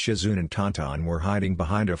see that Shizune and Tantan were hiding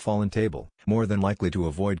behind a fallen table, more than likely to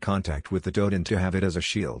avoid contact with the toad and to have it as a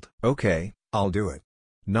shield. "Okay, I'll do it,"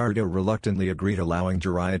 Naruto reluctantly agreed, allowing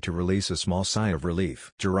Jiraiya to release a small sigh of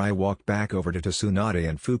relief. Jiraiya walked back over to Tsunade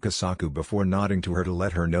and Fukasaku before nodding to her to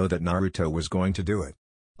let her know that Naruto was going to do it.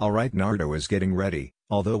 "Alright, Naruto is getting ready,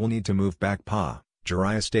 although we'll need to move back, Pa,"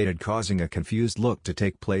 Jiraiya stated, causing a confused look to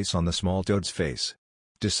take place on the small toad's face.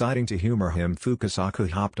 Deciding to humor him, Fukasaku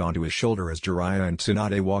hopped onto his shoulder as Jiraiya and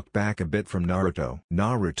Tsunade walked back a bit from Naruto.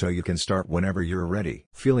 "Naruto, you can start whenever you're ready."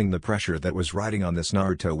 Feeling the pressure that was riding on this,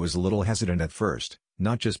 Naruto was a little hesitant at first,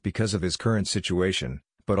 not just because of his current situation,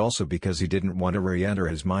 but also because he didn't want to re-enter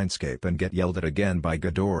his mindscape and get yelled at again by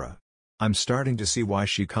Ghidorah. "I'm starting to see why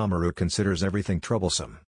Shikamaru considers everything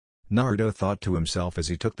troublesome," Naruto thought to himself as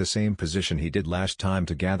he took the same position he did last time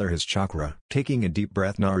to gather his chakra. Taking a deep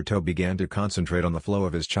breath, Naruto began to concentrate on the flow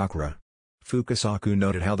of his chakra. Fukasaku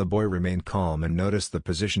noted how the boy remained calm and noticed the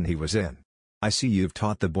position he was in. "I see you've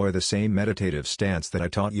taught the boy the same meditative stance that I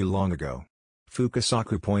taught you long ago."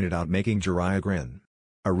 Fukasaku pointed out, making Jiraiya grin.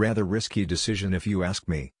 A rather risky decision if you ask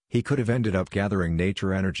me. He could have ended up gathering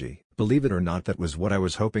nature energy. Believe it or not, that was what I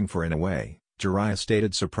was hoping for in a way, Jiraiya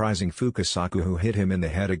stated, surprising Fukasaku, who hit him in the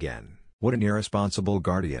head again. What an irresponsible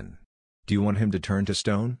guardian. Do you want him to turn to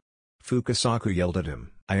stone? Fukasaku yelled at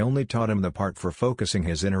him. I only taught him the part for focusing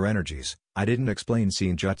his inner energies. I didn't explain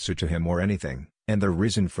Senjutsu to him or anything, and the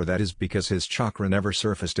reason for that is because his chakra never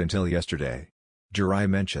surfaced until yesterday. Jiraiya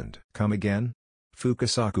mentioned. Come again?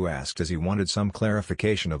 Fukasaku asked as he wanted some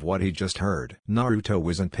clarification of what he just heard. Naruto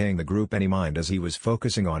wasn't paying the group any mind as he was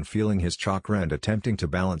focusing on feeling his chakra and attempting to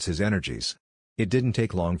balance his energies. It didn't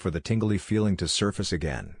take long for the tingly feeling to surface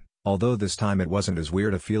again, although this time it wasn't as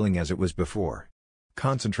weird a feeling as it was before.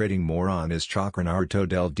 Concentrating more on his chakra, Naruto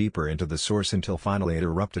delved deeper into the source until finally it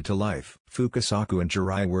erupted to life. Fukasaku and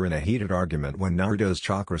Jiraiya were in a heated argument when Naruto's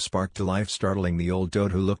chakra sparked to life, startling the old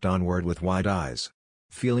toad, who looked onward with wide eyes.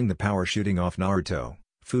 Feeling the power shooting off Naruto,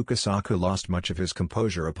 Fukasaku lost much of his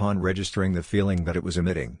composure upon registering the feeling that it was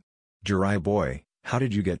emitting. Jiraiya boy, how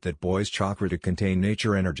did you get that boy's chakra to contain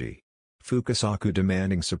nature energy? Fukasaku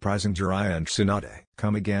demanding, surprising Jiraiya and Tsunade.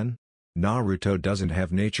 Come again? Naruto doesn't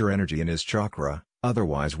have nature energy in his chakra,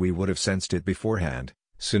 otherwise we would have sensed it beforehand,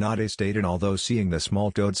 Tsunade stated, although seeing the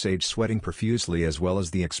small toad sage sweating profusely as well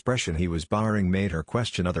as the expression he was borrowing made her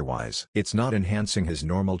question otherwise. It's not enhancing his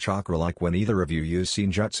normal chakra like when either of you use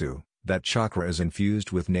Senjutsu, that chakra is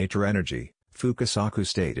infused with nature energy, Fukasaku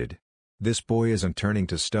stated. This boy isn't turning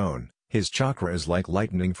to stone, his chakra is like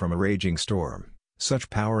lightning from a raging storm,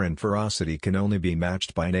 such power and ferocity can only be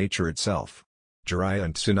matched by nature itself. Jiraiya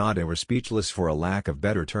and Tsunade were speechless for a lack of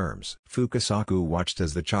better terms. Fukasaku watched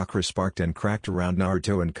as the chakra sparked and cracked around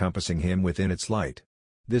Naruto, encompassing him within its light.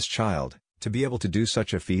 This child, to be able to do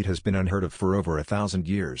such a feat has been unheard of for over 1,000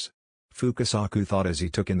 years. Fukasaku thought as he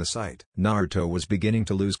took in the sight. Naruto was beginning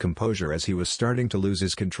to lose composure as he was starting to lose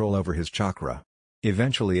his control over his chakra.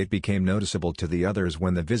 Eventually it became noticeable to the others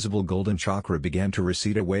when the visible golden chakra began to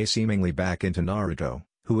recede away, seemingly back into Naruto,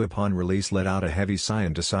 who upon release let out a heavy sigh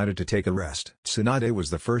and decided to take a rest. Tsunade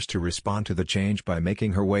was the first to respond to the change by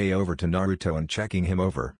making her way over to Naruto and checking him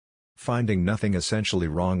over. Finding nothing essentially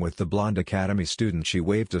wrong with the blonde academy student, she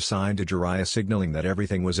waved a sign to Jiraiya signaling that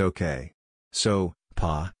everything was okay. So,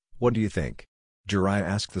 Pa, what do you think? Jiraiya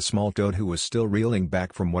asked the small toad, who was still reeling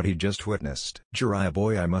back from what he just witnessed. Jiraiya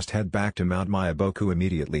boy, I must head back to Mount Myaboku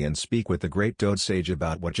immediately and speak with the great toad sage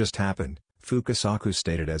about what just happened, Fukasaku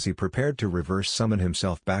stated as he prepared to reverse summon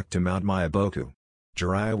himself back to Mount Myaboku.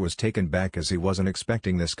 Jiraiya was taken back as he wasn't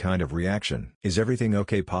expecting this kind of reaction. Is everything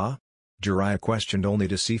okay, Pa? Jiraiya questioned, only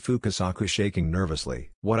to see Fukasaku shaking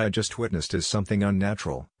nervously. What I just witnessed is something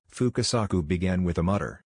unnatural, Fukasaku began with a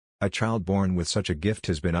mutter. A child born with such a gift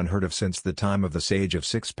has been unheard of since the time of the Sage of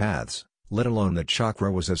Six Paths, let alone that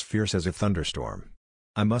chakra was as fierce as a thunderstorm.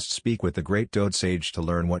 I must speak with the great toad sage to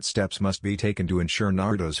learn what steps must be taken to ensure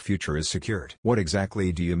Naruto's future is secured. What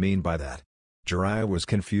exactly do you mean by that? Jiraiya was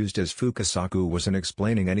confused as Fukasaku wasn't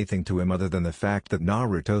explaining anything to him other than the fact that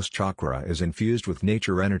Naruto's chakra is infused with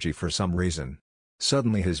nature energy for some reason.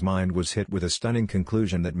 Suddenly his mind was hit with a stunning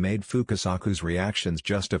conclusion that made Fukasaku's reactions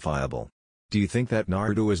justifiable. Do you think that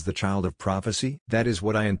Naruto is the child of prophecy? That is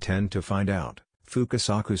what I intend to find out,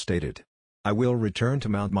 Fukasaku stated. I will return to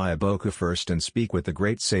Mount Myaboku first and speak with the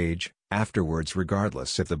great sage, afterwards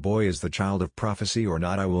regardless if the boy is the child of prophecy or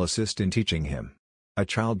not I will assist in teaching him. A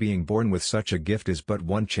child being born with such a gift is but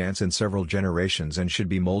one chance in several generations and should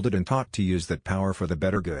be molded and taught to use that power for the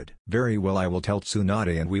better good. Very well, I will tell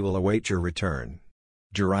Tsunade and we will await your return.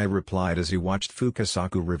 Jiraiya replied as he watched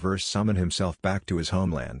Fukasaku reverse summon himself back to his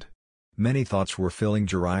homeland. Many thoughts were filling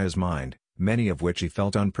Jiraiya's mind, many of which he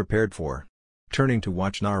felt unprepared for. Turning to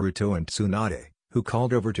watch Naruto and Tsunade, who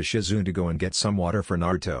called over to Shizune to go and get some water for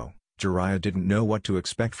Naruto, Jiraiya didn't know what to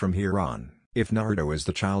expect from here on. If Naruto is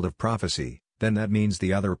the child of prophecy, then that means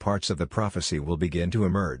the other parts of the prophecy will begin to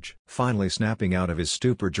emerge. Finally snapping out of his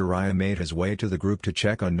stupor, Jiraiya made his way to the group to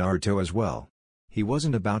check on Naruto as well. He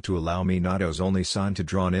wasn't about to allow Minato's only son to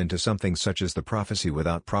drawn into something such as the prophecy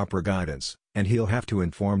without proper guidance, and he'll have to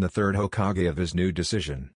inform the third Hokage of his new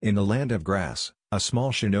decision. In the land of grass, a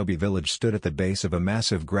small shinobi village stood at the base of a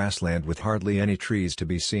massive grassland with hardly any trees to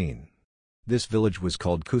be seen. This village was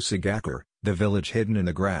called Kusagakur, the village hidden in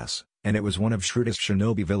the grass, and it was one of shrewdest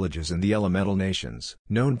shinobi villages in the elemental nations.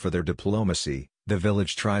 Known for their diplomacy, the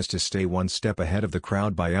village tries to stay one step ahead of the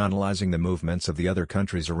crowd by analyzing the movements of the other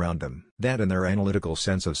countries around them. That and their analytical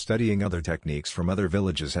sense of studying other techniques from other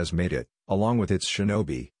villages has made it, along with its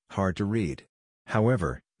shinobi, hard to read.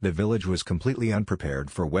 However, the village was completely unprepared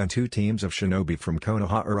for when two teams of shinobi from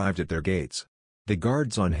Konoha arrived at their gates. The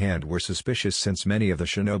guards on hand were suspicious since many of the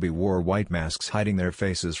shinobi wore white masks hiding their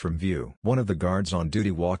faces from view. One of the guards on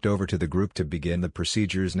duty walked over to the group to begin the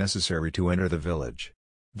procedures necessary to enter the village.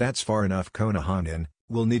 "That's far enough, Konoha-nin.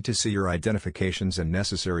 We'll need to see your identifications and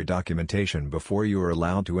necessary documentation before you are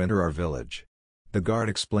allowed to enter our village," the guard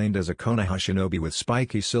explained as a Konoha shinobi with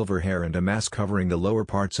spiky silver hair and a mask covering the lower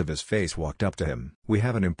parts of his face walked up to him. "We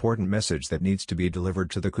have an important message that needs to be delivered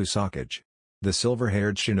to the Kusakage," the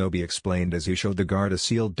silver-haired shinobi explained as he showed the guard a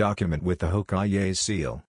sealed document with the Hokage's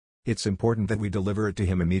seal. "It's important that we deliver it to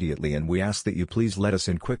him immediately and we ask that you please let us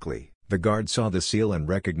in quickly." The guard saw the seal and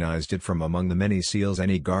recognized it from among the many seals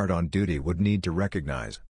any guard on duty would need to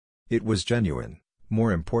recognize. It was genuine.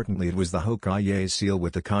 More importantly, it was the Hokage's seal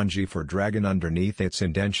with the kanji for dragon underneath its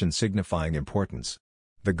indentation signifying importance.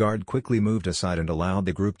 The guard quickly moved aside and allowed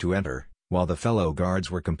the group to enter, while the fellow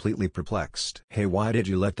guards were completely perplexed. "Hey, why did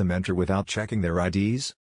you let them enter without checking their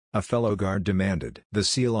IDs?" a fellow guard demanded. The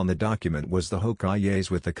seal on the document was the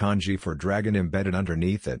Hokage's with the kanji for dragon embedded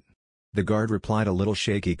underneath it. The guard replied a little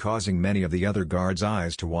shaky, causing many of the other guards'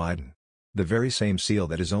 eyes to widen. "The very same seal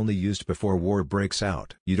that is only used before war breaks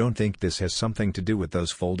out." "You don't think this has something to do with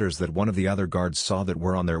those folders that one of the other guards saw that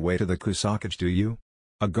were on their way to the Kusakage, do you?"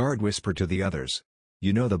 a guard whispered to the others.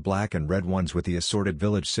 "You know, the black and red ones with the assorted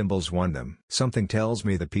village symbols won them." "Something tells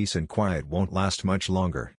me the peace and quiet won't last much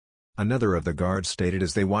longer," another of the guards stated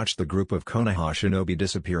as they watched the group of Konoha shinobi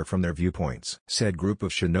disappear from their viewpoints. Said group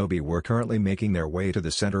of shinobi were currently making their way to the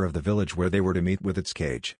center of the village where they were to meet with its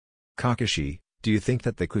Kage. "Kakashi, do you think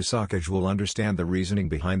that the Kusakage will understand the reasoning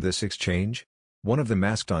behind this exchange?" one of the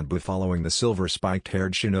masked on following the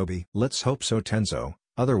silver-spiked-haired shinobi. "Let's hope so, Tenzo,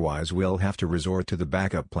 otherwise we'll have to resort to the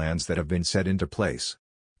backup plans that have been set into place,"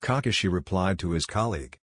 Kakashi replied to his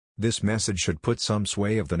colleague. "This message should put some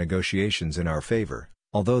sway of the negotiations in our favor,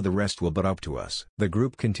 although the rest will but up to us." The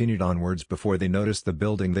group continued onwards before they noticed the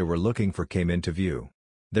building they were looking for came into view.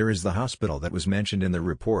 "There is the hospital that was mentioned in the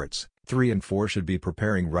reports. 3 and 4 should be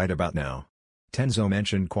preparing right about now," Tenzo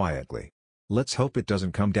mentioned quietly. "Let's hope it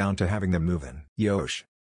doesn't come down to having them move in." "Yosh.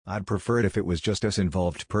 I'd prefer it if it was just us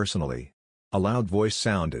involved personally," a loud voice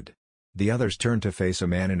sounded. The others turned to face a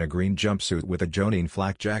man in a green jumpsuit with a Jonin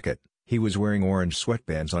flak jacket. He was wearing orange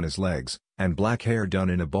sweatbands on his legs, and black hair done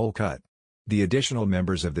in a bowl cut. "The additional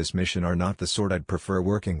members of this mission are not the sort I'd prefer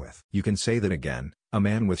working with." "You can say that again," a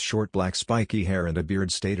man with short black spiky hair and a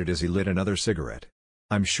beard stated as he lit another cigarette.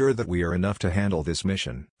 "I'm sure that we are enough to handle this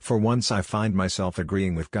mission." "For once I find myself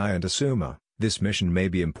agreeing with Guy and Asuma, this mission may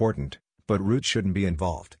be important, but Root shouldn't be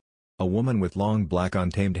involved." A woman with long black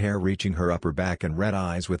untamed hair reaching her upper back and red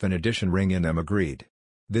eyes with an addition ring in them agreed.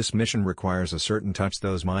 "This mission requires a certain touch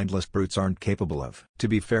those mindless brutes aren't capable of." To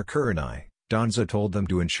be fair, Kurenai, Danza told them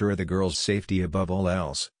to ensure the girl's safety above all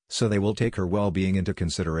else, so they will take her well-being into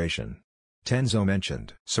consideration, Tenzo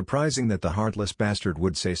mentioned. "Surprising that the heartless bastard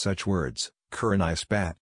would say such words," Kurenai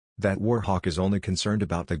spat. "That warhawk is only concerned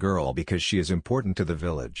about the girl because she is important to the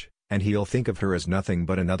village, and he'll think of her as nothing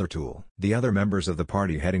but another tool." The other members of the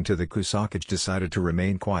party heading to the Kusakage decided to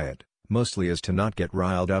remain quiet, mostly as to not get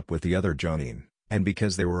riled up with the other Jonin, and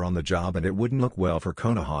because they were on the job and it wouldn't look well for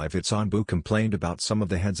Konoha if its Anbu complained about some of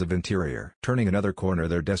the heads of interior. Turning another corner,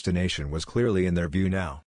 their destination was clearly in their view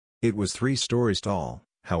now. It was 3 stories tall,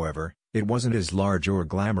 however, it wasn't as large or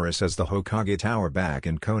glamorous as the Hokage Tower back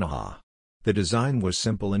in Konoha. The design was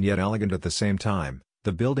simple and yet elegant at the same time.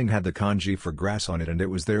 The building had the kanji for grass on it, and it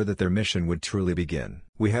was there that their mission would truly begin.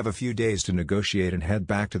 "We have a few days to negotiate and head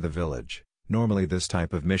back to the village." Normally this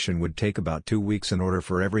type of mission would take about 2 weeks in order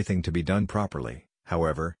for everything to be done properly.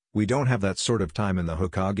 However, we don't have that sort of time and the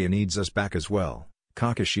Hokage needs us back as well,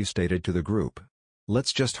 Kakashi stated to the group.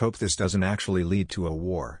 "Let's just hope this doesn't actually lead to a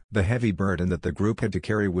war." The heavy burden that the group had to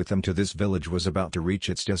carry with them to this village was about to reach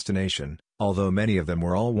its destination, although many of them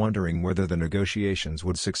were all wondering whether the negotiations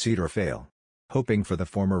would succeed or fail. Hoping for the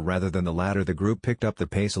former rather than the latter, the group picked up the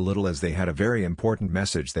pace a little as they had a very important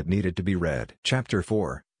message that needed to be read. Chapter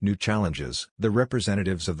 4, New Challenges. The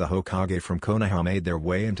representatives of the Hokage from Konoha made their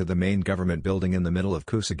way into the main government building in the middle of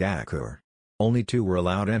Kusagakure. Only 2 were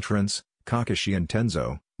allowed entrance, Kakashi and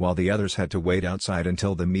Tenzo, while the others had to wait outside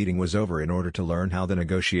until the meeting was over in order to learn how the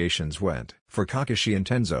negotiations went. For Kakashi and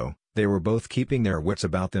Tenzo, they were both keeping their wits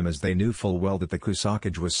about them as they knew full well that the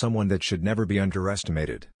Kusakage was someone that should never be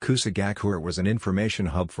underestimated. Kusagakure was an information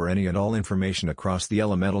hub for any and all information across the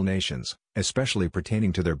elemental nations, especially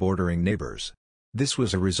pertaining to their bordering neighbors. This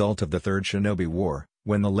was a result of the Third Shinobi War,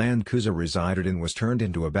 when the land Kusa resided in was turned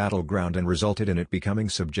into a battleground and resulted in it becoming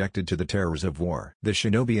subjected to the terrors of war. The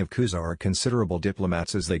shinobi of Kusa are considerable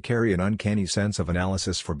diplomats as they carry an uncanny sense of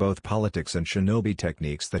analysis for both politics and shinobi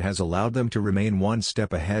techniques that has allowed them to remain one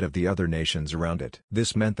step ahead of the other nations around it.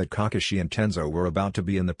 This meant that Kakashi and Tenzo were about to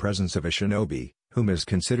be in the presence of a shinobi, whom is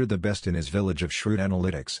considered the best in his village of shrewd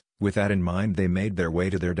analytics. With that in mind, they made their way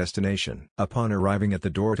to their destination. Upon arriving at the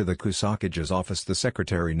door to the Kusakige's office, the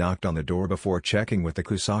secretary knocked on the door before checking with the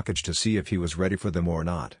Kusakige to see if he was ready for them or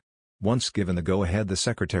not. Once given the go-ahead, the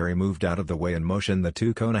secretary moved out of the way and motioned the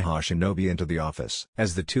two Konoha shinobi into the office.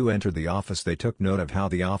 As the two entered the office, they took note of how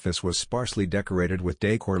the office was sparsely decorated with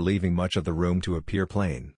decor, leaving much of the room to appear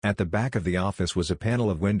plain. At the back of the office was a panel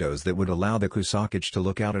of windows that would allow the Kusakige to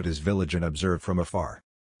look out at his village and observe from afar.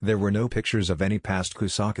 There were no pictures of any past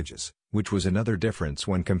Kusakiges, which was another difference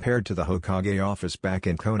when compared to the Hokage office back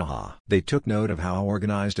in Konoha. They took note of how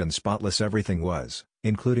organized and spotless everything was,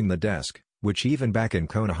 including the desk, which even back in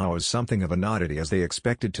Konoha was something of an oddity, as they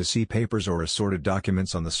expected to see papers or assorted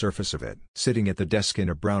documents on the surface of it. Sitting at the desk in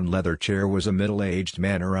a brown leather chair was a middle-aged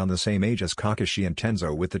man around the same age as Kakashi and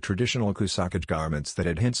Tenzo, with the traditional Kusakige garments that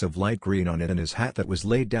had hints of light green on it and his hat that was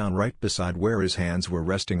laid down right beside where his hands were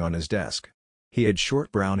resting on his desk. He had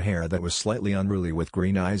short brown hair that was slightly unruly, with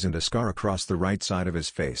green eyes and a scar across the right side of his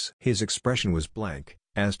face. His expression was blank,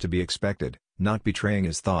 as to be expected, not betraying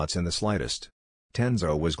his thoughts in the slightest.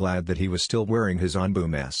 Tenzo was glad that he was still wearing his Anbu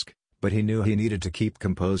mask, but he knew he needed to keep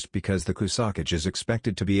composed because the Kusakige is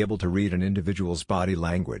expected to be able to read an individual's body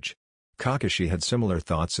language. Kakashi had similar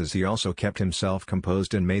thoughts, as he also kept himself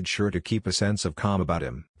composed and made sure to keep a sense of calm about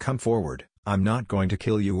him. "Come forward, I'm not going to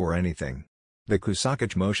kill you or anything." The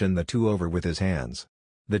Kusakige motioned the two over with his hands.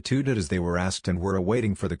 The two did as they were asked and were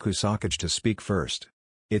awaiting for the Kusakige to speak first.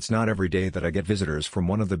 "It's not every day that I get visitors from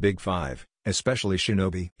one of the big five, especially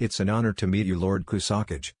shinobi. It's an honor to meet you, Lord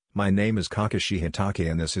Kusakige. My name is Kakashi Hitake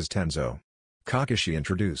and this is Tenzo." Kakashi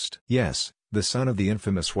introduced. "Yes, the son of the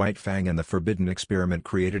infamous White Fang and the forbidden experiment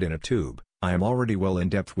created in a tube. I am already well in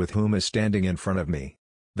depth with whom is standing in front of me."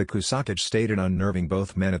 The Kusakige stated, unnerving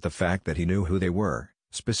both men at the fact that he knew who they were,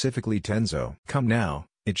 specifically Tenzo. "Come now,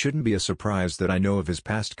 it shouldn't be a surprise that I know of his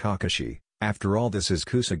past, Kakashi. After all, this is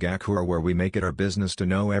Kusagakura, where we make it our business to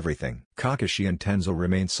know everything." Kakashi and Tenzo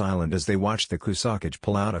remained silent as they watched the Kusakige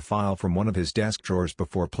pull out a file from one of his desk drawers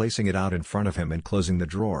before placing it out in front of him and closing the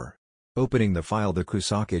drawer. Opening the file, the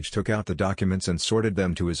Kusakige took out the documents and sorted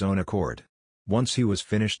them to his own accord. Once he was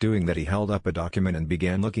finished doing that, he held up a document and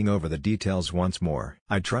began looking over the details once more.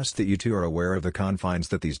 "I trust that you two are aware of the confines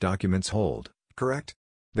that these documents hold, correct?"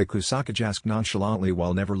 the Kusakige asked nonchalantly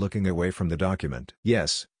while never looking away from the document.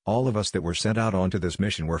 "Yes. All of us that were sent out onto this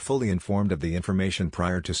mission were fully informed of the information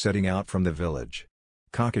prior to setting out from the village,"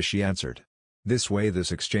 Kakashi answered. "This way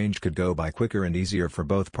this exchange could go by quicker and easier for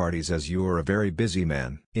both parties, as you are a very busy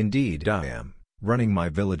man." "Indeed I am. Running my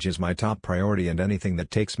village is my top priority, and anything that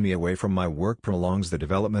takes me away from my work prolongs the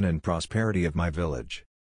development and prosperity of my village,"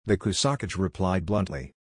 the Kusakige replied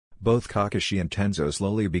bluntly. Both Kakashi and Tenzo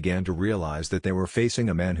slowly began to realize that they were facing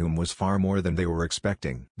a man whom was far more than they were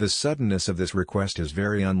expecting. The suddenness of this request is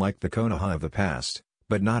very unlike the Konoha of the past,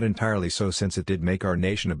 but not entirely so, since it did make our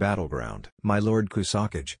nation a battleground. "My Lord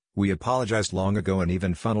Kusakige, we apologized long ago and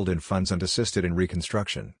even funneled in funds and assisted in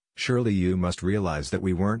reconstruction. Surely you must realize that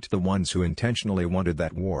we weren't the ones who intentionally wanted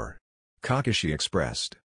that war," Kakashi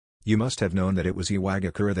expressed. "You must have known that it was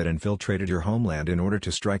Iwagakure that infiltrated your homeland in order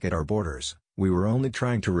to strike at our borders. We were only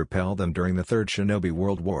trying to repel them during the Third Shinobi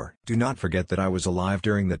World War. Do not forget that I was alive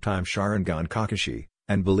during that time, Sharingan Kakashi,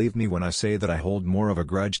 and believe me when I say that I hold more of a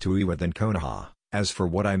grudge to Iwa than Konoha. As for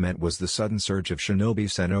what I meant was the sudden surge of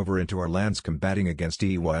shinobi sent over into our lands combating against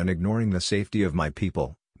Iwa and ignoring the safety of my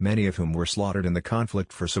people, many of whom were slaughtered in the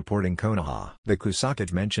conflict for supporting Konoha," the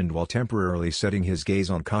Kusakige mentioned while temporarily setting his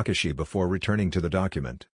gaze on Kakashi before returning to the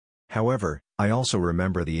document. "However, I also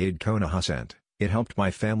remember the aid Konoha sent. It helped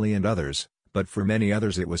my family and others, but for many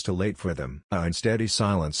others it was too late for them." A steady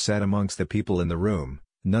silence sat amongst the people in the room.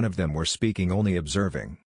 None of them were speaking, only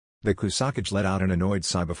observing. The Kusakige let out an annoyed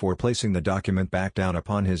sigh before placing the document back down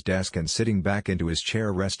upon his desk and sitting back into his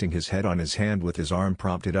chair, resting his head on his hand with his arm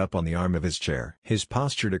propped up on the arm of his chair. His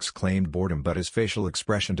posture exclaimed boredom, but his facial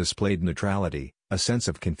expression displayed neutrality. A sense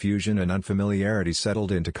of confusion and unfamiliarity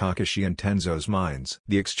settled into Kakashi and Tenzo's minds.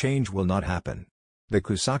 "The exchange will not happen," the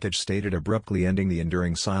Kusakige stated abruptly, ending the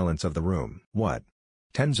enduring silence of the room. "What?"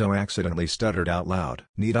 Tenzo accidentally stuttered out loud.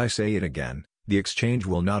 "Need I say it again? The exchange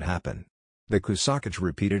will not happen," the Kusakige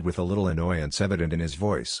repeated with a little annoyance evident in his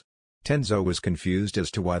voice. Tenzo was confused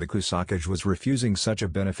as to why the Kusakige was refusing such a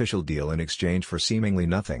beneficial deal in exchange for seemingly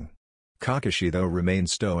nothing. Kakashi though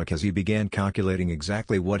remained stoic as he began calculating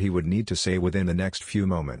exactly what he would need to say within the next few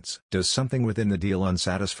moments. "Does something within the deal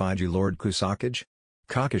unsatisfied you, Lord Kusakage?"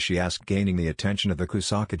 Kakashi asked, gaining the attention of the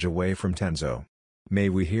Kusakage away from Tenzo. "May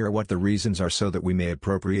we hear what the reasons are so that we may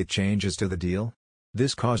appropriate changes to the deal?"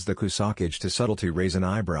 This caused the Kusakage to subtly raise an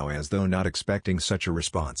eyebrow as though not expecting such a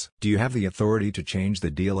response. "Do you have the authority to change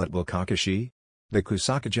the deal at will, Kakashi?" the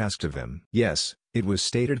Kusakage asked of him. "Yes, it was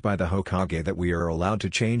stated by the Hokage that we are allowed to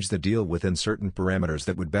change the deal within certain parameters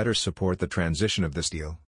that would better support the transition of this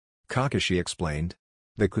deal," Kakashi explained.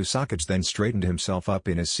 The Kusakage then straightened himself up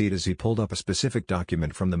in his seat as he pulled up a specific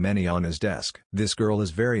document from the menu on his desk. "This girl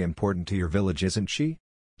is very important to your village, isn't she?"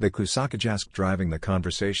 the Kusakage asked, driving the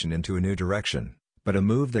conversation into a new direction, but a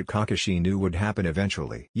move that Kakashi knew would happen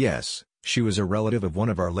eventually. "Yes, she was a relative of one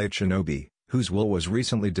of our late shinobi, whose will was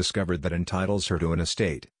recently discovered that entitles her to an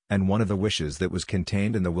estate, and one of the wishes that was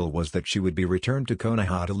contained in the will was that she would be returned to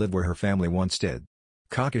Konoha to live where her family once did,"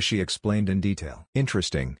 Kakashi explained in detail.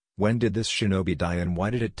 "Interesting. When did this shinobi die and why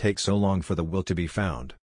did it take so long for the will to be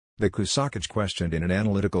found?" the Kusakage questioned in an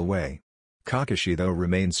analytical way. Kakashi though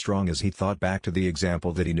remained strong as he thought back to the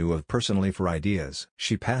example that he knew of personally for ideas.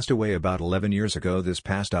 "She passed away about 11 years ago this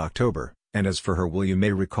past October, and as for her will, you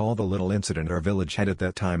may recall the little incident our village had at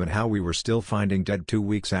that time and how we were still finding dead 2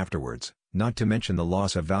 weeks afterwards, not to mention the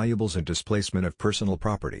loss of valuables and displacement of personal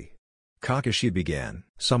property," Kakashi began.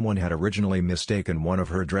 "Someone had originally mistaken one of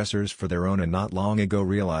her dressers for their own and not long ago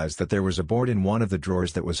realized that there was a board in one of the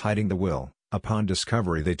drawers that was hiding the will. Upon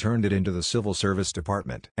discovery they turned it into the Civil Service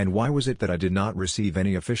Department." "And why was it that I did not receive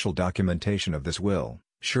any official documentation of this will?"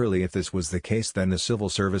 "Surely if this was the case then the Civil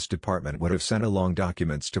Service Department would have sent along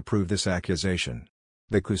documents to prove this accusation,"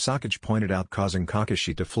 the Kusakage pointed out, causing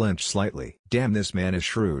Kakashi to flinch slightly. "Damn, this man is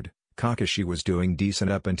shrewd. Kakashi was doing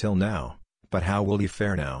decent up until now, but how will he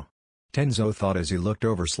fare now?" Tenzo thought as he looked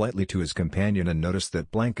over slightly to his companion and noticed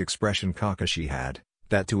that blank expression Kakashi had,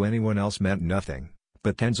 that to anyone else meant nothing,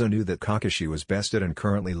 but Tenzo knew that Kakashi was bested and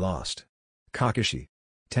currently lost. "Kakashi."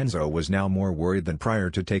 Tenzo was now more worried than prior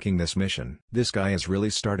to taking this mission. "This guy is really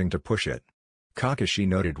starting to push it," Kakashi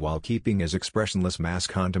noted while keeping his expressionless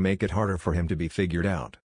mask on to make it harder for him to be figured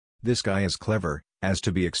out. "This guy is clever, as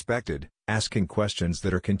to be expected, asking questions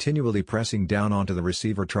that are continually pressing down onto the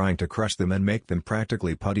receiver, trying to crush them and make them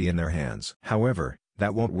practically putty in their hands. However,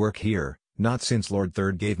 that won't work here, not since Lord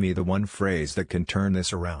Third gave me the one phrase that can turn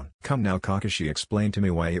this around." "Come now, Kakashi, explain to me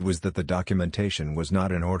why it was that the documentation was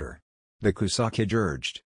not in order," the Kusakage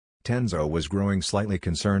urged. Tenzo was growing slightly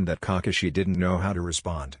concerned that Kakashi didn't know how to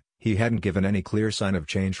respond. He hadn't given any clear sign of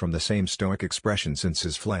change from the same stoic expression since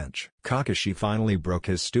his flinch. Kakashi finally broke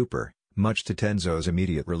his stupor, much to Tenzo's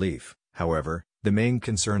immediate relief. However, the main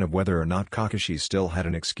concern of whether or not Kakashi still had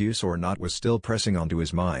an excuse or not was still pressing onto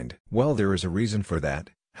his mind. "Well, there is a reason for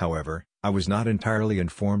that. However, I was not entirely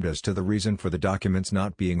informed as to the reason for the documents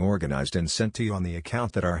not being organized and sent to you on the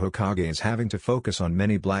account that our Hokage is having to focus on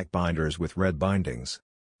many black binders with red bindings,"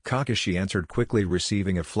 Kakashi answered quickly,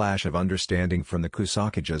 receiving a flash of understanding from the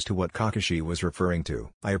Kusakage as to what Kakashi was referring to.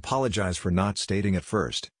 "I apologize for not stating at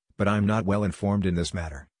first, but I'm not well informed in this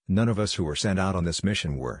matter. None of us who were sent out on this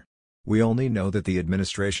mission were. We only know that the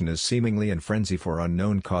administration is seemingly in frenzy for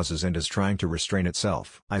unknown causes and is trying to restrain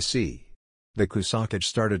itself." "I see." The Kusakage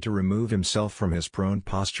started to remove himself from his prone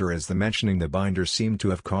posture as the mentioning the binder seemed to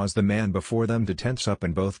have caused the man before them to tense up,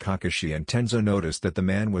 and both Kakashi and Tenzo noticed that the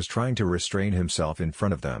man was trying to restrain himself in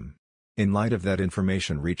front of them. "In light of that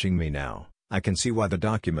information reaching me now, I can see why the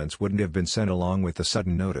documents wouldn't have been sent along with the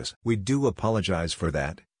sudden notice. We do apologize for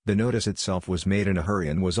that. The notice itself was made in a hurry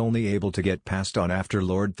and was only able to get passed on after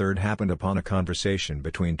Lord Third happened upon a conversation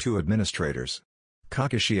between two administrators,"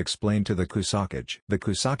 Kakashi explained to the Kusakage. The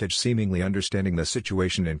Kusakage, seemingly understanding the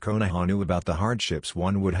situation in Konoha, knew about the hardships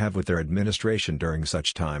one would have with their administration during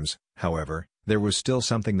such times. However, there was still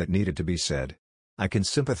something that needed to be said. "I can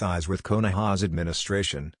sympathize with Konoha's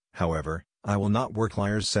administration, however, I will not work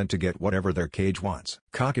liars sent to get whatever their cage wants."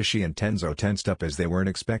 Kakashi and Tenzo tensed up as they weren't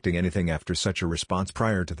expecting anything after such a response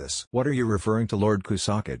prior to this. "What are you referring to, Lord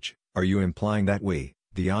Kusakage? Are you implying that we,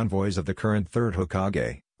 the envoys of the current third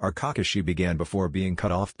Hokage, are?" Kakashi began before being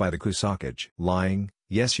cut off by the Kusakage. "Lying?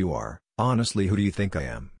 Yes you are. Honestly, who do you think I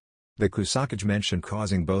am?" the Kusakage mentioned,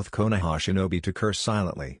 causing both Konoha shinobi to curse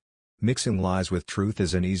silently. Mixing lies with truth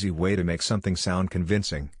is an easy way to make something sound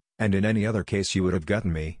convincing, and in any other case you would have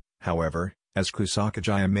gotten me. However, as Kusakage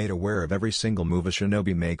I am made aware of every single move a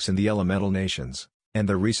shinobi makes in the elemental nations, and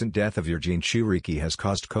the recent death of your Jinchuriki has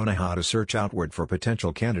caused Konoha to search outward for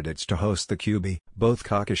potential candidates to host the Kyubi. Both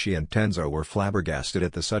Kakashi and Tenzo were flabbergasted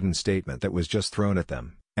at the sudden statement that was just thrown at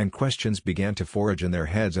them, and questions began to forage in their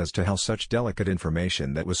heads as to how such delicate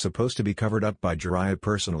information that was supposed to be covered up by Jiraiya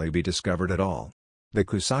personally be discovered at all. The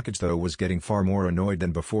Kusakage though was getting far more annoyed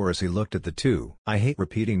than before as he looked at the two. I hate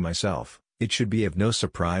repeating myself, it should be of no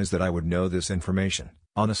surprise that I would know this information.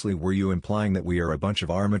 Honestly, were you implying that we are a bunch of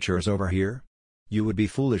amateurs over here? You would be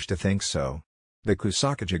foolish to think so. The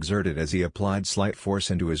Kusakage exerted as he applied slight force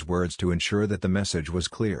into his words to ensure that the message was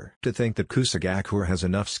clear. To think that Kusagakure has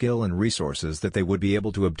enough skill and resources that they would be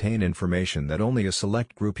able to obtain information that only a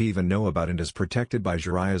select group even know about and is protected by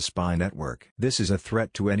Jiraiya's spy network. This is a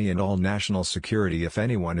threat to any and all national security if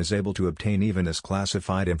anyone is able to obtain even this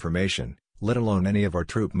classified information, let alone any of our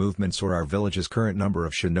troop movements or our village's current number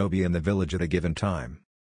of shinobi in the village at a given time.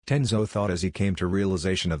 Tenzo thought as he came to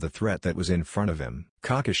realization of the threat that was in front of him.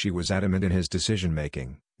 Kakashi was adamant in his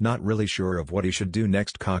decision-making, not really sure of what he should do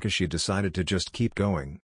next. Kakashi decided to just keep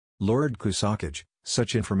going. Lord Kusakage,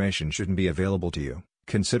 such information shouldn't be available to you,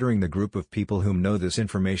 considering the group of people whom know this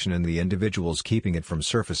information and the individuals keeping it from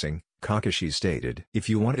surfacing, Kakashi stated. If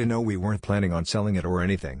you want to know, we weren't planning on selling it or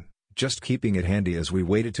anything, just keeping it handy as we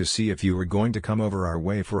waited to see if you were going to come over our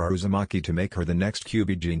way for our Uzumaki to make her the next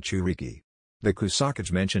Kyuubi Jinchuriki. The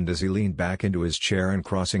Kusakage mentioned as he leaned back into his chair and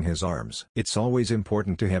crossing his arms. It's always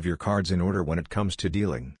important to have your cards in order when it comes to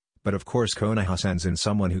dealing, but of course Konoha-san's in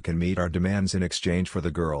someone who can meet our demands in exchange for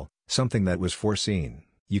the girl, something that was foreseen.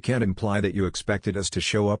 You can't imply that you expected us to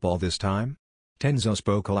show up all this time? Tenzo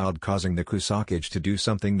spoke aloud, causing the Kusakage to do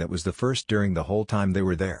something that was the first during the whole time they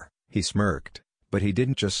were there. He smirked. But he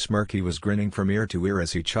didn't just smirk, he was grinning from ear to ear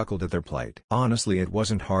as he chuckled at their plight. Honestly, it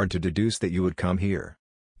wasn't hard to deduce that you would come here.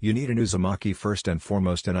 You need an Uzumaki first and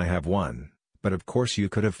foremost, and I have one, but of course you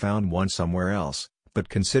could have found one somewhere else, but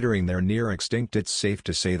considering they're near extinct, it's safe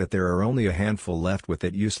to say that there are only a handful left with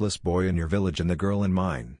that useless boy in your village and the girl in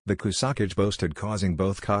mine. The Kusakage boasted, causing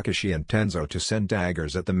both Kakashi and Tenzo to send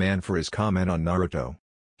daggers at the man for his comment on Naruto.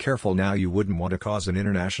 Careful now, you wouldn't want to cause an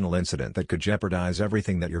international incident that could jeopardize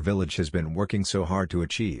everything that your village has been working so hard to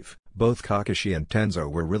achieve. Both Kakashi and Tenzo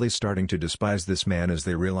were really starting to despise this man as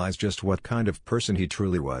they realized just what kind of person he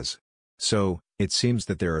truly was. So, it seems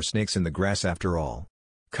that there are snakes in the grass after all.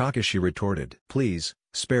 Kakashi retorted. Please,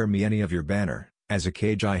 spare me any of your banner. As a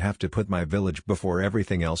Kage, I have to put my village before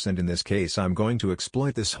everything else, and in this case I'm going to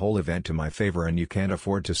exploit this whole event to my favor, and you can't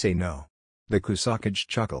afford to say no. The Kusakage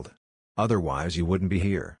chuckled. Otherwise you wouldn't be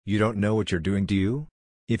here. You don't know what you're doing, do you?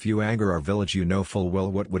 If you anger our village, you know full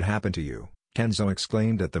well what would happen to you, Tenzo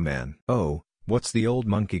exclaimed at the man. Oh, what's the old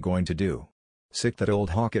monkey going to do? Sick that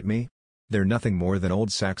old hawk at me? They're nothing more than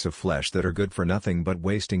old sacks of flesh that are good for nothing but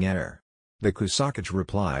wasting air. The Kusakage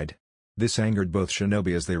replied. This angered both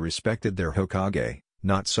shinobi as they respected their Hokage,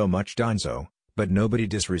 not so much Danzo, but nobody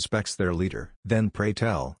disrespects their leader. Then pray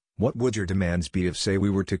tell, what would your demands be if say we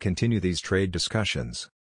were to continue these trade discussions?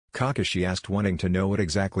 Kakashi asked, wanting to know what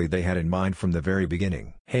exactly they had in mind from the very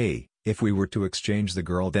beginning. Hey, if we were to exchange the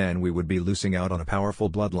girl, then we would be losing out on a powerful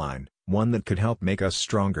bloodline, one that could help make us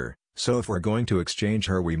stronger, so if we're going to exchange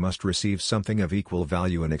her, we must receive something of equal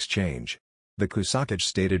value in exchange. The Kusakage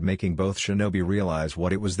stated, making both shinobi realize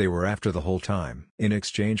what it was they were after the whole time. In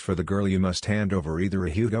exchange for the girl, you must hand over either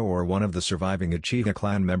a Hyuga or one of the surviving Uchiha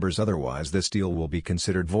clan members, otherwise this deal will be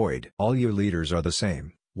considered void. All you leaders are the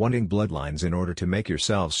same, wanting bloodlines in order to make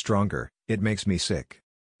yourselves stronger. It makes me sick.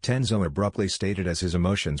 Tenzo abruptly stated as his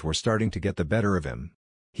emotions were starting to get the better of him.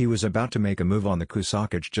 He was about to make a move on the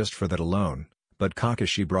Kusakage just for that alone, but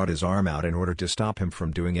Kakashi brought his arm out in order to stop him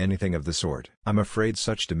from doing anything of the sort. I'm afraid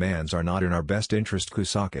such demands are not in our best interest,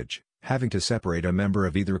 Kusakage. Having to separate a member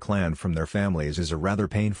of either clan from their families is a rather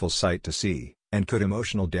painful sight to see, and could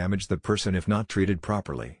emotional damage the person if not treated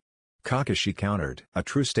properly. Kakashi countered. A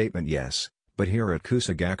true statement, yes. But here at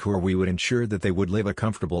Kusagakure we would ensure that they would live a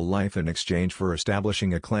comfortable life in exchange for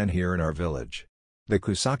establishing a clan here in our village. The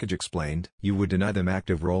Kusakage explained. You would deny them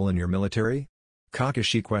active role in your military?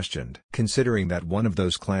 Kakashi questioned. Considering that one of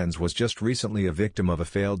those clans was just recently a victim of a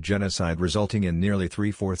failed genocide resulting in nearly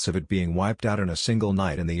 3/4 of it being wiped out in a single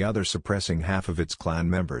night and the other suppressing half of its clan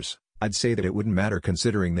members, I'd say that it wouldn't matter,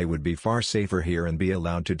 considering they would be far safer here and be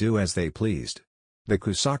allowed to do as they pleased. The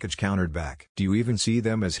Kusakage countered back. Do you even see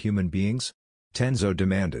them as human beings? Tenzo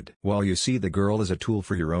demanded. While you see the girl as a tool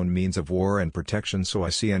for your own means of war and protection, so I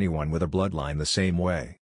see anyone with a bloodline the same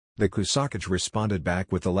way. The Kusakage responded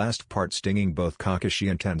back, with the last part stinging both Kakashi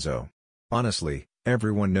and Tenzo. Honestly,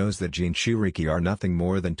 everyone knows that Jinchuriki are nothing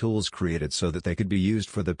more than tools created so that they could be used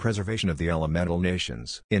for the preservation of the elemental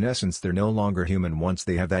nations. In essence, they're no longer human once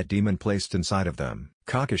they have that demon placed inside of them.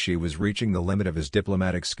 Kakashi was reaching the limit of his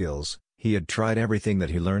diplomatic skills. He had tried everything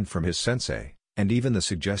that he learned from his sensei, and even the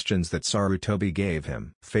suggestions that Sarutobi gave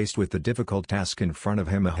him. Faced with the difficult task in front of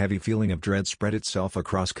him, a heavy feeling of dread spread itself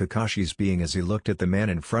across Kakashi's being as he looked at the man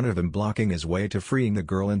in front of him blocking his way to freeing the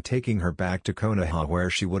girl and taking her back to Konoha, where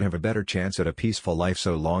she would have a better chance at a peaceful life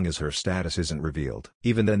so long as her status isn't revealed.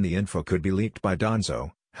 Even then the info could be leaked by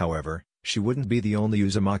Danzo. However, she wouldn't be the only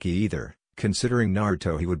Uzumaki either. Considering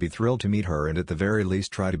Naruto, he would be thrilled to meet her and at the very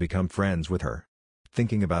least try to become friends with her.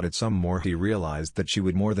 Thinking about it some more, he realized that she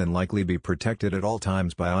would more than likely be protected at all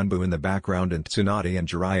times by Anbu in the background and Tsunade and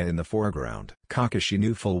Jiraiya in the foreground. Kakashi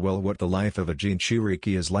knew full well what the life of a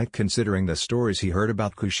Jinchuriki is like, considering the stories he heard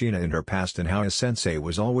about Kushina in her past and how his sensei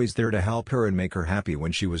was always there to help her and make her happy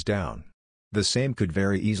when she was down. The same could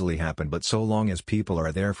very easily happen, but so long as people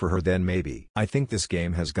are there for her, then maybe. I think this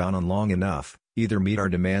game has gone on long enough. Either meet our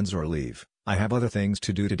demands or leave. I have other things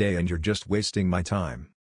to do today and you're just wasting my time.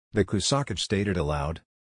 The Kusakage stated aloud.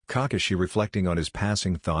 Kakashi, reflecting on his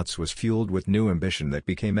passing thoughts, was fueled with new ambition that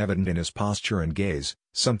became evident in his posture and gaze,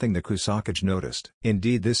 something the Kusakage noticed.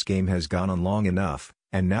 Indeed, this game has gone on long enough,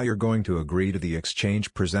 and now you're going to agree to the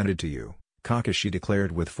exchange presented to you, Kakashi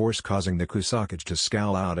declared with force, causing the Kusakage to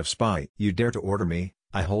scowl out of spite. You dare to order me?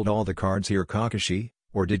 I hold all the cards here, Kakashi,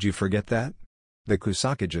 or did you forget that? The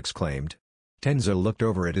Kusakage exclaimed. Tenzo looked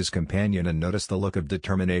over at his companion and noticed the look of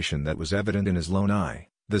determination that was evident in his lone eye.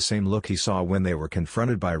 The same look he saw when they were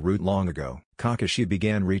confronted by Root long ago. Kakashi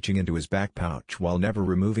began reaching into his back pouch while never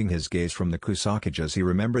removing his gaze from the Kusakage as he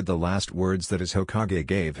remembered the last words that his Hokage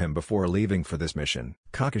gave him before leaving for this mission.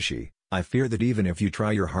 Kakashi, I fear that even if you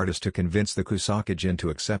try your hardest to convince the Kusakage into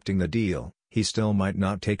accepting the deal, he still might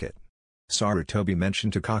not take it. Sarutobi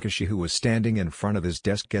mentioned to Kakashi, who was standing in front of his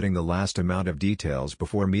desk getting the last amount of details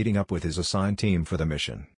before meeting up with his assigned team for the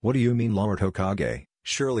mission. What do you mean, Lord Hokage?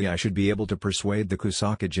 Surely I should be able to persuade the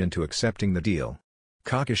Kusakage into accepting the deal.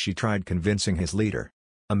 Kakashi tried convincing his leader.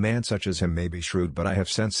 A man such as him may be shrewd, but I have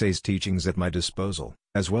Sensei's teachings at my disposal,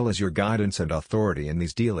 as well as your guidance and authority in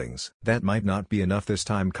these dealings. That might not be enough this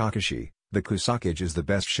time, Kakashi. The Kusakage is the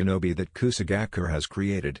best shinobi that Kusagakure has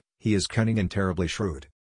created. He is cunning and terribly shrewd.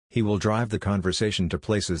 He will drive the conversation to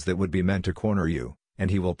places that would be meant to corner you, and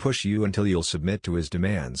he will push you until you'll submit to his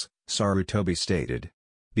demands, Sarutobi stated.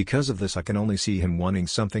 Because of this, I can only see him wanting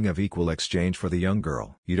something of equal exchange for the young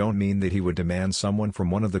girl. You don't mean that he would demand someone from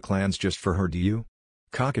one of the clans just for her, do you?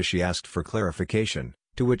 Kakashi asked for clarification,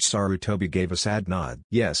 to which Sarutobi gave a sad nod.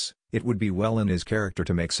 Yes, it would be well in his character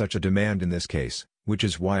to make such a demand in this case, which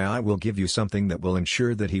is why I will give you something that will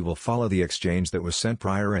ensure that he will follow the exchange that was sent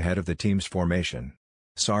prior ahead of the team's formation.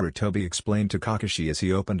 Sarutobi explained to Kakashi as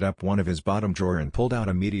he opened up one of his bottom drawer and pulled out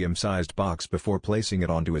a medium-sized box before placing it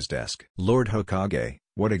onto his desk. Lord Hokage,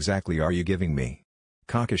 what exactly are you giving me?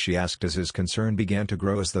 Kakashi asked as his concern began to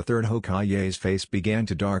grow as the third Hokage's face began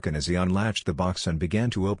to darken as he unlatched the box and began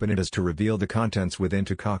to open it as to reveal the contents within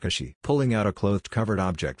to Kakashi. Pulling out a cloth-covered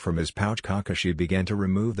object from his pouch, Kakashi began to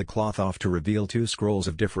remove the cloth off to reveal two scrolls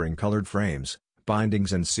of differing colored frames,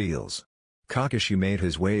 bindings and seals. Kakashi made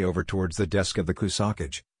his way over towards the desk of the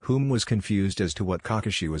Kusakage, whom was confused as to what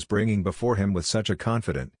Kakashi was bringing before him with such a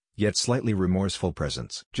confident, yet slightly remorseful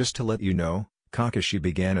presence. Just to let you know, Kakashi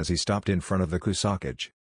began as he stopped in front of the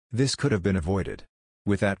Kusakage. This could have been avoided.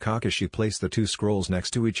 With that, Kakashi placed the two scrolls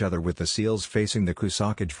next to each other with the seals facing the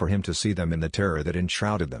Kusakage for him to see them in the terror that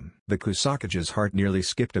enshrouded them. The Kusakage's heart nearly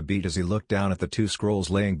skipped a beat as he looked down at the two scrolls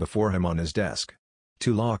laying before him on his desk.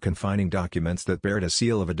 Two law-confining documents that bared a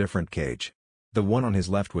seal of a different cage. The one on his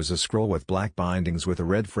left was a scroll with black bindings with a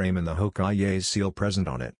red frame and the Hokage's seal present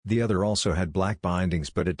on it. The other also had black bindings,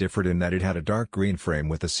 but it differed in that it had a dark green frame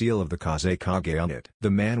with the seal of the Kazekage on it. The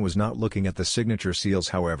man was not looking at the signature seals,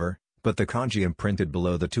 however, but the kanji imprinted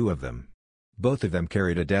below the two of them. Both of them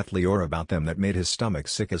carried a deathly aura about them that made his stomach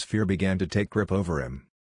sick as fear began to take grip over him.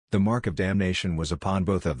 The mark of damnation was upon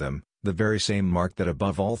both of them, the very same mark that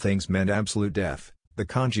above all things meant absolute death, the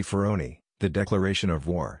kanji Furoni. The declaration of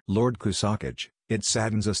war. Lord Kusakage, it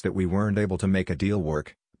saddens us that we weren't able to make a deal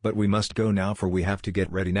work, but we must go now for we have to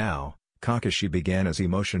get ready now, Kakashi began as he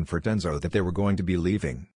motioned for Tenzo that they were going to be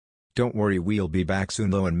leaving. Don't worry, we'll be back soon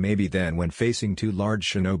though, and maybe then when facing two large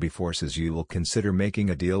shinobi forces you will consider making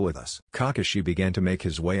a deal with us. Kakashi began to make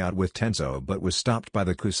his way out with Tenzo but was stopped by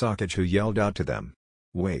the Kusakage, who yelled out to them.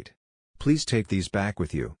 Wait. Please take these back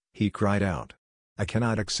with you, he cried out. I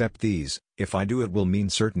cannot accept these. If I do, it will mean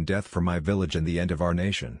certain death for my village and the end of our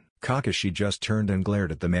nation. Kakashi just turned and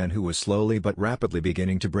glared at the man who was slowly but rapidly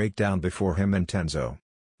beginning to break down before him and Tenzo.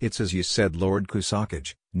 It's as you said, Lord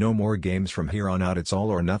Kusakage, no more games from here on out, it's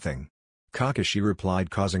all or nothing. Kakashi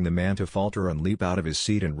replied, causing the man to falter and leap out of his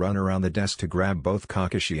seat and run around the desk to grab both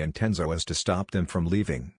Kakashi and Tenzo as to stop them from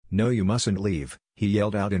leaving. No, you mustn't leave, he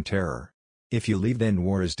yelled out in terror. If you leave then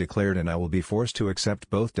war is declared and I will be forced to accept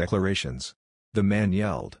both declarations." The man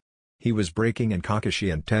yelled. He was breaking and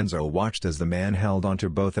Kakashi and Tenzo watched as the man held onto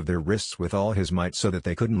both of their wrists with all his might so that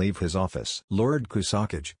they couldn't leave his office. "Lord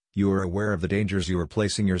Kusakage, you are aware of the dangers you are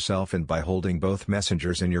placing yourself in by holding both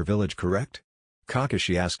messengers in your village, correct?"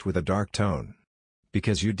 Kakashi asked with a dark tone.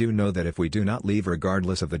 "Because you do know that if we do not leave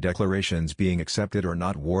regardless of the declarations being accepted or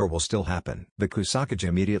not, war will still happen." The Kusakage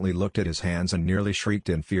immediately looked at his hands and nearly shrieked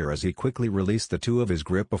in fear as he quickly released the two of his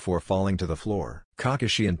grip before falling to the floor.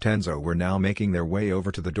 Kakashi and Tenzo were now making their way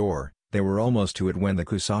over to the door. They were almost to it when the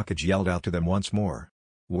Kusakage yelled out to them once more.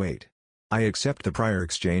 "Wait. I accept the prior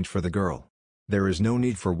exchange for the girl. There is no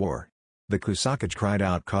need for war." The Kusakage cried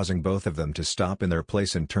out, causing both of them to stop in their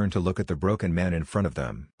place and turn to look at the broken man in front of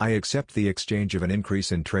them. "I accept the exchange of an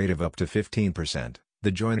increase in trade of up to 15%,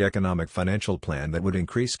 the joint economic financial plan that would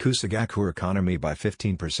increase Kusagaku economy by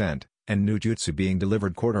 15%, and new jutsu being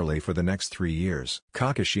delivered quarterly for the next 3 years."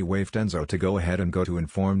 Kakashi waved Tenzo to go ahead and go to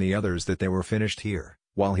inform the others that they were finished here,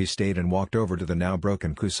 while he stayed and walked over to the now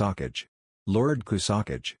broken Kusakage. "Lord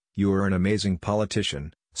Kusakage, you are an amazing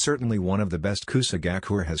politician. Certainly one of the best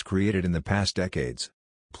Kusagaku has created in the past decades.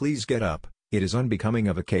 Please get up, it is unbecoming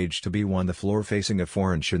of a cage to be on the floor facing a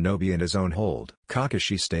foreign shinobi in his own hold,"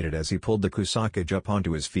 Kakashi stated as he pulled the Kusakage up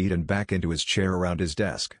onto his feet and back into his chair around his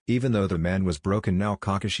desk. Even though the man was broken now,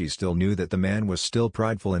 Kakashi still knew that the man was still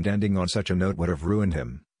prideful and ending on such a note would have ruined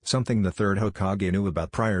him, something the third Hokage knew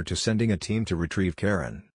about prior to sending a team to retrieve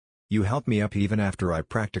Karen. "You helped me up even after I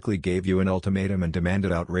practically gave you an ultimatum and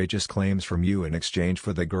demanded outrageous claims from you in exchange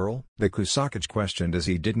for the girl?" the Kusakage questioned as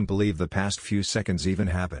he didn't believe the past few seconds even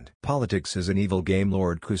happened. "Politics is an evil game,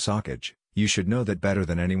 Lord Kusakage, you should know that better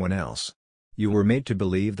than anyone else. You were made to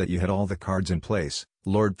believe that you had all the cards in place.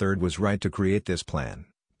 Lord Third was right to create this plan,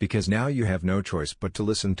 because now you have no choice but to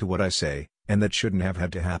listen to what I say, and that shouldn't have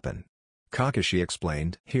had to happen," Kakashi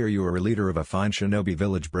explained. "Here you are, a leader of a fine shinobi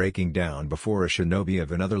village, breaking down before a shinobi of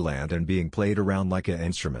another land and being played around like an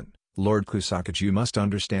instrument. Lord Kusakage, you must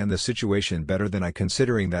understand the situation better than I,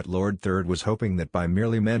 considering that Lord Third was hoping that by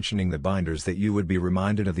merely mentioning the binders that you would be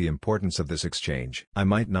reminded of the importance of this exchange. I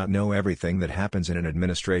might not know everything that happens in an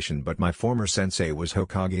administration, but my former sensei was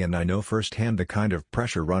Hokage and I know firsthand the kind of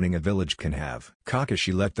pressure running a village can have."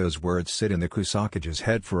 Kakashi let those words sit in the Kusakage's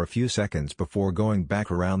head for a few seconds before going back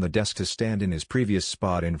around the desk to stand in his previous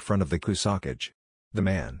spot in front of the Kusakage. The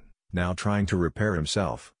man, now trying to repair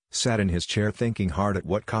himself, sat in his chair thinking hard at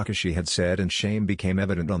what Kakashi had said, and shame became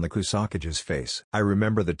evident on the Kusakage's face. "I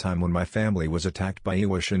remember the time when my family was attacked by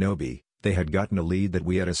Iwa shinobi. They had gotten a lead that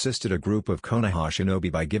we had assisted a group of Konoha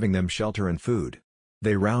shinobi by giving them shelter and food.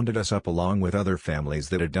 They rounded us up along with other families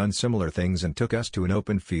that had done similar things and took us to an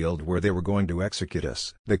open field where they were going to execute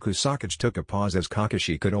us." The Kusakage took a pause as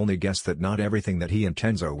Kakashi could only guess that not everything that he and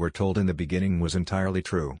Tenzo were told in the beginning was entirely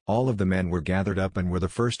true. "All of the men were gathered up and were the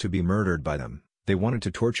first to be murdered by them. They wanted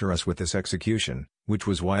to torture us with this execution, which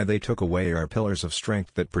was why they took away our pillars of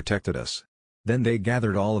strength that protected us. Then they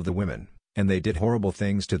gathered all of the women, and they did horrible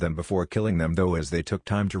things to them before killing them, though as they took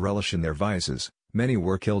time to relish in their vices, many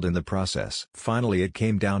were killed in the process. Finally it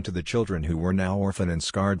came down to the children who were now orphaned and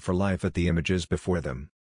scarred for life at the images before them.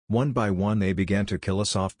 One by one they began to kill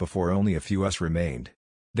us off before only a few us remained.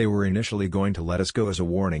 They were initially going to let us go as a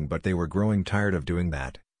warning, but they were growing tired of doing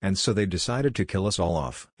that, and so they decided to kill us all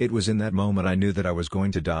off. It was in that moment I knew that I was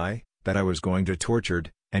going to die, that I was going to be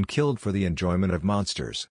tortured, and killed for the enjoyment of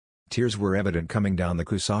monsters." Tears were evident coming down the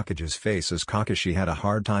Kusakage's face as Kakashi had a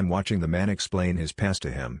hard time watching the man explain his past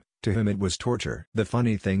to him. To him it was torture. The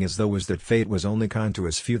funny thing is though was that fate was only kind to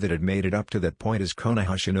as few that had made it up to that point, as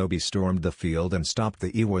Konoha shinobi stormed the field and stopped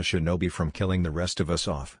the Iwa shinobi from killing the rest of us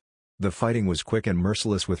off. The fighting was quick and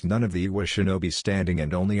merciless, with none of the Iwa shinobi standing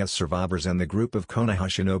and only us survivors and the group of Konoha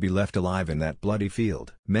shinobi left alive in that bloody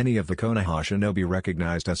field. Many of the Konoha shinobi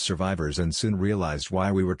recognized us survivors and soon realized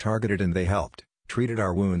why we were targeted, and they helped, treated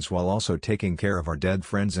our wounds while also taking care of our dead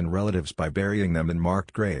friends and relatives by burying them in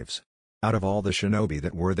marked graves. Out of all the shinobi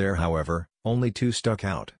that were there, however, only 2 stuck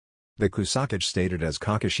out. The Kusakage stated as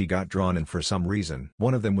Kakashi got drawn in for some reason.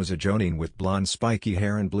 One of them was a jonin with blonde spiky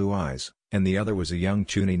hair and blue eyes, and the other was a young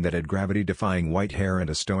chunin that had gravity-defying white hair and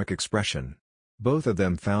a stoic expression. Both of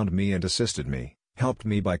them found me and assisted me, helped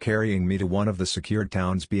me by carrying me to one of the secured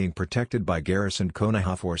towns being protected by garrisoned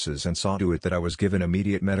Konoha forces, and saw to it that I was given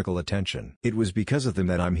immediate medical attention. It was because of them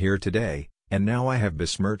that I'm here today, and now I have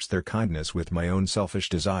besmirched their kindness with my own selfish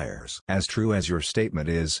desires. As true as your statement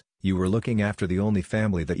is, you were looking after the only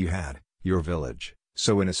family that you had, your village,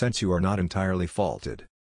 so in a sense you are not entirely faulted,"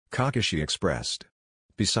 Kakashi expressed.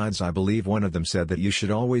 Besides, I believe one of them said that you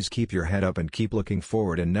should always keep your head up and keep looking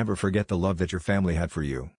forward and never forget the love that your family had for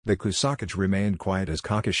you. The Kusakage remained quiet as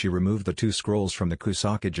Kakashi removed the 2 scrolls from the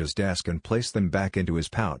Kusakage's desk and placed them back into his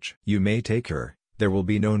pouch. You may take her, there will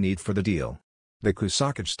be no need for the deal. The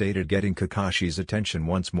Kusakage stated, getting Kakashi's attention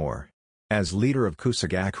once more. As leader of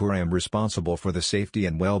Kusagakure, I am responsible for the safety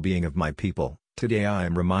and well-being of my people. Today I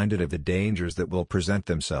am reminded of the dangers that will present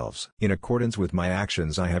themselves. In accordance with my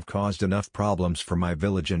actions, I have caused enough problems for my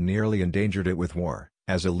village and nearly endangered it with war.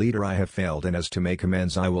 As a leader I have failed, and as to make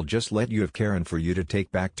amends I will just let you have Karen for you to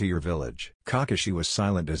take back to your village. Kakashi was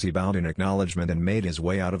silent as he bowed in acknowledgement and made his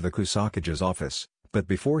way out of the Kusakage's office, but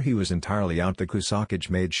before he was entirely out, the Kusakage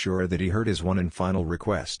made sure that he heard his one and final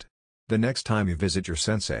request. The next time you visit your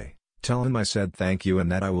sensei, tell him I said thank you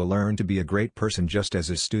and that I will learn to be a great person just as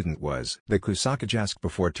his student was. The Kusakage asked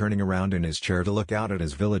before turning around in his chair to look out at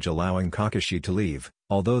his village, allowing Kakashi to leave,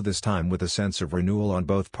 although this time with a sense of renewal on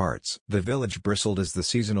both parts. The village bristled as the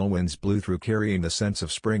seasonal winds blew through, carrying the sense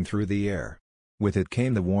of spring through the air. With it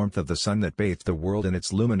came the warmth of the sun that bathed the world in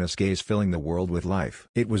its luminous gaze, filling the world with life.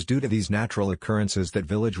 It was due to these natural occurrences that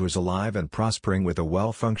village was alive and prospering. With a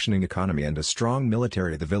well-functioning economy and a strong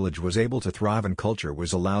military, the village was able to thrive and culture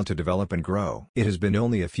was allowed to develop and grow. It has been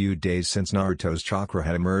only a few days since Naruto's chakra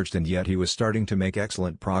had emerged, and yet he was starting to make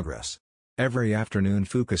excellent progress. Every afternoon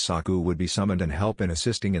Fukasaku would be summoned and help in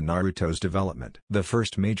assisting in Naruto's development. The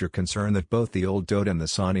first major concern that both the old toad and the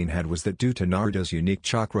Sannin had was that due to Naruto's unique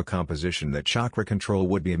chakra composition that chakra control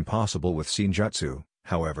would be impossible with Shinjutsu.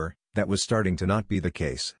 However, that was starting to not be the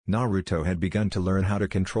case. Naruto had begun to learn how to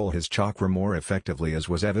control his chakra more effectively, as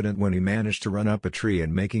was evident when he managed to run up a tree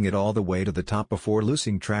and making it all the way to the top before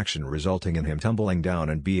losing traction, resulting in him tumbling down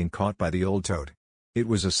and being caught by the old toad. It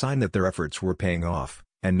was a sign that their efforts were paying off,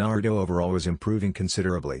 and Naruto overall was improving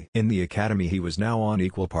considerably. In the academy he was now on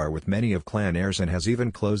equal par with many of clan heirs and has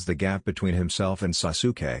even closed the gap between himself and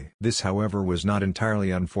Sasuke. This however was not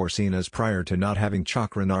entirely unforeseen, as prior to not having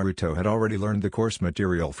chakra Naruto had already learned the course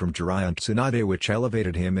material from Jiraiya and Tsunade, which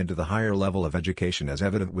elevated him into the higher level of education as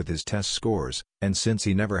evident with his test scores, and since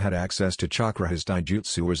he never had access to chakra, his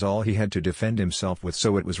daijutsu was all he had to defend himself with,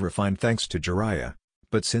 so it was refined thanks to Jiraiya.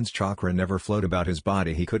 But since chakra never flowed about his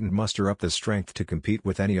body, he couldn't muster up the strength to compete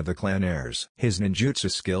with any of the clan heirs. His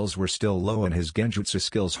ninjutsu skills were still low and his genjutsu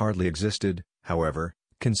skills hardly existed. However,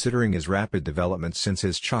 considering his rapid development since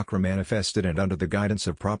his chakra manifested and under the guidance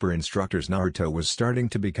of proper instructors, Naruto was starting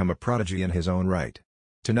to become a prodigy in his own right.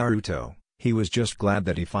 To Naruto, he was just glad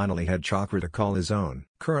that he finally had chakra to call his own.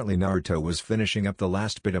 Currently Naruto was finishing up the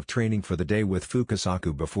last bit of training for the day with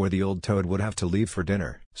Fukasaku before the old toad would have to leave for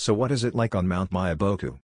dinner. "So what is it like on Mount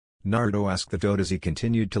Myaboku?" Naruto asked the toad as he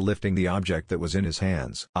continued to lifting the object that was in his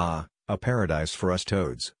hands. "Ah, a paradise for us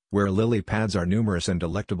toads, where lily pads are numerous and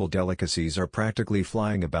delectable delicacies are practically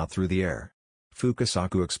flying about through the air."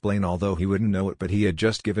 Fukasaku explained, although he wouldn't know it, but he had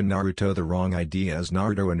just given Naruto the wrong idea, as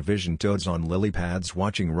Naruto envisioned toads on lily pads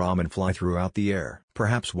watching ramen fly throughout the air.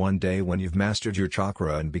 "Perhaps one day when you've mastered your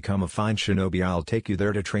chakra and become a fine shinobi, I'll take you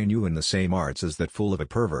there to train you in the same arts as that fool of a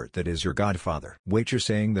pervert that is your godfather." "Wait, you're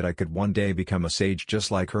saying that I could one day become a sage just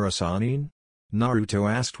like Hirasanin?" Naruto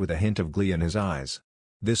asked with a hint of glee in his eyes.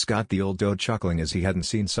 This got the old toad chuckling, as he hadn't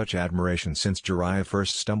seen such admiration since Jiraiya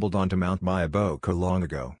first stumbled onto Mount Myaboku long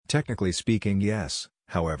ago. "Technically speaking, yes.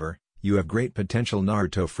 However, you have great potential,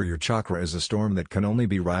 Naruto, for your chakra is a storm that can only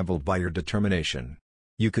be rivaled by your determination.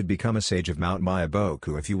 You could become a sage of Mount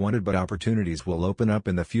Myaboku if you wanted, but opportunities will open up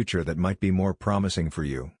in the future that might be more promising for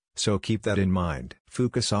you, so keep that in mind,"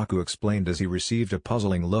 Fukasaku explained as he received a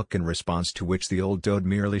puzzling look, in response to which the old toad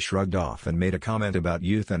merely shrugged off and made a comment about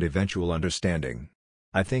youth and eventual understanding.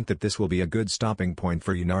 "I think that this will be a good stopping point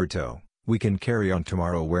for you, Naruto. We can carry on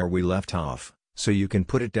tomorrow where we left off, so you can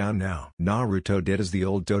put it down now." Naruto did as the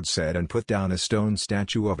old toad said and put down a stone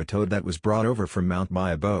statue of a toad that was brought over from Mount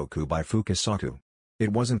Myaboku by Fukasaku.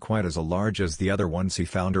 It wasn't quite as large as the other ones he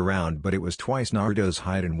found around, but it was twice Naruto's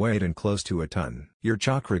height in weight and close to a ton. "Your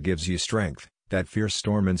chakra gives you strength. That fierce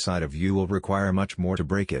storm inside of you will require much more to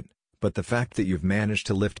break it. But the fact that you've managed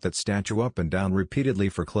to lift that statue up and down repeatedly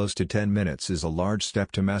for close to 10 minutes is a large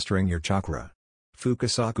step to mastering your chakra."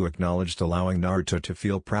 Fukasaku acknowledged, allowing Naruto to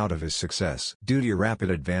feel proud of his success. "Due to your rapid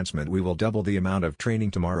advancement, we will double the amount of training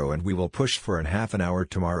tomorrow and we will push for an half an hour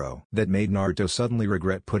tomorrow." That made Naruto suddenly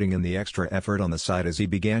regret putting in the extra effort on the side, as he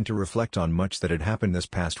began to reflect on much that had happened this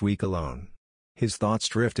past week alone. His thoughts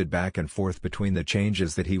drifted back and forth between the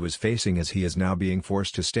changes that he was facing as he is now being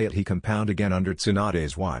forced to stay at the compound again under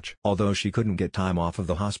Tsunade's watch. Although she couldn't get time off of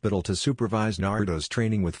the hospital to supervise Naruto's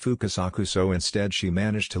training with Fukasaku, so instead she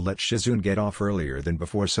managed to let Shizune get off earlier than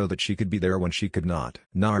before so that she could be there when she could not.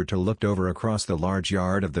 Naruto looked over across the large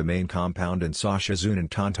yard of the main compound and saw Shizune and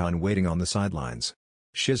Tonton waiting on the sidelines.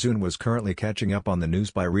 Shizune was currently catching up on the news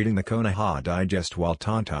by reading the Konoha Digest while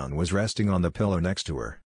Tonton was resting on the pillow next to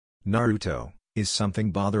her. "Naruto, is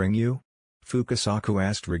something bothering you?" Fukasaku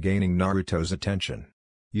asked, regaining Naruto's attention.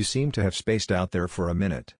 "You seem to have spaced out there for a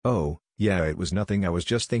minute." "Oh, yeah, it was nothing, I was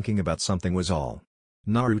just thinking about something was all."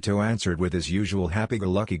 Naruto answered with his usual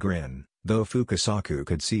happy-go-lucky grin, though Fukasaku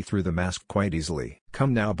could see through the mask quite easily.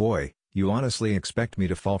 "Come now boy, you honestly expect me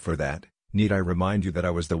to fall for that? Need I remind you that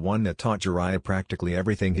I was the one that taught Jiraiya practically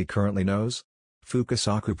everything he currently knows?"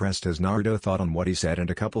 Fukasaku pressed as Naruto thought on what he said, and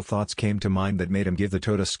a couple thoughts came to mind that made him give the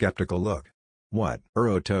Toad a skeptical look. "What?"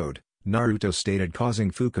 Toad," Naruto stated, causing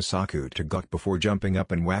Fukasaku to gawk before jumping up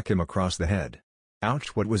and whack him across the head.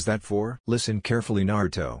 "Ouch, what was that for?" "Listen carefully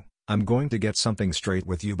Naruto, I'm going to get something straight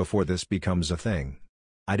with you before this becomes a thing.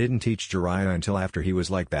 I didn't teach Jiraiya until after he was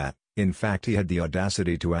like that. In fact, he had the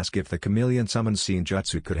audacity to ask if the chameleon summon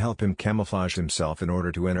Senjutsu could help him camouflage himself in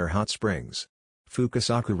order to enter hot springs."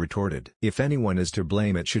 Fukasaku retorted. "If anyone is to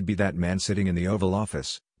blame, it should be that man sitting in the Oval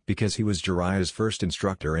Office, because he was Jiraiya's first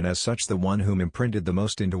instructor and as such the one whom imprinted the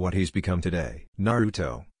most into what he's become today."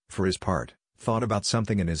 Naruto, for his part, thought about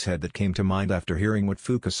something in his head that came to mind after hearing what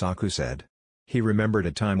Fukasaku said. He remembered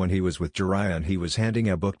a time when he was with Jiraiya and he was handing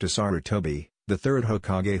a book to Sarutobi, the third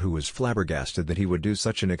Hokage, who was flabbergasted that he would do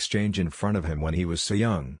such an exchange in front of him when he was so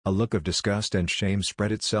young. A look of disgust and shame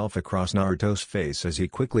spread itself across Naruto's face as he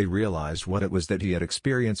quickly realized what it was that he had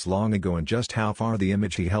experienced long ago and just how far the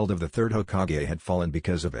image he held of the third Hokage had fallen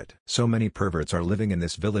because of it. "So many perverts are living in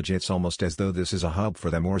this village, it's almost as though this is a hub for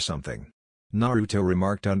them or something," Naruto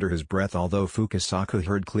remarked under his breath, although Fukasaku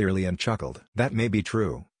heard clearly and chuckled. "That may be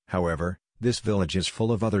true, however, this village is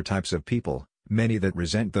full of other types of people, many that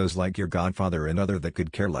resent those like your godfather and other that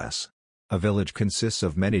could care less. A village consists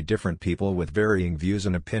of many different people with varying views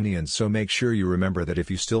and opinions, so make sure you remember that if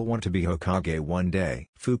you still want to be Hokage one day,"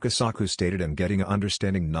 Fukasaku stated, and getting an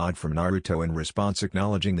understanding nod from Naruto in response,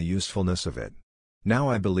 acknowledging the usefulness of it. "Now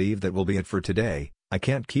I believe that will be it for today, I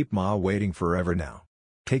can't keep Ma waiting forever now.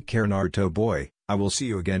 Take care Naruto boy, I will see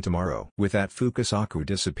you again tomorrow." With that, Fukasaku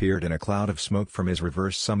disappeared in a cloud of smoke from his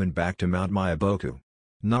reverse summon back to Mount Myaboku.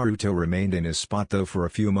 Naruto remained in his spot though for a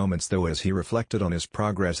few moments as he reflected on his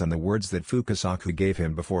progress and the words that Fukasaku gave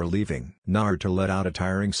him before leaving. Naruto let out a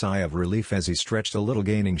tiring sigh of relief as he stretched a little,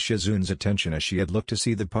 gaining Shizune's attention as she had looked to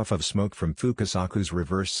see the puff of smoke from Fukasaku's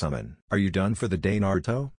reverse summon. "Are you done for the day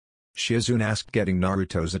Naruto?" Shizune asked, getting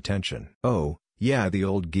Naruto's attention. "Oh, yeah, the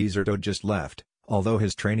old geezer Toad just left, although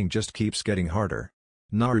his training just keeps getting harder."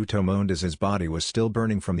 Naruto moaned as his body was still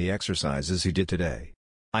burning from the exercises he did today.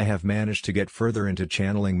 "I have managed to get further into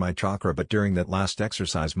channeling my chakra, but during that last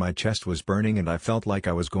exercise my chest was burning and I felt like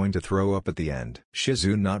I was going to throw up at the end."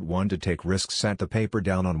 Shizune, not one to take risks, sat the paper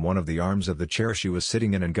down on one of the arms of the chair she was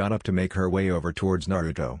sitting in and got up to make her way over towards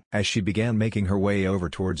Naruto. As she began making her way over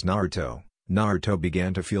towards Naruto, Naruto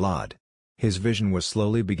began to feel odd. His vision was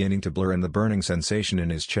slowly beginning to blur and the burning sensation in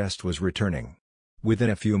his chest was returning.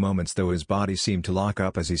 Within a few moments his body seemed to lock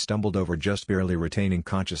up as he stumbled over, just barely retaining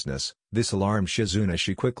consciousness. This alarmed Shizune as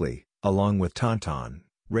she quickly, along with Tonton,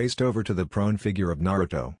 raced over to the prone figure of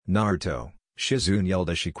Naruto. "Naruto!" Shizune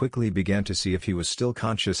yelled as she quickly began to see if he was still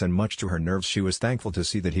conscious, and much to her nerves she was thankful to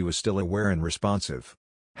see that he was still aware and responsive.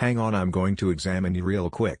 "Hang on, I'm going to examine you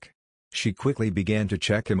real quick." She quickly began to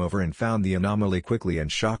check him over and found the anomaly quickly,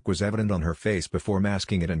 and shock was evident on her face before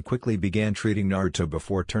masking it, and quickly began treating Naruto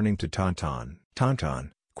before turning to Tonton.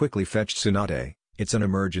 "Tonton, quickly fetch Tsunade, it's an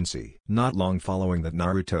emergency." Not long following that,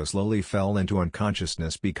 Naruto slowly fell into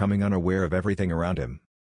unconsciousness, becoming unaware of everything around him.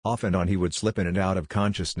 Off and on he would slip in and out of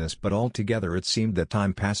consciousness, but altogether it seemed that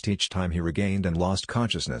time passed each time he regained and lost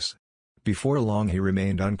consciousness. Before long he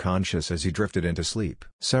remained unconscious as he drifted into sleep.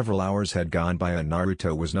 Several hours had gone by and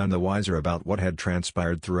Naruto was none the wiser about what had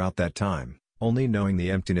transpired throughout that time, only knowing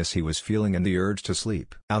the emptiness he was feeling and the urge to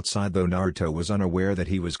sleep. Outside though, Naruto was unaware that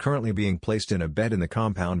he was currently being placed in a bed in the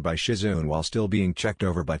compound by Shizune while still being checked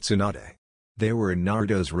over by Tsunade. They were in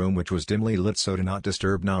Naruto's room, which was dimly lit so to not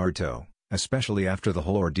disturb Naruto, especially after the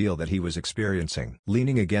whole ordeal that he was experiencing.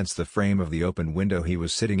 Leaning against the frame of the open window he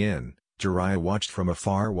was sitting in, Jiraiya watched from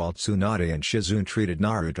afar while Tsunade and Shizune treated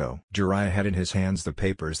Naruto. Jiraiya had in his hands the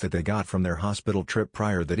papers that they got from their hospital trip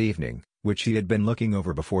prior that evening, which he had been looking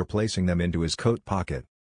over before placing them into his coat pocket.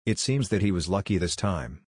 It seems that he was lucky this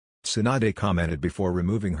time. Tsunade commented before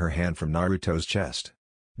removing her hand from Naruto's chest.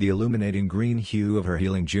 The illuminating green hue of her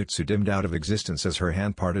healing jutsu dimmed out of existence as her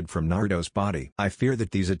hand parted from Naruto's body. I fear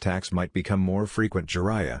that these attacks might become more frequent,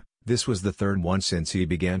 Jiraiya. This was the third one since he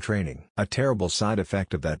began training. A terrible side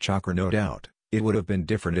effect of that chakra, no doubt. It would have been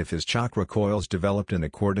different if his chakra coils developed in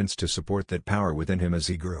accordance to support that power within him as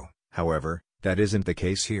he grew. However, that isn't the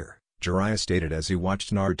case here, Jiraiya stated as he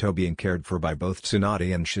watched Naruto being cared for by both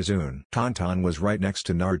Tsunade and Shizune. Tonton was right next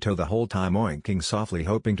to Naruto the whole time, oinking softly,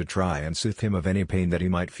 hoping to try and soothe him of any pain that he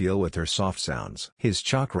might feel with her soft sounds. His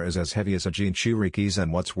chakra is as heavy as a Jinchuriki's,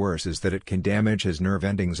 and what's worse is that it can damage his nerve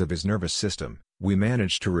endings of his nervous system. We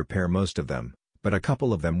managed to repair most of them, but a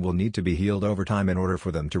couple of them will need to be healed over time in order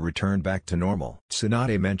for them to return back to normal,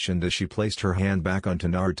 Tsunade mentioned as she placed her hand back onto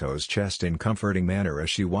Naruto's chest in comforting manner as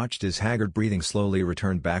she watched his haggard breathing slowly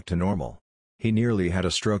return back to normal. He nearly had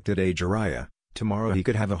a stroke today, Jiraiya. Tomorrow he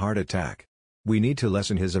could have a heart attack. We need to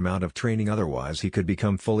lessen his amount of training, otherwise he could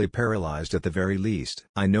become fully paralyzed at the very least.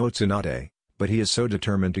 I know, Tsunade, but he is so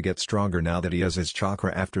determined to get stronger now that he has his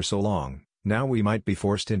chakra after so long. Now we might be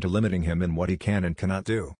forced into limiting him in what he can and cannot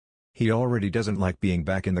do. He already doesn't like being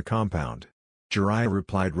back in the compound. Jiraiya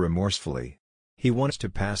replied remorsefully. He wants to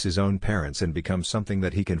pass his own parents and become something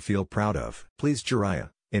that he can feel proud of. Please,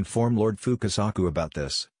 Jiraiya, inform Lord Fukasaku about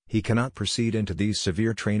this. He cannot proceed into these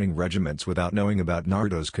severe training regimens without knowing about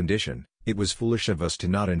Naruto's condition. It was foolish of us to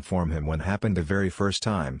not inform him when happened the very first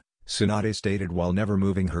time, Tsunade stated while never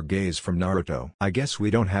moving her gaze from Naruto. I guess we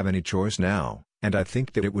don't have any choice now, and I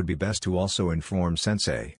think that it would be best to also inform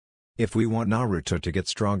Sensei. If we want Naruto to get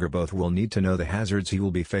stronger, both will need to know the hazards he will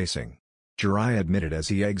be facing, Jiraiya admitted as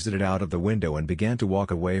he exited out of the window and began to walk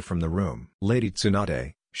away from the room. Lady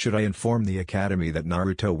Tsunade, should I inform the academy that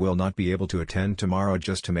Naruto will not be able to attend tomorrow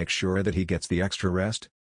just to make sure that he gets the extra rest?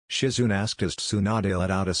 Shizune asked as Tsunade let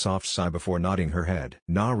out a soft sigh before nodding her head.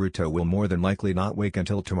 Naruto will more than likely not wake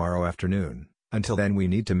until tomorrow afternoon. Until then we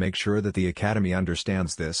need to make sure that the academy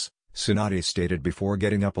understands this, Tsunade stated before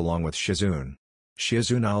getting up along with Shizune.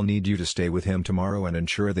 Shizune, I'll need you to stay with him tomorrow and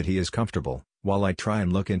ensure that he is comfortable, while I try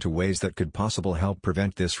and look into ways that could possibly help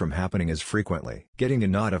prevent this from happening as frequently. Getting a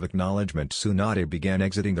nod of acknowledgement, Tsunade began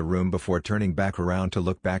exiting the room before turning back around to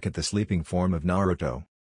look back at the sleeping form of Naruto.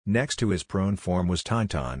 Next to his prone form was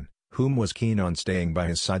Tonton, whom was keen on staying by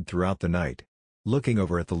his side throughout the night. Looking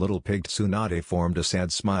over at the little pig, Tsunade formed a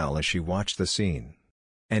sad smile as she watched the scene.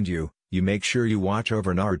 And you make sure you watch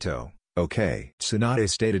over Naruto, okay? Tsunade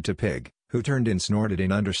stated to Pig, who turned and snorted in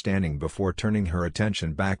understanding before turning her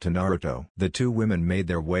attention back to Naruto. The two women made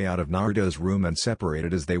their way out of Naruto's room and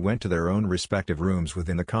separated as they went to their own respective rooms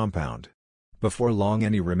within the compound. Before long,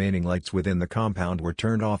 any remaining lights within the compound were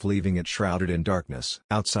turned off, leaving it shrouded in darkness.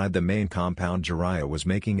 Outside the main compound, Jiraiya was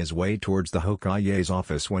making his way towards the Hokage's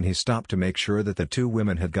office when he stopped to make sure that the two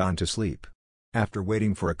women had gone to sleep. After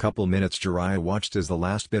waiting for a couple minutes, Jiraiya watched as the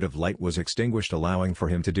last bit of light was extinguished, allowing for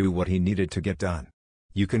him to do what he needed to get done.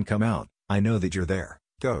 You can come out. I know that you're there,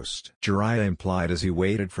 Ghost, Jiraiya implied as he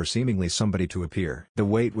waited for seemingly somebody to appear. The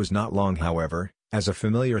wait was not long, however, as a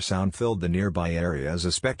familiar sound filled the nearby area as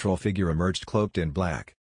a spectral figure emerged cloaked in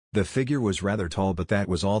black. The figure was rather tall, but that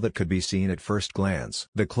was all that could be seen at first glance.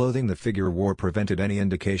 The clothing the figure wore prevented any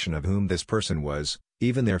indication of whom this person was.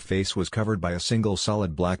 Even their face was covered by a single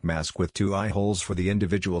solid black mask with two eye holes for the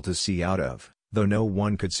individual to see out of, though no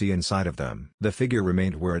one could see inside of them. The figure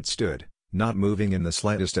remained where it stood, not moving in the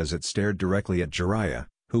slightest as it stared directly at Jiraiya,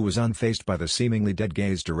 who was unfazed by the seemingly dead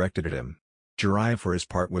gaze directed at him. Jiraiya for his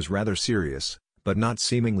part was rather serious, but not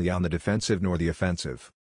seemingly on the defensive nor the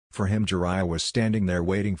offensive. For him, Jiraiya was standing there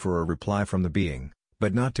waiting for a reply from the being,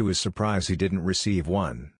 but not to his surprise he didn't receive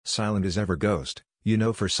one. Silent as ever, Ghost, you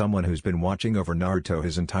know, for someone who's been watching over Naruto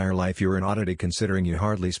his entire life, you're an oddity considering you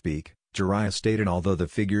hardly speak, Jiraiya stated, although the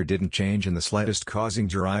figure didn't change in the slightest, causing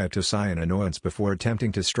Jiraiya to sigh in annoyance before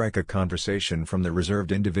attempting to strike a conversation from the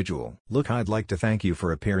reserved individual. Look, I'd like to thank you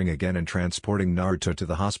for appearing again and transporting Naruto to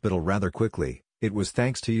the hospital rather quickly. It was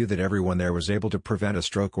thanks to you that everyone there was able to prevent a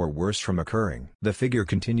stroke or worse from occurring. The figure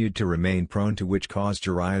continued to remain prone, to which caused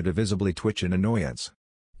Jiraiya to visibly twitch in annoyance.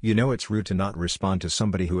 You know, it's rude to not respond to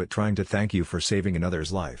somebody who is trying to thank you for saving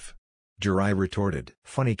another's life, Jiraiya retorted.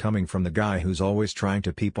 Funny coming from the guy who's always trying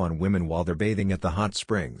to peep on women while they're bathing at the hot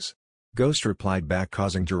springs, Ghost replied back,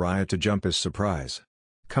 causing Jiraiya to jump his surprise.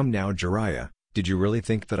 Come now, Jiraiya, did you really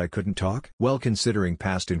think that I couldn't talk? Well, considering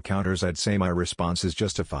past encounters, I'd say my response is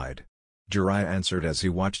justified, Jiraiya answered as he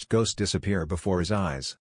watched Ghost disappear before his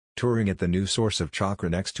eyes. Touring at the new source of chakra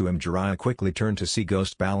next to him, Jiraiya quickly turned to see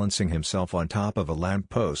Ghost balancing himself on top of a lamp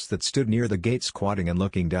post that stood near the gate, squatting and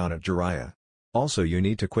looking down at Jiraiya. Also, you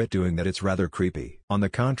need to quit doing that, it's rather creepy. On the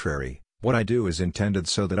contrary, What I do is intended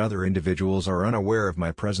so that other individuals are unaware of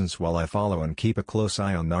my presence while I follow and keep a close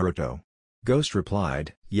eye on Naruto." Ghost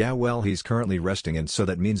replied, "Yeah, well, he's currently resting, and so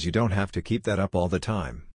that means you don't have to keep that up all the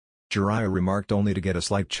time." Jiraiya remarked, only to get a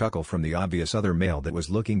slight chuckle from the obvious other male that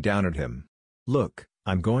was looking down at him. "Look,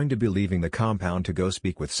 I'm going to be leaving the compound to go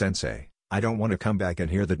speak with Sensei. I don't want to come back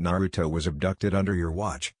and hear that Naruto was abducted under your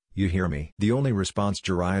watch, you hear me?" The only response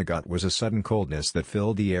Jiraiya got was a sudden coldness that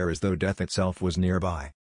filled the air as though death itself was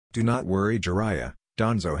nearby. "Do not worry, Jiraiya,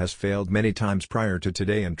 Danzo has failed many times prior to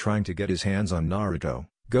today in trying to get his hands on Naruto,"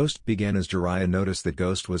 Ghost began as Jiraiya noticed that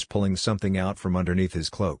Ghost was pulling something out from underneath his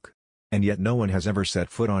cloak. "And yet no one has ever set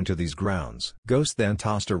foot onto these grounds." Ghost then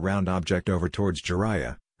tossed a round object over towards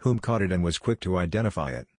Jiraiya, whom caught it and was quick to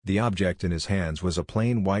identify it. The object in his hands was a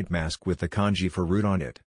plain white mask with the kanji for root on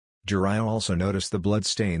it. Jiraiya also noticed the blood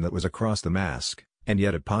stain that was across the mask, and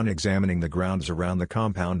yet upon examining the grounds around the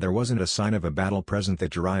compound there wasn't a sign of a battle present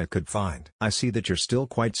that Jiraiya could find. "I see that you're still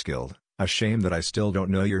quite skilled, a shame that I still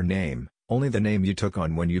don't know your name, only the name you took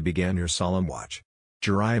on when you began your solemn watch,"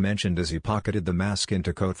 Jiraiya mentioned as he pocketed the mask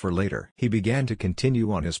into coat for later. He began to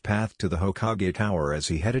continue on his path to the Hokage Tower as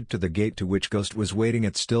he headed to the gate to which Ghost was waiting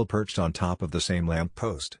at, still perched on top of the same lamp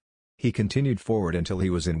post. He continued forward until he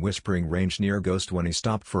was in whispering range near Ghost when he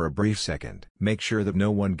stopped for a brief second. "Make sure that no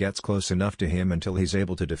one gets close enough to him until he's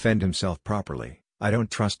able to defend himself properly. I don't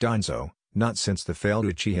trust Danzo, not since the failed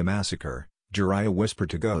Uchiha massacre," Jiraiya whispered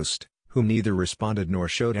to Ghost, whom neither responded nor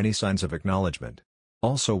showed any signs of acknowledgement.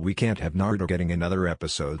 "Also, we can't have Naruto getting another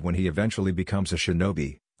episode when he eventually becomes a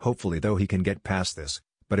shinobi, hopefully though he can get past this,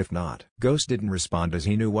 but if not." Ghost didn't respond as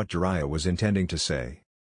he knew what Jiraiya was intending to say.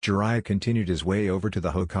 Jiraiya continued his way over to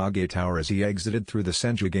the Hokage Tower as he exited through the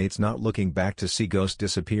Senju gates, not looking back to see Ghost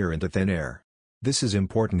disappear into thin air. "This is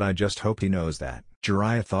important, I just hope he knows that,"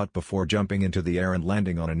 Jiraiya thought before jumping into the air and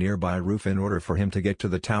landing on a nearby roof in order for him to get to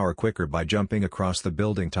the tower quicker by jumping across the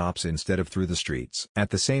building tops instead of through the streets. At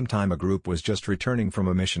the same time, a group was just returning from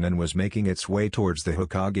a mission and was making its way towards the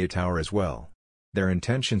Hokage Tower as well. Their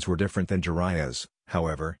intentions were different than Jiraiya's,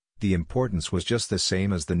 however. The importance was just the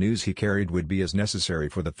same, as the news he carried would be as necessary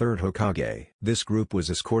for the third Hokage. This group was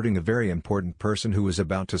escorting a very important person who was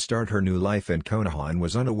about to start her new life in Konoha and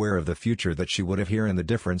was unaware of the future that she would have here and the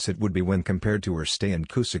difference it would be when compared to her stay in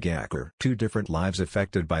Kusagaku. Two different lives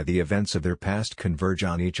affected by the events of their past converge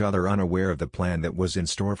on each other, unaware of the plan that was in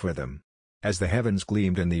store for them. As the heavens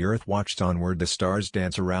gleamed and the earth watched onward, the stars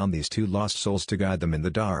dance around these two lost souls to guide them in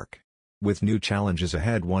the dark. With new challenges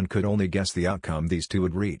ahead, one could only guess the outcome these two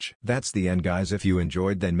would reach. That's the end, guys. If you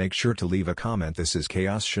enjoyed, then make sure to leave a comment. This is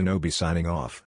Chaos Shinobi signing off.